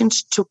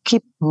injections to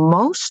keep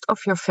most of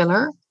your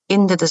filler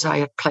in the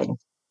desired plane.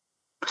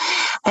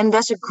 And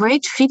there's a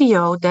great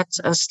video that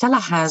Stella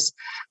has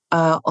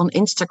on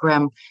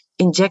Instagram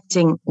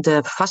injecting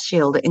the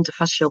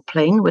interfascial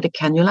plane with a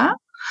cannula.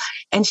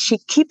 And she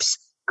keeps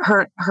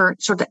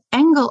so the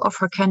angle of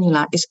her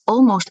cannula is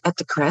almost at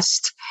the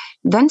crest.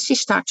 Then she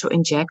starts to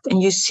inject,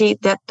 and you see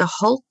that the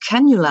whole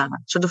cannula,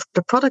 so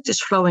the product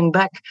is flowing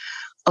back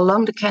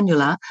along the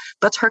cannula,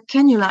 but her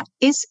cannula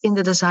is in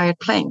the desired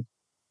plane.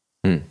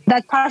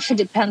 That partially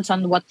depends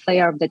on what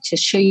layer of the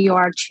tissue you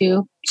are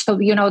too. So,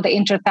 the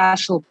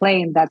interfascial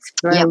plane, that's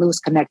very loose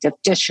connective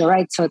tissue,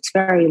 right? So it's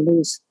very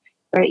loose,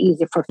 very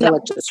easy for filler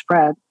to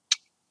spread.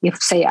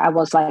 If, say, I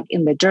was like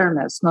in the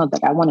dermis, not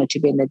that I wanted to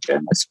be in the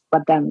dermis,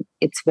 but then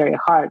it's very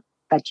hard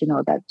that,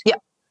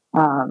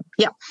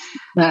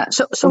 that.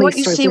 So what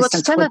you see, what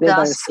Stella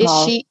does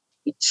is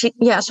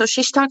so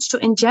she starts to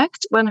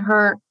inject when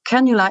her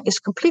cannula is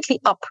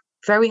completely up,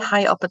 very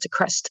high up at the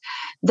crest.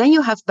 Then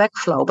you have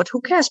backflow, but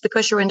who cares,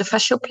 because you're in the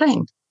fascial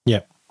plane.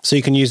 Yeah. So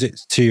you can use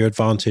it to your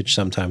advantage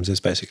sometimes,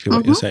 is basically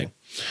what you're saying.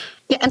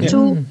 Yeah, and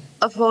to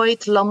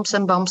avoid lumps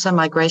and bumps and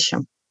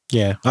migration.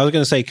 Yeah, I was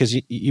going to say, because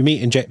you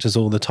meet injectors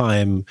all the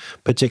time,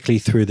 particularly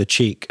through the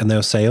cheek, and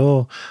they'll say,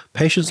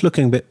 patient's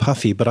looking a bit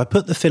puffy, but I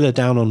put the filler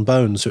down on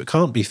bone, so it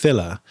can't be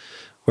filler.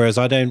 Whereas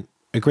I don't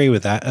agree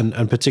with that. And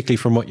particularly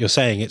from what you're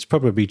saying, it's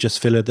probably just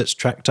filler that's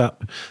tracked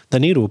up the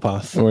needle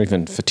path. Or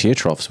even for tear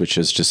troughs, which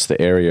is just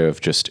the area of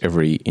just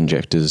every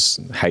injector's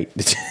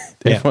hate.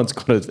 Everyone's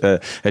got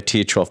a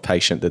tear trough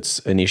patient that's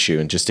an issue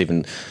and just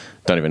don't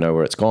even know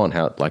where it's gone.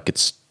 How, like,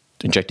 it's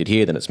injected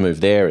here, then it's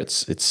moved there.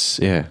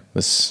 The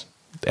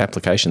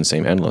applications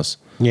seem endless.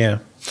 Yeah.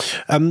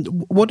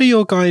 What are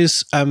your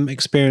guys'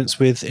 experience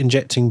with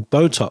injecting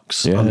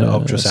Botox under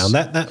ultrasound?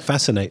 That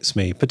fascinates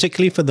me,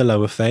 particularly for the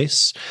lower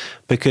face,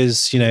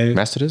 because,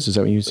 masseters, is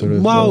that what you sort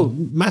of... Well,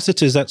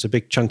 masseters, that's a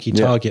big chunky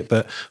target,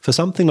 but for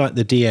something like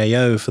the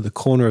DAO, for the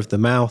corner of the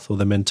mouth or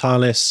the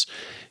mentalis,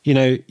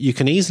 you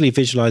can easily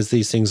visualize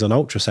these things on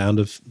ultrasound.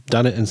 I've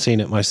done it and seen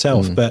it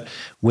myself, but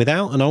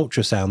without an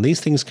ultrasound, these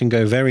things can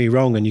go very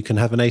wrong and you can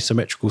have an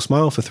asymmetrical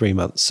smile for 3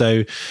 months.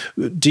 So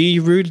do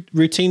you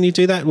routinely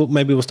do that? Well,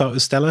 maybe we'll start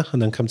with Stella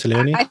and then come to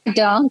Leonie. I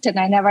don't, and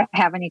I never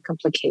have any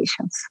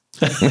complications.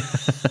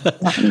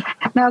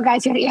 No,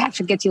 guys, you have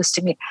to get used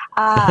to me.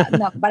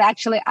 No, but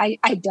actually I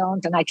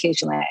don't, and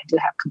occasionally I do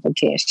have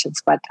complications,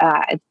 but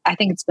I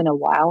think it's been a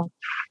while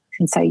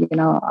since I,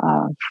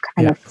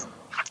 of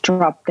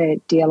drop the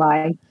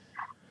DLI.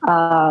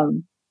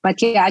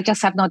 But I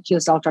just have not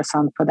used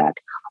ultrasound for that.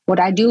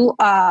 What I do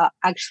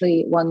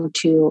actually want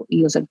to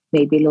use it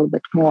maybe a little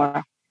bit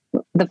more.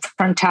 The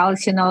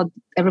frontalis,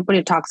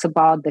 everybody talks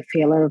about the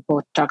failure of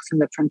Botox in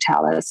the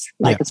frontalis,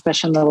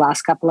 especially in the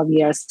last couple of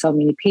years. So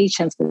many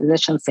patients,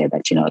 physicians say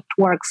that, it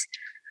works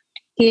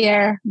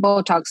here,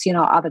 Botox,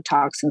 other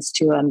toxins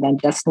too, and then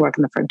doesn't work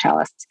in the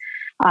frontalis.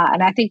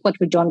 And I think what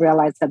we don't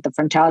realize that the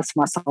frontalis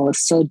muscle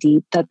is so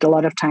deep that a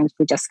lot of times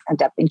we just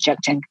end up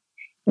injecting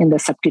in the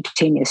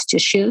subcutaneous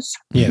tissues,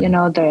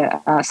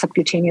 the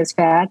subcutaneous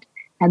fat,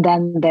 and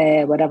then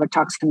the whatever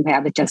toxin we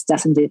have, it just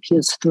doesn't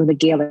diffuse through the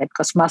gillet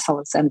because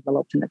muscle is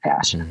enveloped in the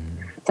fascia.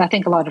 So I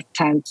think a lot of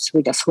times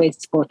we just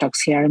waste Botox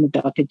here and we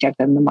don't inject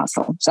in the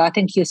muscle. So I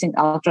think using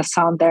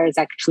ultrasound there is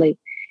actually,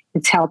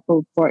 it's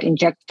helpful for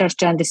injectors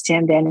to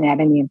understand the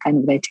anatomy and kind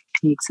of the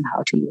techniques and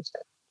how to use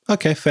it.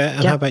 Okay, fair.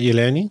 And how about you,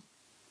 Leonie?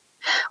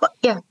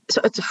 Well,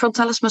 so the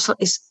frontalis muscle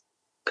is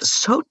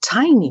so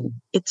tiny.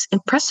 It's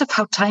impressive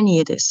how tiny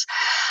it is.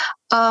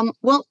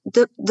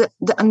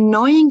 The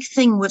annoying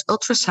thing with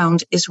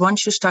ultrasound is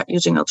once you start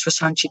using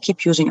ultrasound, you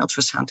keep using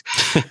ultrasound.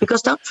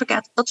 Because don't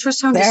forget,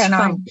 ultrasound is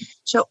fun.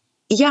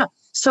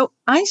 So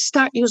I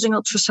start using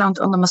ultrasound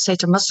on the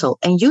masseter muscle,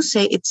 and you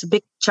say it's a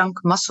big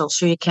chunk muscle,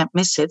 so you can't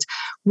miss it.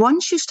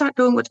 Once you start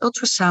doing with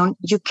ultrasound,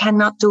 you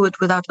cannot do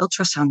it without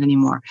ultrasound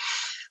anymore.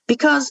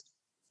 Because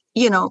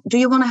do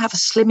you want to have a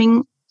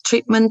slimming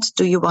treatment?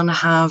 Do you want to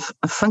have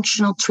a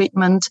functional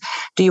treatment?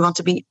 Do you want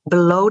to be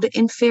below the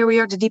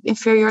deep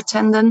inferior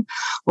tendon?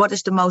 What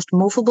is the most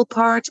movable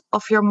part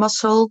of your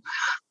muscle?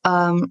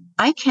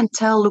 I can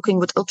tell looking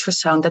with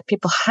ultrasound that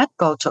people had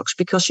Botox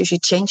because you see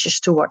changes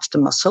towards the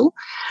muscle.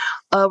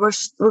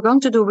 We're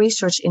going to do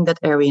research in that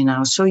area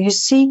now. So you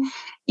see,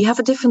 you have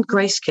a different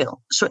grayscale.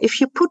 So if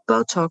you put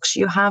Botox,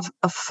 you have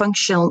a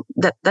functional,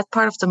 that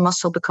part of the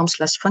muscle becomes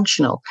less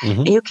functional.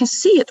 And you can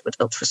see it with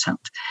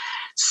ultrasound.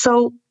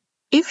 So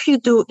if you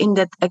do in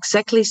that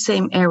exactly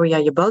same area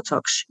your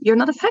Botox, you're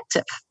not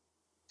effective.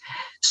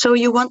 So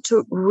you want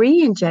to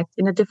re-inject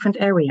in a different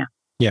area.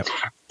 Yeah.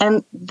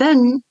 And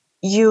then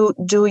you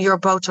do your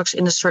Botox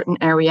in a certain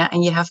area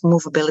and you have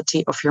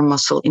movability of your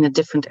muscle in a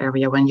different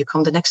area when you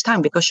come the next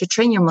time, because you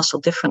train your muscle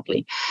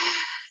differently.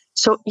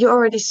 So you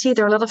already see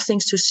there are a lot of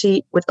things to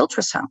see with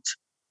ultrasound.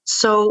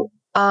 So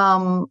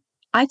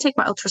I take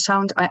my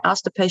ultrasound, I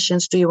ask the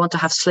patients, do you want to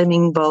have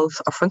slimming, both,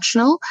 or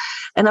functional?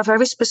 And I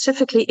very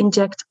specifically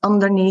inject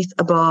underneath,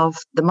 above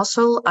the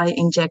muscle. I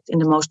inject in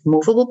the most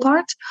movable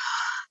part.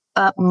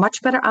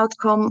 Much better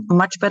outcome,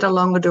 much better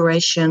longer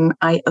duration.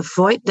 I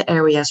avoid the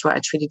areas where I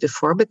treated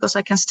before because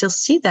I can still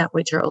see that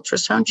with your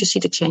ultrasound. You see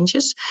the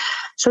changes.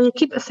 So you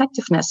keep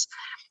effectiveness.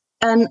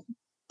 And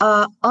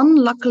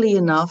unluckily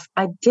enough,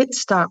 I did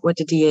start with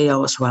the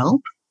DAO as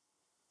well.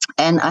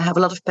 And I have a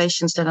lot of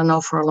patients that I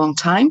know for a long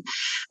time.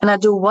 And I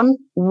do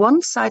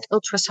one side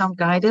ultrasound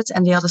guided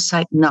and the other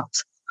side not.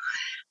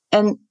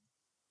 And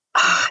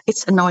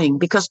it's annoying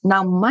because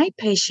now my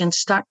patients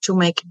start to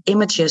make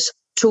images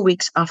 2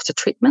 weeks after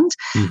treatment.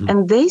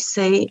 And they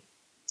say,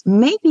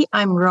 maybe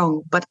I'm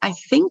wrong, but I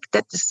think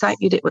that the side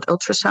you did with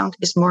ultrasound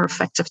is more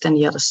effective than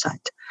the other side.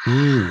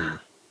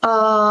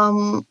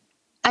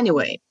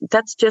 Anyway,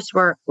 that's just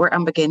where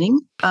I'm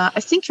beginning. I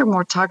think you're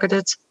more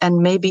targeted, and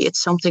maybe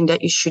it's something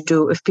that you should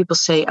do if people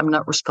say I'm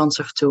not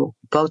responsive to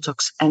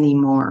Botox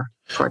anymore,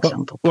 for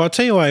example. Well, I'll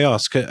tell you why I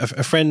ask.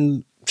 A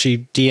friend, she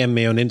DM'd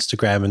me on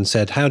Instagram and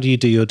said, how do you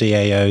do your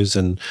DAOs?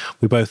 And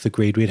we both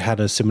agreed we'd had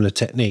a similar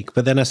technique.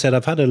 But then I said,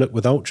 I've had a look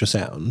with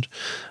ultrasound.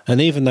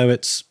 And even though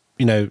it's,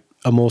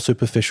 a more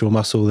superficial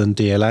muscle than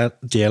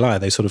DLI,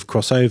 they sort of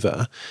cross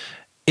over.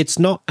 It's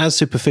not as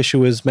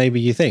superficial as maybe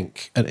you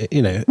think,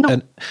 no.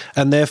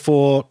 and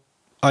therefore,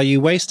 are you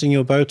wasting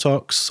your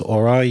Botox,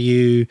 or are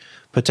you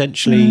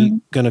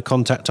potentially going to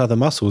contact other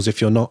muscles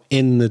if you're not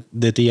in the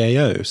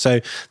DAO?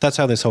 So that's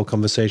how this whole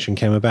conversation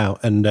came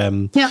about.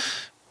 And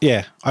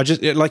yeah, I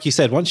just, like you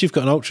said, once you've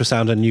got an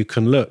ultrasound and you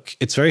can look,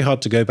 it's very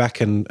hard to go back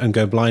and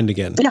go blind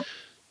again. Yeah,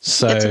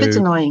 so it's a bit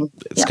annoying.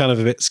 It's kind of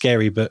a bit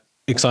scary, but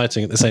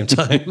exciting at the same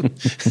time.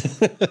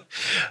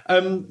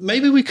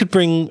 Maybe we could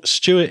bring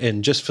Stuart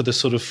in just for the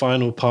sort of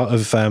final part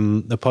of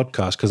the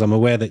podcast, because I'm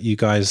aware that you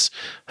guys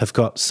have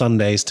got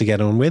Sundays to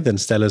get on with and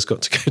Stella's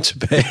got to go to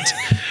bed.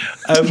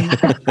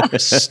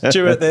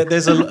 Stuart,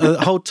 there's a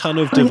whole ton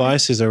of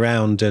devices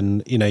around,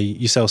 and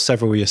you sell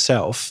several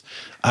yourself.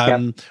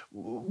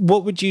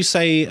 What would you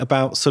say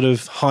about sort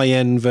of high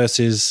end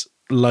versus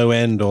low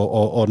end,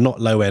 or not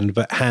low end,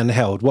 but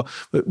handheld?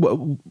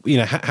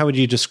 How would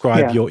you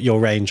describe your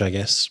range, I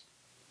guess?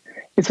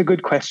 It's a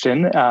good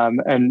question.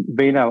 And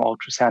Veno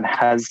Ultrasound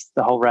has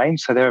the whole range.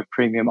 So they're a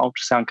premium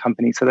ultrasound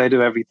company. So they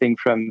do everything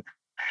from,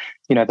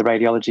 the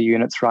radiology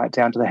units right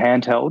down to the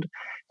handheld.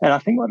 And I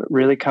think what it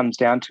really comes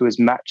down to is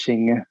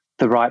matching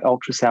the right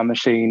ultrasound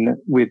machine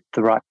with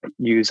the right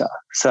user.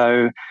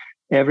 So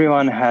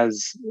everyone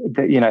has,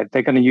 they're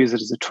going to use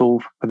it as a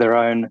tool for their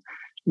own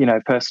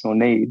personal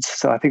needs.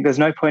 So I think there's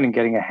no point in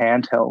getting a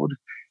handheld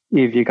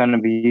if you're going to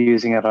be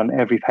using it on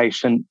every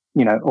patient,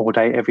 all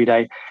day, every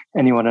day,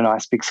 and you want a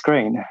nice big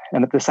screen.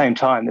 And at the same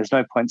time, there's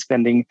no point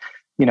spending,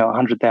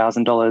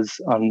 $100,000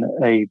 on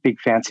a big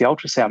fancy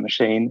ultrasound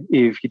machine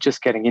if you're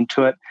just getting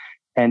into it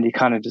and you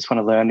kind of just want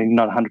to learn and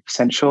you're not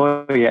 100%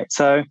 sure yet.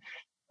 So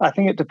I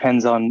think it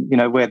depends on,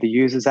 where the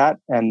user's at,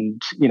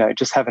 and,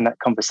 just having that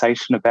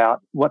conversation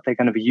about what they're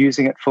going to be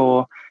using it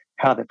for,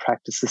 how their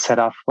practice is set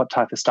up, what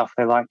type of stuff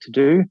they like to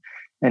do,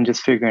 and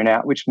just figuring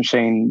out which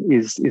machine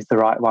is the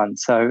right one.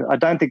 So I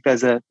don't think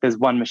there's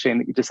one machine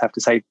that you just have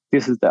to say,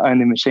 this is the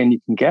only machine you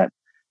can get.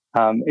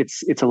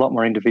 It's a lot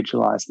more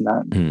individualized than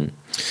that.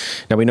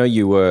 Now, we know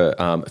you were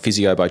a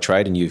physio by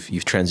trade, and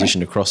you've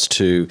transitioned across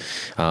to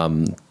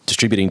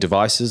distributing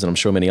devices, and I'm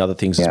sure many other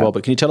things as well.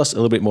 But can you tell us a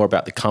little bit more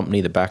about the company,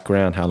 the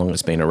background, how long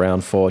it's been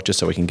around for, just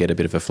so we can get a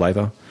bit of a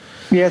flavour?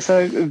 Yeah,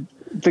 so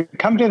the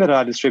company that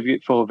I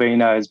distribute for,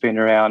 Veno, has been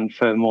around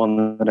for more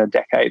than a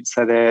decade.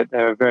 So they're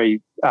a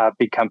very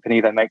big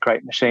company. They make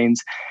great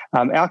machines.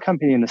 Our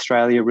company in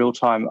Australia, Real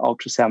Time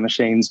Ultrasound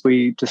Machines,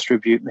 we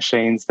distribute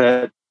machines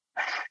that,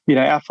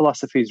 our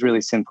philosophy is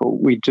really simple.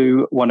 We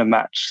do want to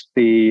match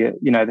the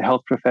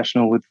health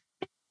professional with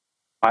the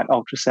right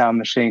ultrasound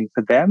machine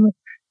for them.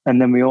 And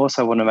then we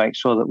also want to make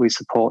sure that we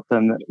support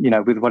them,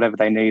 with whatever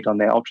they need on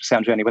their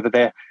ultrasound journey, whether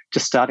they're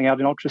just starting out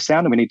in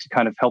ultrasound and we need to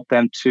kind of help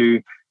them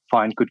to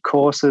find good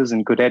courses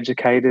and good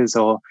educators,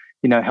 or,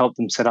 help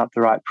them set up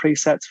the right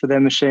presets for their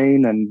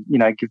machine and,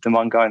 give them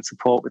ongoing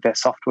support with their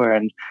software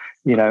and,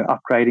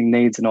 upgrading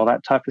needs and all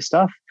that type of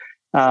stuff.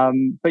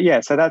 But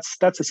yeah, so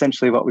that's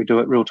essentially what we do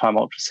at Real Time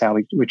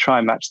Ultrasound. We try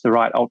and match the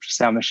right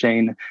ultrasound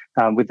machine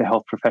with the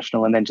health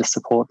professional and then just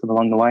support them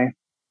along the way.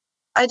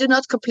 I do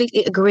not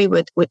completely agree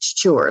with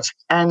Stuart.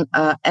 And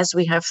as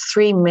we have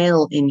 3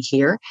 male in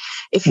here,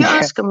 if you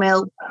ask a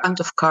male what kind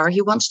of car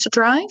he wants to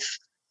drive,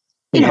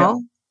 you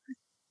know,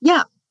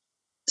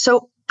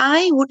 So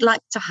I would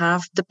like to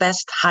have the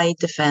best high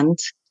defend.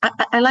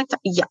 I like that.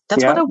 Yeah,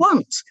 that's what I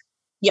want.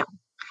 Yeah.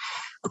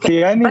 Okay.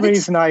 The only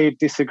reason I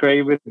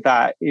disagree with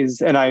that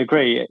is, and I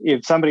agree,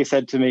 if somebody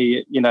said to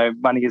me,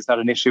 money is not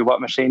an issue,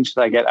 what machine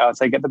should I get? I would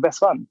say get the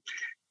best one.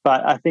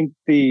 But I think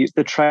the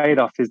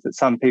trade-off is that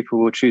some people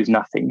will choose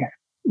nothing.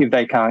 If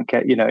they can't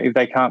get, if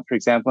they can't, for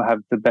example,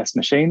 have the best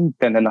machine,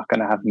 then they're not going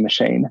to have the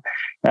machine.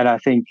 And I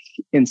think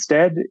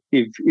instead,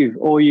 if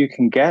all you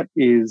can get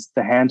is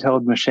the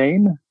handheld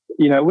machine,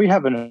 we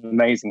have an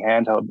amazing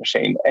handheld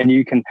machine, and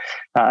you can,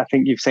 I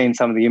think you've seen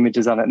some of the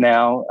images on it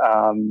now,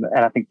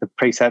 and I think the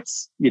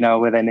presets,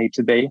 where they need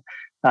to be.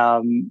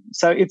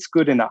 So it's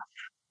good enough.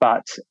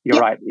 But you're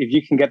right. If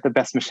you can get the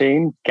best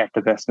machine, get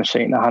the best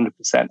machine, 100%.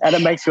 And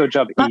it makes your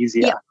job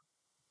easier. Yeah.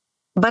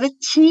 But a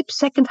cheap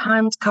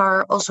second-hand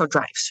car also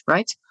drives,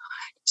 right?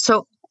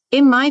 So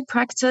in my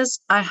practice,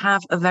 I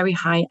have a very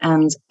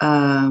high-end,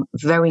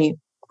 very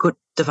good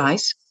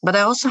device, but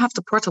I also have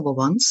the portable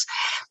ones.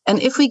 And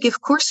if we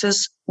give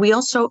courses, we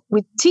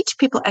teach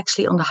people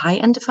actually on the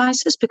high-end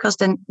devices, because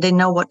then they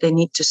know what they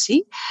need to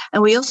see.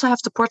 And we also have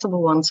the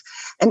portable ones.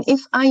 And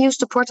if I use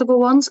the portable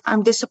ones,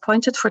 I'm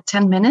disappointed for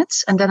 10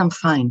 minutes and then I'm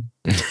fine.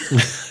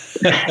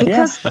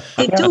 Because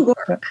they do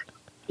work.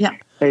 Yeah.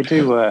 They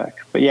do work.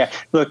 But yeah,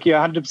 look, you're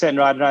 100%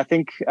 right. And I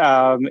think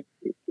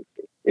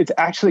it's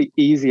actually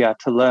easier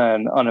to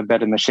learn on a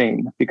better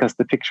machine because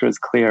the picture is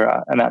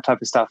clearer and that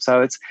type of stuff.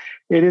 So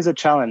it is a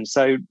challenge.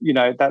 So,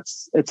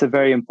 it's a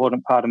very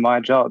important part of my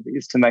job,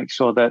 is to make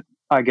sure that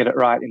I get it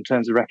right in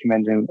terms of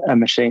recommending a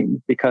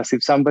machine. Because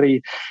if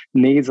somebody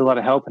needs a lot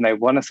of help and they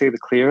want to see the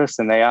clearest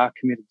and they are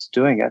committed to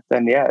doing it,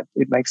 then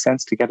it makes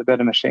sense to get a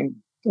better machine.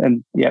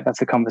 And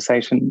that's a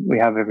conversation we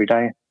have every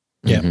day.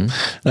 Yeah.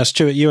 Mm-hmm. Now,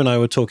 Stuart, you and I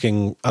were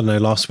talking, I don't know,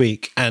 last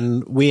week,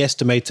 and we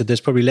estimated there's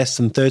probably less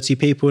than 30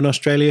 people in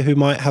Australia who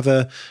might have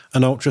an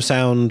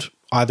ultrasound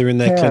either in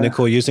their clinic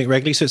or using it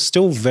regularly. So it's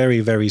still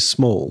very, very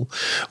small.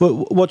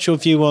 What's your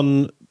view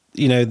on,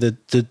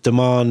 the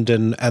demand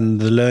and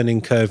the learning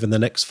curve in the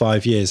next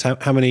 5 years?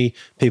 How many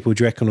people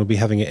do you reckon will be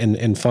having it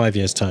in 5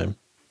 years' time?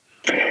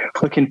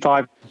 Look, in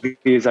 5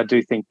 years, I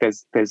do think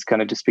there's going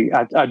to just be,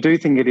 I do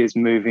think it is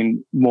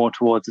moving more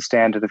towards a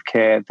standard of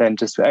care than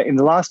just, in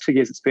the last 2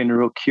 years, it's been a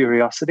real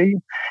curiosity.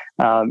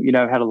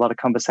 I've had a lot of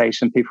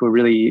conversation. People were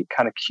really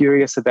kind of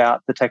curious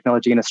about the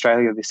technology in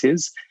Australia this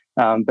is,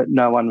 but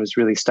no one was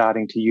really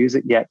starting to use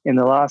it yet. In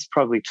the last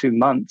probably 2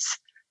 months,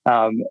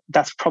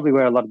 that's probably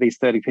where a lot of these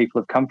 30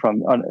 people have come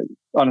from.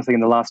 Honestly,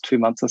 in the last 2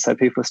 months or so,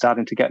 people are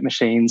starting to get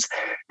machines.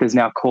 There's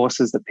now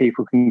courses that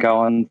people can go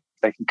on.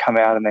 They can come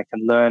out and they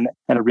can learn,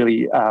 and a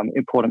really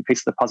important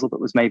piece of the puzzle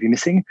that was maybe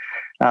missing.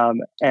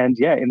 In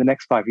the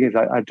next 5 years,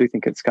 I do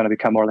think it's going to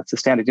become more or less a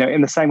standard.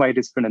 In the same way it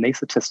is for an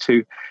anaesthetist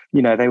who,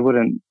 they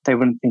wouldn't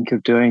think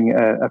of doing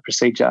a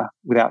procedure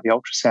without the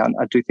ultrasound.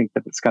 I do think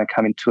that it's going to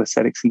come into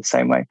aesthetics in the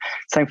same way.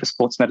 Same for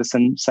sports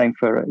medicine, same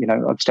for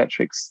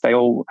obstetrics. They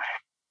all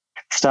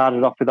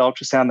started off with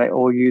ultrasound. They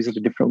all use it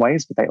in different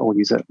ways, but they all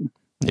use it.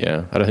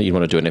 Yeah, I don't think you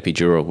want to do an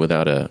epidural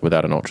without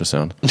an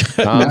ultrasound.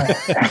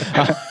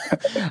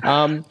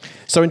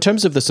 So in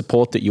terms of the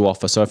support that you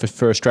offer, so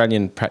for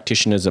Australian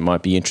practitioners that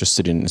might be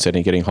interested in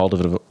getting hold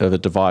of a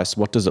device,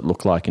 what does it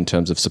look like in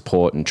terms of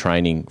support and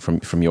training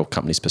from your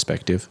company's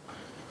perspective?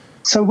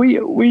 So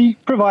we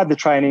provide the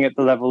training at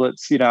the level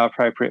that's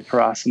appropriate for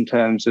us in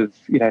terms of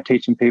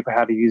teaching people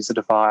how to use the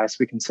device.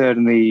 We can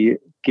certainly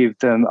give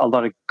them a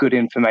lot of good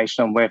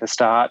information on where to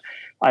start.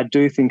 I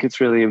do think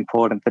it's really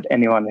important that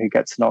anyone who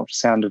gets an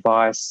ultrasound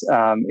device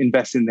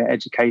invest in their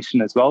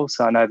education as well.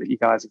 So I know that you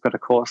guys have got a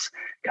course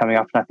coming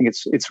up, and I think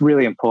it's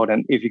really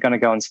important. If you're going to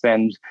go and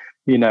spend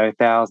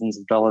thousands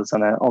of dollars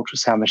on an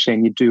ultrasound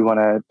machine, you do want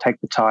to take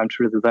the time to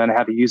really learn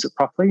how to use it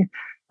properly.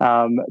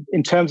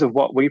 In terms of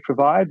what we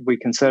provide, we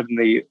can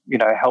certainly,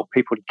 help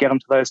people to get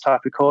onto those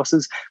type of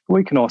courses. But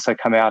we can also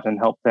come out and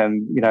help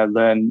them,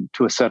 learn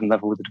to a certain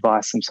level with the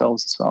device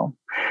themselves as well.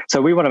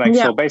 So we want to make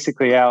sure,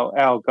 basically,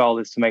 our goal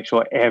is to make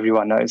sure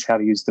everyone knows how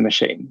to use the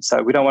machine.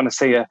 So we don't want to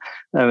see a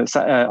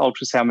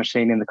ultrasound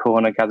machine in the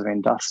corner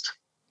gathering dust.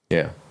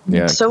 Yeah.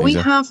 So we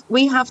have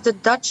the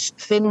Dutch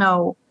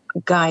Vinno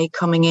guy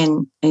coming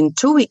in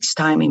 2 weeks'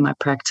 time in my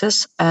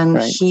practice,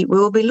 and we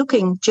will be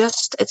looking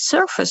just at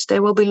surface. They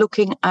will be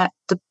looking at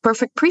the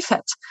perfect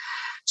preset.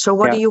 So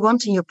what do you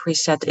want in your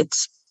preset?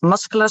 It's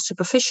muscular,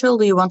 superficial.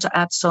 Do you want to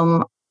add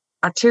some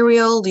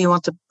arterial? Do you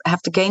want to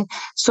have the gain?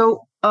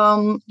 So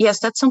yes,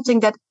 that's something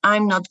that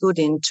I'm not good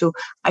into.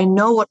 I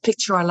know what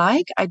picture I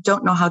like. I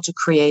don't know how to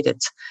create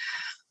it.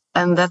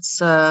 And that's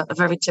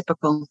very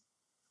typical.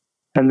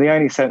 And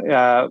I sent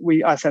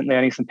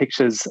Leonie some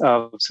pictures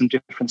of some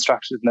different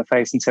structures in the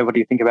face and said, "What do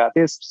you think about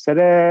this?" She said,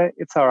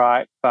 "It's all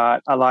right,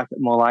 but I like it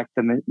more like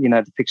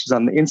the pictures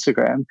on the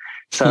Instagram."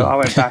 So I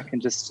went back and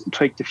just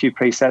tweaked a few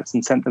presets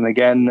and sent them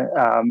again,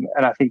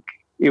 and I think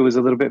it was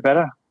a little bit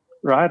better,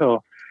 right? Or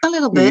a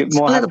little bit,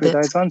 more happy with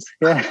those ones,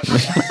 yeah.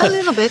 A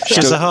little bit.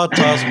 It's a hard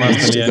task,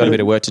 Master. You've got a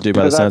bit of work to do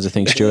by the sounds of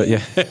things, Stuart.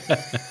 Yeah,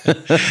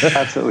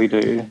 that's what we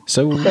do.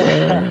 So,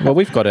 well,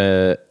 we've got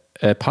a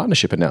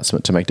partnership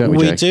announcement to make, don't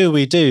we, Jake?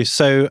 We do.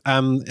 So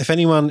if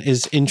anyone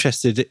is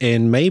interested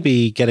in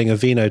maybe getting a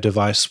Vino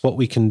device, what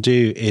we can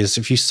do is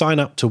if you sign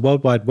up to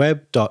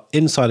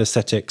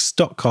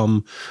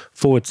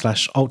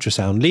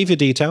worldwideaesthetics.com/ultrasound, leave your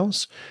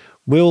details.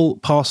 We'll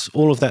pass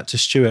all of that to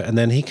Stuart, and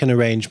then he can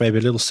arrange maybe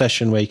a little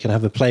session where you can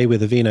have a play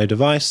with a Vino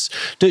device.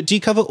 Do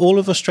you cover all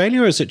of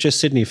Australia, or is it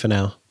just Sydney for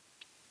now?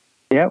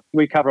 Yeah,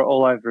 we cover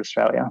all over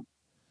Australia.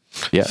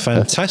 Yeah,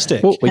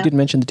 fantastic. Well, we didn't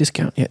mention the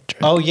discount yet.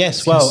 Oh,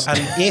 yes. Well, and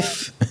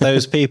if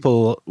those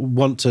people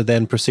want to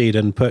then proceed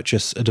and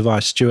purchase a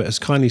device, Stuart has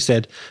kindly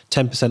said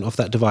 10% off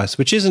that device,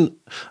 which isn't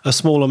a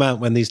small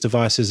amount when these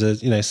devices are,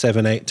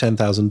 $7,000, $8,000,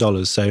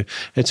 $10,000. So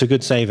it's a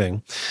good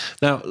saving.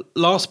 Now,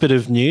 last bit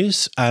of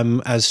news,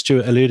 as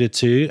Stuart alluded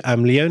to,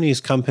 Leonie's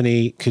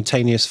company,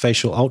 Cutaneous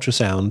Facial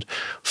Ultrasound,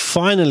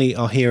 finally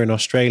are here in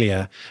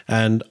Australia.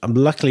 And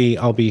luckily,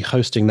 I'll be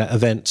hosting that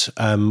event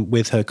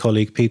with her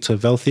colleague, Peter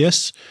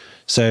Velthius.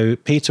 So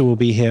Peter will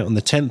be here on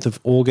the 10th of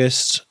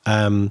August.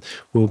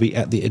 We'll be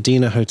at the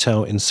Adina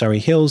Hotel in Surrey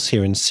Hills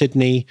here in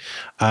Sydney.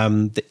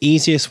 The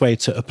easiest way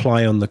to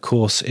apply on the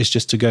course is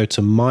just to go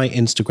to my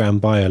Instagram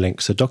bio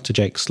link. So Dr.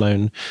 Jake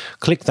Sloan,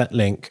 click that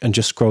link and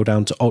just scroll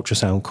down to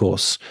ultrasound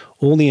course.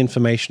 All the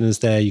information is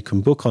there. You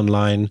can book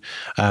online.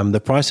 The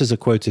prices are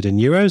quoted in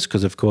euros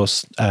because, of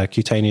course,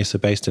 Cutaneous are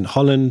based in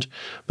Holland.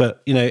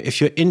 But,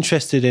 if you're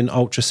interested in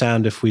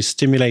ultrasound, if we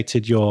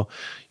stimulated your,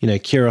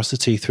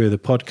 curiosity through the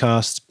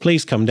podcast,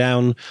 please come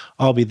down.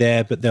 I'll be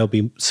there, but there'll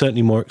be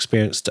certainly more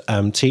experienced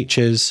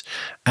teachers.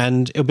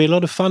 And it'll be a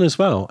lot of fun as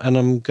well. And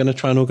I'm going to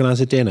try and organise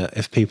a dinner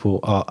if people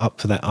are up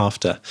for that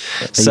after.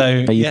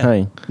 Are you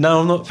paying? No,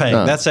 I'm not paying.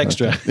 That's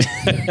extra.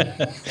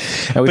 Okay.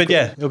 But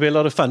yeah, it'll be a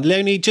lot of fun.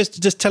 Leonie,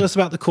 just tell us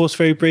about the course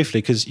very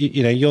briefly, because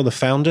you're the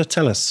founder.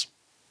 Tell us.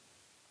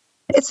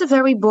 It's a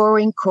very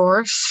boring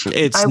course.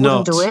 I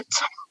wouldn't do it.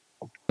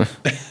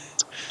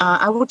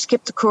 I would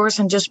skip the course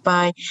and just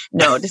buy.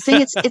 No, the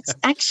thing is, it's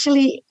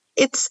actually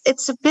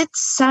it's a bit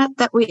sad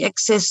that we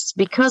exist,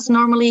 because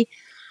normally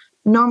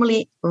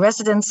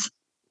residents,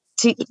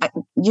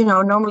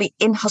 normally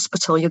in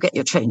hospital you get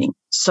your training.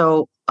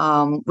 So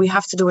we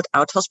have to do it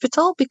out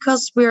hospital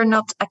because we're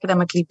not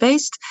academically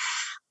based.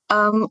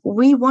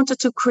 We wanted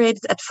to create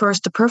at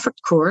first the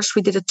perfect course.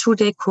 We did a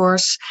 2-day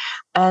course,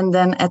 and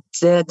then at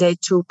day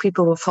 2,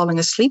 people were falling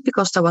asleep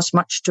because there was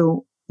much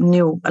too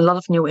new, a lot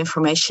of new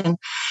information.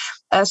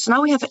 So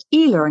now we have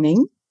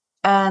e-learning,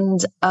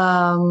 and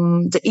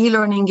the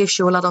e-learning gives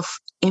you a lot of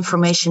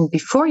information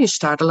before you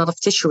start, a lot of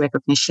tissue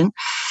recognition.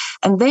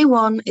 And day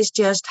 1 is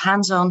just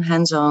hands-on,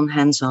 hands-on,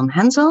 hands-on,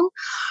 hands-on,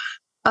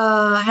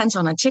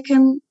 hands-on and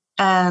chicken,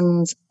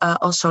 and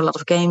also a lot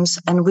of games.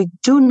 And we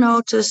do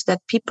notice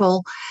that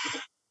people,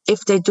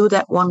 if they do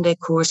that 1-day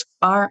course,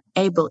 are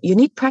able, you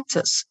need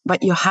practice,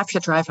 but you have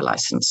your driver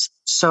license.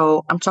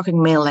 So I'm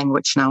talking male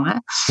language now. Huh?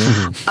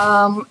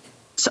 Mm-hmm.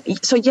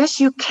 So yes,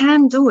 you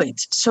can do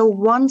it. So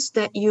once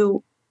that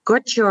you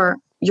got your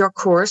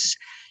course,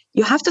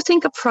 you have to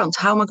think up front,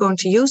 how am I going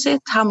to use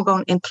it? How am I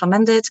going to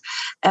implement it?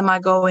 Am I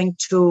going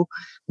to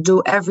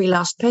do every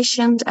last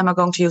patient? Am I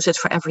going to use it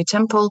for every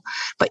temple?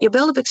 But you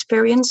build up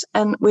experience,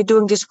 and we're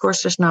doing these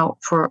courses now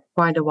for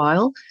quite a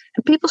while,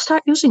 and people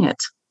start using it.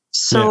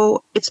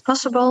 So It's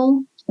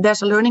possible.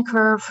 There's a learning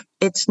curve.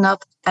 It's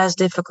not as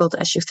difficult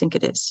as you think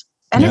it is.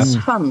 And it's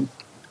fun.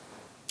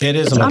 It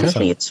is.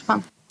 Honestly, it's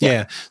fun.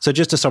 Yeah. So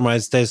just to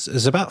summarize,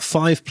 there's about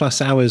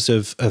 5+ hours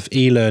of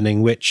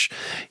e-learning, which,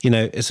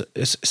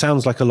 it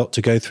sounds like a lot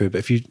to go through. But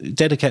if you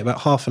dedicate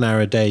about half an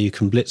hour a day, you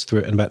can blitz through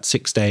it in about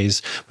 6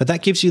 days. But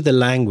that gives you the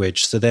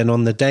language. So then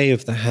on the day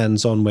of the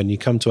hands-on, when you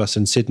come to us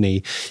in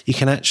Sydney, you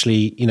can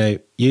actually,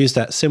 use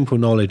that simple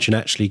knowledge and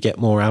actually get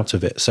more out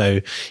of it. So,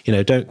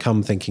 don't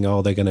come thinking,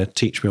 they're going to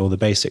teach me all the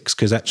basics,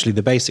 because actually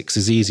the basics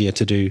is easier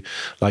to do,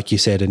 like you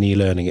said, in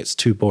e-learning. It's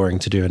too boring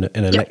to do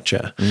in a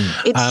lecture.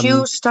 It's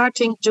you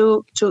starting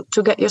to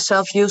get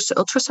yourself used to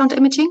ultrasound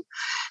imaging.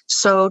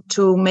 So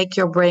to make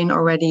your brain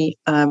already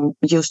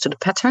used to the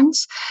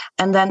patterns.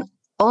 And then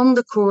on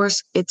the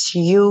course, it's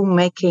you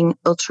making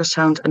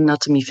ultrasound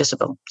anatomy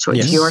visible. So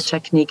it's your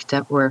technique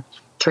that we're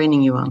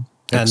training you on.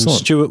 And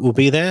Stuart will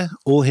be there.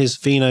 All his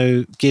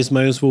Vino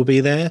gizmos will be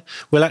there.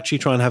 We'll actually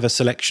try and have a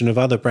selection of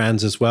other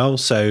brands as well.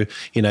 So,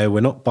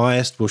 we're not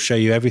biased. We'll show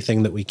you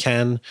everything that we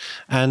can.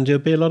 And it'll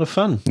be a lot of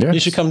fun. Yes. You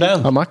should come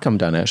down. I might come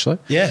down, actually.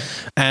 Yeah.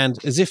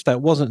 And as if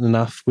that wasn't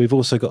enough, we've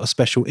also got a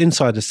special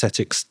Inside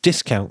Aesthetics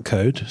discount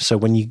code. So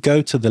when you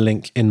go to the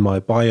link in my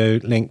bio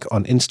link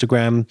on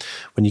Instagram,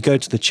 when you go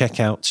to the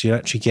checkouts, you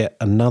actually get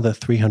another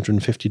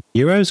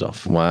 €350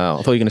 off. Wow.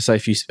 I thought you were going to say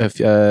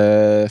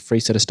a free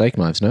set of steak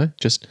knives, no?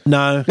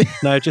 No,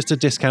 just a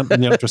discount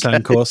on the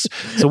ultrasound course.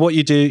 So what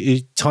you do,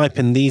 you type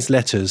in these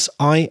letters,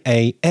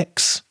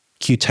 IAX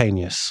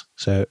cutaneous.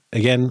 So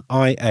again,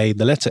 IA,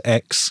 the letter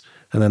X,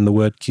 and then the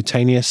word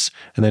cutaneous.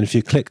 And then if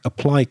you click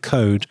apply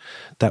code,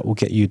 that will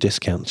get you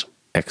discount.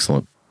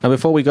 Excellent. Now,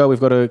 before we go, we've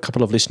got a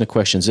couple of listener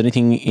questions.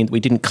 Anything we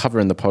didn't cover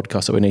in the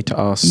podcast that we need to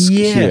ask?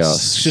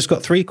 Yes. Just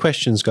got 3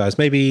 questions, guys.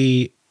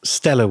 Maybe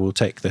Stella will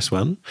take this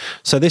one.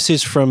 So this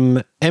is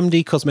from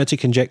MD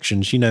Cosmetic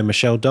Injections. You know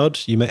Michelle Dodd.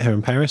 You met her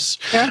in Paris.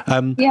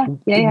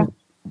 Yeah.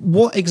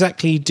 What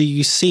exactly do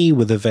you see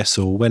with a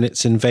vessel when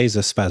it's in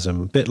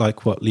vasospasm? A bit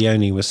like what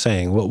Leonie was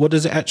saying. What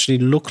does it actually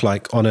look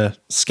like on a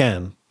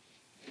scan?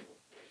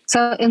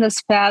 So in the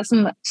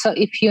spasm, so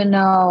if you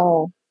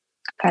know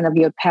kind of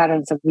your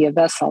patterns of your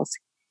vessels,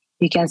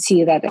 you can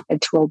see that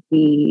it will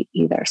be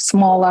either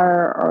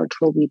smaller or it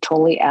will be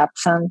totally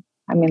absent.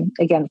 I mean,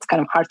 again, it's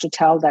kind of hard to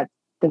tell that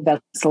the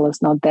vessel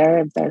is not there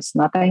if there's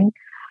nothing.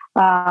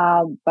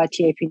 But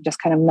if you just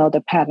kind of know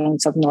the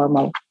patterns of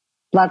normal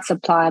blood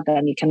supply,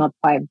 then you can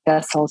apply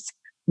vessels.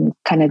 It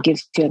kind of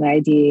gives you an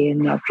idea.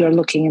 If you're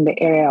looking in the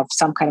area of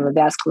some kind of a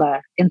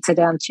vascular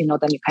incident,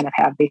 then you kind of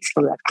have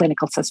basically that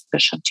clinical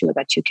suspicion too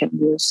that you can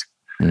use.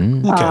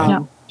 Okay.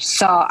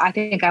 So I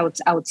think I would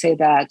say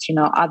that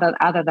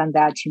other than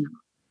that,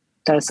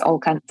 there's all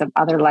kinds of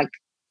other like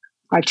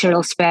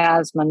arterial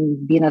spasm and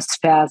venous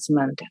spasm,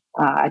 and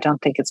I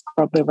don't think it's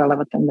probably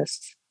relevant in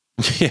this.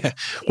 Yeah.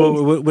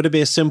 Well, would it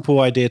be a simple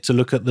idea to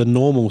look at the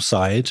normal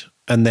side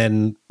and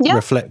then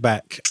reflect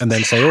back and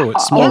then say,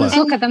 it's smaller? Let's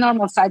look at the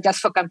normal side just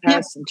for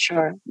comparison. Yeah.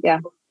 Sure. Yeah.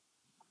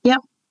 Yeah.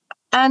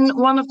 And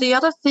one of the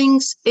other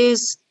things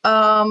is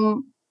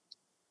that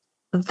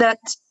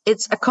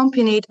it's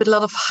accompanied with a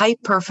lot of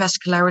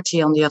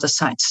hypervascularity on the other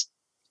side.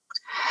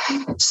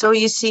 So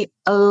you see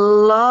a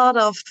lot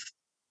of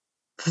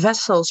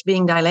vessels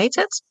being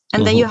dilated,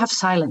 and then you have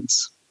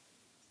silence.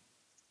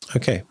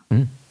 Okay.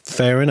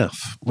 Fair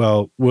enough.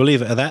 Well, we'll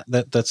leave it at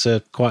that. That's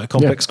quite a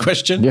complex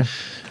question. Yeah.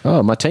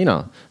 Oh,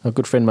 Martina, a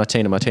good friend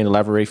Martina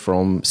Lavery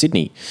from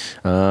Sydney.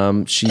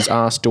 She's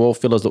asked, do all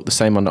fillers look the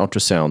same on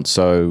ultrasound?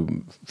 So,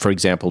 for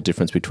example,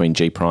 difference between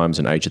G primes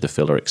and age of the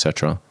filler,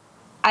 etc.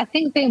 I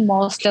think they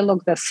mostly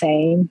look the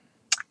same.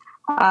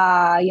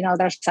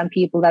 There's some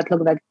people that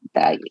look like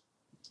that.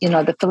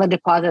 The filler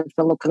deposits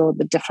will look a little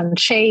bit different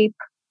shape.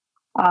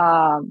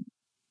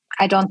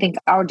 I don't think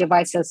our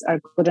devices are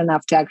good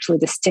enough to actually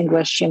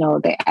distinguish,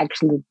 the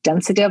actual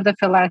density of the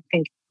filler. I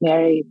think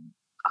very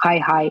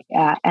high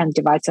end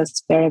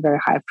devices, very, very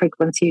high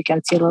frequency, you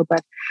can see a little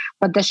bit.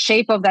 But the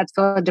shape of that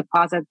filler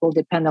deposit will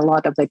depend a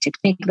lot of the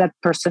technique that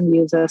person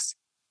uses.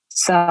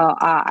 So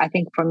I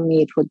think for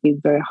me, it would be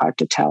very hard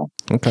to tell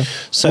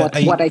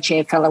what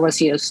HA filler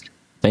was used.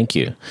 Thank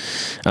you.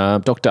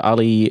 Dr.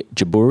 Ali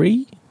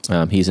Jabouri,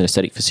 he's an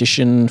aesthetic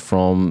physician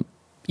from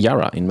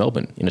Yarra in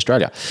Melbourne, in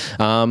Australia.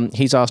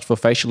 He's asked for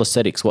facial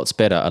aesthetics, what's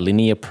better, a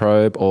linear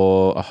probe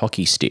or a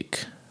hockey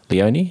stick?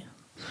 Leonie?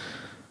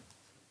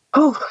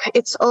 Oh,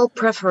 it's all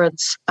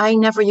preference. I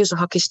never use a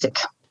hockey stick.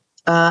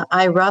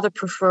 I rather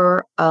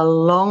prefer a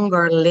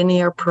longer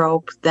linear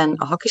probe than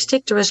a hockey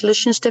stick. The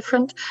resolution is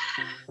different.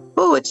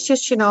 Oh, it's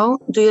just,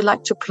 do you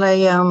like to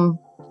play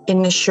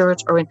in a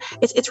shirt or in...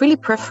 It's really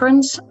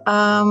preference.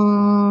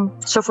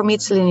 So for me,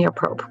 it's a linear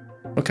probe.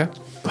 Okay.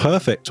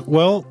 Perfect.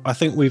 Well, I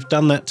think we've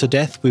done that to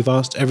death. We've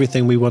asked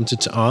everything we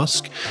wanted to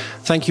ask.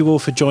 Thank you all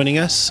for joining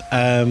us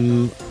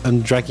and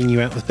dragging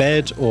you out of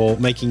bed or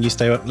making you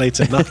stay up late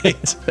at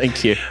night.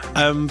 Thank you.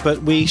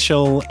 But we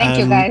shall...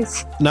 Thank you,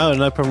 guys.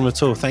 No problem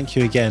at all. Thank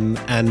you again.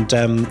 And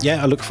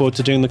I look forward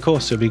to doing the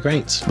course. It'll be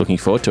great. Looking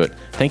forward to it.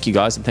 Thank you,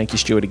 guys. And thank you,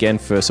 Stuart, again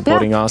for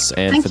supporting us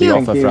and thank for the you.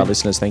 offer for our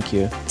listeners. Thank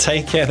you.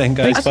 Take care then,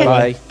 guys. Okay.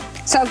 Bye-bye.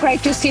 So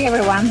great to see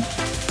everyone.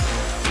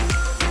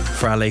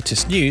 For our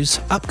latest news,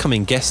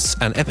 upcoming guests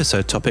and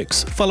episode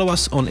topics, follow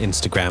us on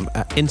Instagram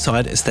at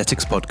Inside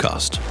Aesthetics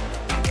Podcast.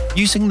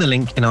 Using the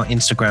link in our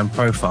Instagram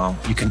profile,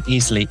 you can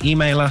easily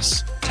email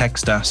us,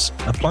 text us,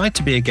 apply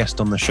to be a guest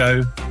on the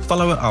show,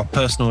 follow our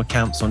personal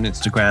accounts on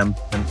Instagram,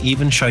 and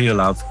even show your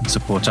love and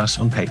support us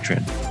on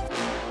Patreon.